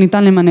סנקציות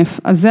שניתן למנף?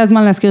 אז זה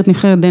הזמן להזכיר את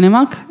נבחרת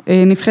דנמרק.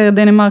 נבחרת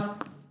דנמרק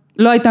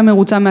לא הייתה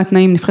מרוצה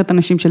מהתנאים, נבחרת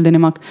הנשים של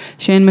דנמרק,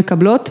 שהן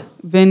מקבלות,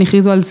 והן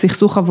הכריזו על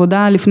סכסוך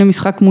עבודה לפני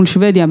משחק מול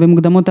שוודיה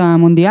במוקדמות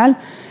המונדיאל,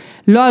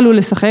 לא עלו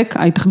לשחק,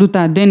 ההתאחדות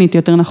הדנית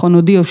יותר נכון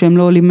הודיעו שהם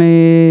לא עולים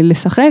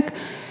לשחק,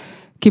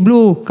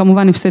 קיבלו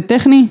כמובן הפסד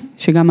טכני,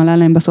 שגם עלה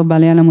להם בסוף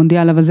בעלייה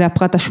למונדיאל, אבל זה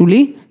הפרט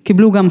השולי,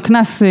 קיבלו גם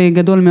כנס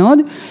גדול מאוד,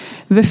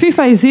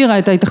 ופיפה הזהירה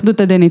את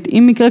ההתאחדות הדנית,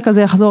 אם מקרה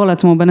כזה יחזור על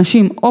עצמו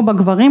בנשים או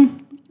בגברים,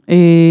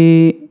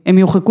 הם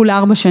יורחקו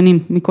ל4 שנים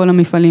מכל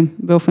המפעלים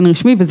באופן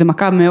רשמי, וזה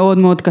מכה מאוד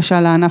מאוד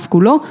קשה לענף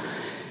כולו.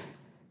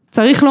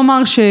 צריך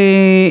לומר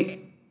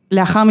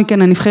שלאחר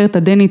מכן הנבחרת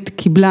הדנית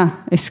קיבלה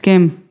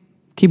הסכם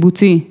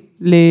קיבוצי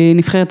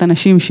לנבחרת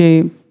הנשים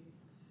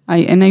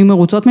שהן היו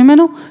מרוצות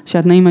ממנו,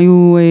 שהתנאים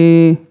היו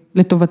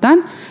לטובתן.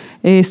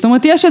 זאת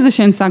אומרת, יש איזה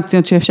שהן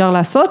סנקציות שאפשר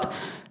לעשות.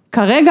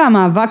 כרגע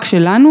המאבק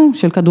שלנו,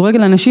 של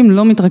כדורגל הנשים,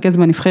 לא מתרכז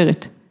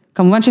בנבחרת.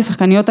 כמובן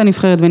ששחקניות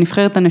הנבחרת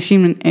ונבחרת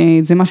הנשים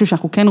זה משהו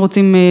שאנחנו כן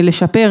רוצים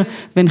לשפר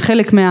והן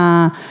חלק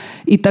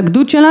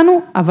מההתאגדות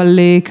שלנו, אבל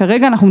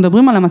כרגע אנחנו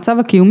מדברים על המצב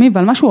הקיומי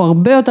ועל משהו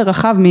הרבה יותר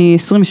רחב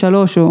מ-23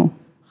 או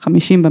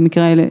 50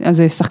 במקרה האלה,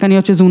 אז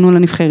שחקניות שזומנו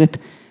לנבחרת.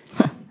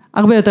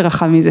 הרבה יותר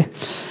רחב מזה.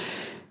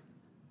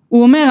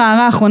 הוא אומר,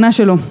 הערה האחרונה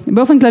שלו,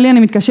 באופן כללי אני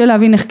מתקשה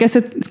להבין איך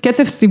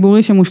קצף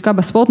ציבורי שמושקע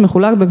בספורט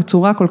מחולק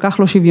בצורה כל כך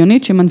לא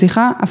שוויונית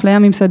שמנציחה אפליה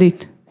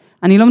ממסדית.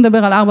 אני לא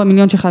מדבר על 4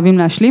 מיליון שחייבים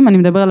להשלים, אני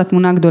מדבר על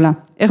התמונה הגדולה.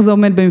 איך זה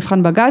עומד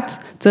במבחן בג"ץ?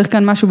 צריך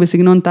כאן משהו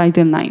בסגנון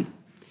טייטל 9.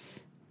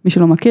 מי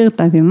שלא מכיר,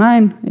 טייטל 9,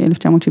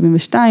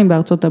 1972,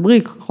 בארצות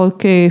הברית,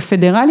 חוק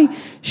פדרלי,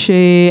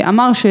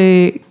 שאמר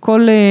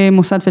שכל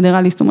מוסד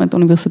פדרלי, זאת אומרת,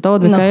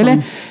 אוניברסיטאות וכאלה,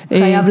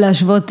 חייב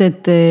להשוות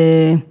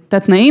את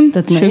התנאים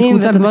של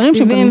קבוצת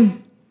גברים.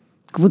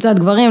 קבוצת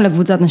גברים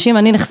לקבוצת נשים.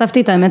 אני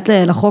נחשפתי את האמת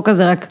לחוק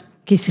הזה רק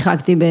כי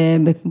שיחקתי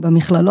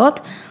במכללות,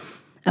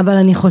 אבל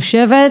אני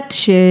חושבת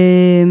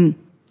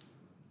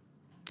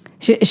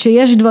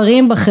שיש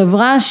דברים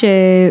בחברה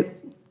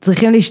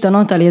שצריכים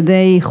להשתנות על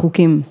ידי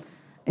חוקים,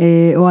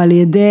 או על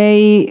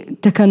ידי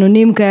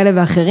תקנונים כאלה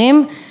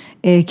ואחרים,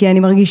 כי אני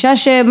מרגישה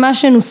שמה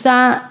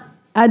שנוסע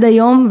עד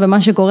היום,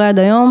 ומה שקורה עד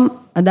היום,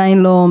 עדיין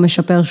לא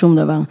משפר שום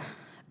דבר.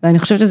 ואני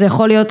חושבת שזה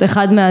יכול להיות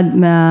אחד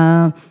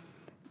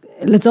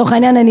לצורך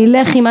העניין, אני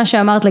אלך עם מה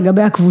שאמרת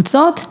לגבי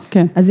הקבוצות,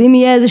 כן. אז אם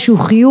יהיה איזשהו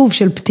חיוב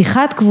של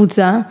פתיחת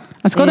קבוצה,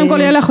 אז קודם כל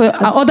יהיה לך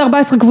עוד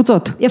 14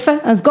 קבוצות. יפה,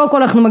 אז קודם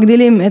כל אנחנו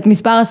מגדילים את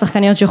מספר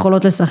השחקניות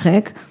שיכולות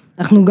לשחק,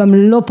 אנחנו גם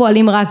לא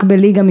פועלים רק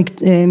בליגה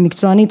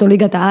מקצוענית או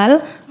ליגת העל,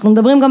 אנחנו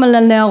מדברים גם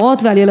על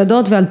נערות ועל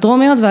ילדות ועל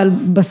טרומיות ועל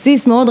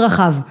בסיס מאוד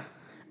רחב,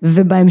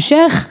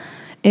 ובהמשך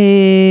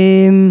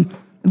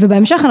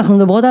אנחנו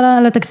מדברות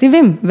על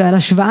התקציבים ועל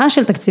השוואה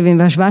של תקציבים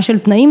והשוואה של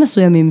תנאים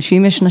מסוימים,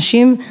 שאם יש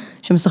נשים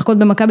שמשחקות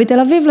במכבי תל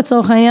אביב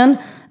לצורך העניין,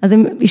 אז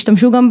הם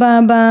ישתמשו גם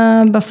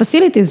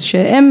בפסיליטיז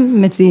שהם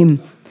מציעים.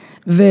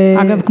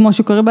 אגב, כמו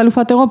שקורה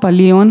באלופת אירופה,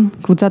 ליון,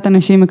 קבוצת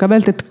הנשים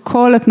מקבלת את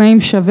כל התנאים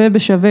שווה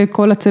בשווה,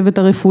 כל הצוות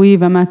הרפואי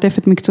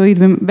והמעטפת מקצועית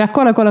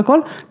והכל, הכל, הכל,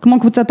 כמו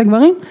קבוצת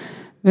הגברים,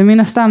 ומן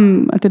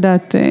הסתם, את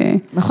יודעת,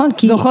 נכון,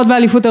 זוכות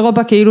באליפות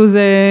אירופה כאילו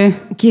זה...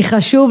 כי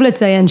חשוב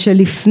לציין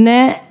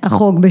שלפני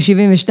החוק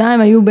ב-72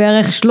 היו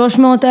בערך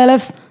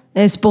 300,000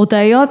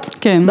 ספורטאיות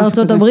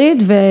בארצות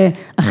הברית,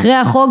 ואחרי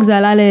החוק זה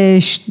עלה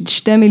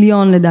ל2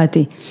 מיליון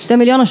לדעתי. 2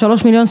 מיליון או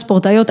 3 מיליון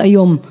ספורטאיות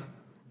היום,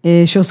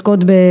 שעוסקות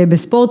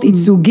בספורט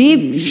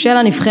ייצוגי של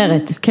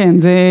הנבחרת. כן,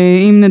 זה,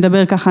 אם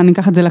נדבר ככה,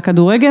 ניקח את זה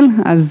לכדורגל,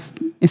 אז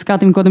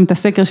הזכרתי מקודם את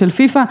הסקר של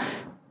פיפה,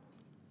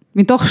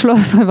 מתוך 13.5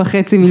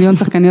 מיליון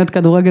שחקניות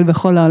כדורגל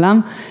בכל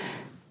העולם,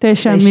 9,500,000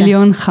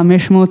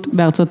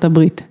 בארצות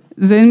הברית.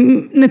 זה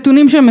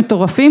נתונים שהם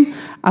מטורפים,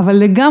 אבל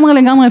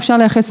לגמרי אפשר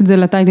לייחס את זה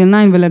לטייטל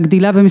 9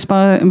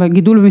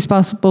 ולגידול במספר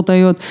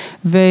הספורטאיות,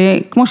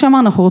 וכמו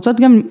שאמרנו, אנחנו רוצות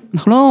גם,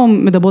 אנחנו לא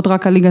מדברות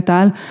רק על ליגת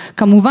העל,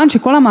 כמובן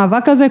שכל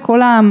המאבק הזה,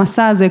 כל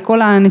המסע הזה,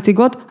 כל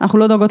הנציגות, אנחנו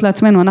לא דואגות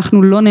לעצמנו,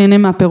 אנחנו לא נהנה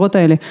מהפירות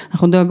האלה,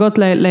 אנחנו דואגות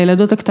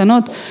לילדות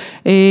הקטנות,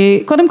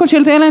 קודם כל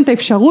שתהיה להן את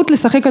האפשרות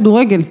לשחק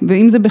כדורגל,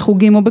 ואם זה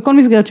בחוגים או בכל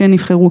מסגרת שהן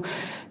נבחרו,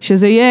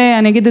 שזה יהיה,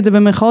 אני אגיד את זה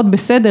במרכאות,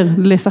 בסדר,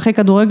 לשחק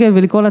כדורגל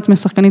ולקרוא לעצמי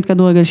שחקנית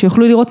כדורגל,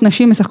 שיוכלו לראות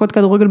נשים משחקות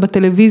כדורגל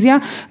בטלוויזיה,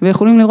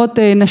 ויכולים לראות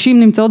נשים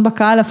נמצאות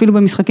בקהל אפילו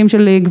במשחקים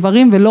של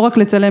גברים, ולא רק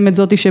לצלם את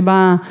זאתי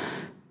שבאה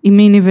עם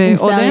מיני ואודם. עם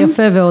שיער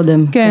יפה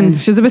ואודם. כן,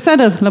 שזה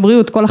בסדר,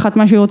 לבריאות, כל אחת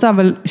מה שהיא רוצה,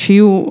 אבל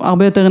שיהיו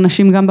הרבה יותר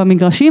נשים גם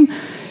במגרשים,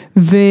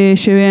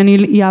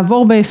 ושאני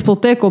אעבור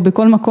בספורטק או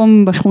בכל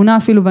מקום בשכונה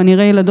אפילו, ואני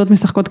אראה ילדות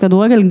משחקות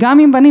כדורגל, גם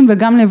עם בנים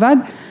וגם לבד,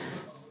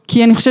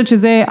 כי אני חושבת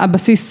שזה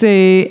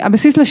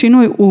הבסיס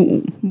לשינוי,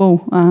 בואו,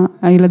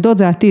 הילדות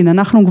זה העתיד,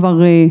 אנחנו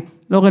כבר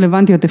לא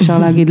רלוונטיות אפשר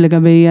להגיד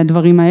לגבי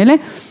הדברים האלה,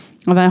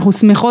 אבל אנחנו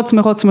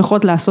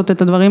שמחות לעשות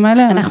את הדברים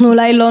האלה. אנחנו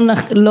אולי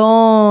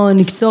לא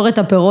נקצור את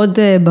הפירות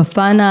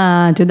בפן,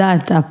 את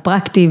יודעת,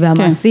 הפרקטי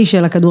והמעשי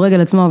של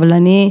הכדורגל עצמו, אבל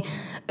אני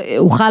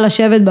אוכל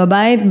לשבת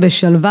בבית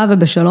בשלווה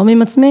ובשלום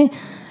עם עצמי,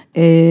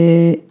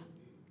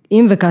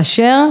 אם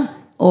וכאשר,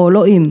 או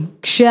לא אם,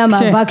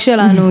 כשהמאבק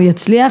שלנו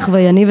יצליח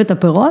ויניב את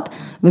הפירות,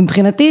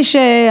 ומבחינתי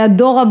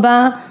שהדור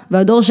הבא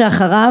והדור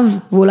שאחריו,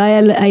 ואולי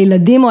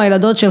הילדים או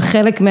הילדות של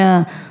חלק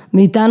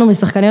מאיתנו,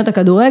 משחקניות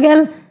הכדורגל,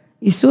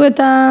 יישאו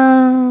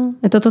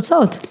את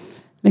התוצאות.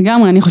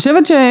 לגמרי, אני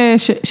חושבת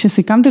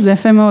שסיכמת את זה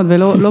יפה מאוד,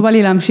 ולא בא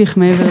לי להמשיך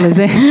מעבר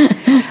לזה.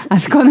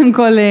 אז קודם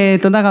כל,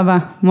 תודה רבה,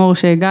 מור,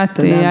 שהגעת,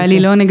 היה לי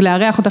לעונג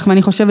לארח אותך,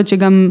 ואני חושבת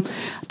שגם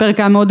הפרק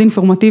היה מאוד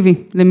אינפורמטיבי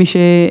למי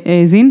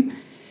שהאזין.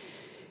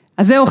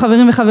 אז זהו,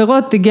 חברים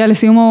וחברות, הגיע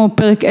לסיומו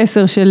פרק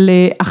 10 של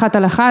 1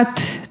 על 1.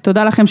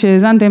 תודה לכם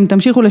שהאזנתם,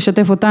 תמשיכו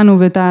לשתף אותנו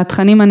ואת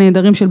התכנים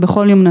הנהדרים של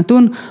בכל יום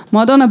נתון.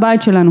 מועדון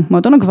הבית שלנו,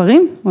 מועדון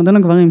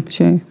הגברים,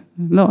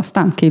 לא,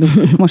 סתם, כאילו,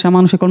 כמו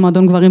שאמרנו שכל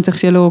מועדון גברים צריך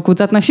שיהיה לו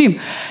קבוצת נשים,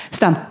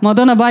 סתם,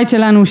 מועדון הבית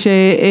שלנו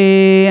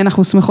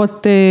שאנחנו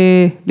שמחות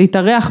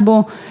להתארח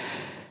בו,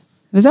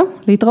 וזהו,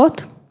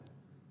 להתראות.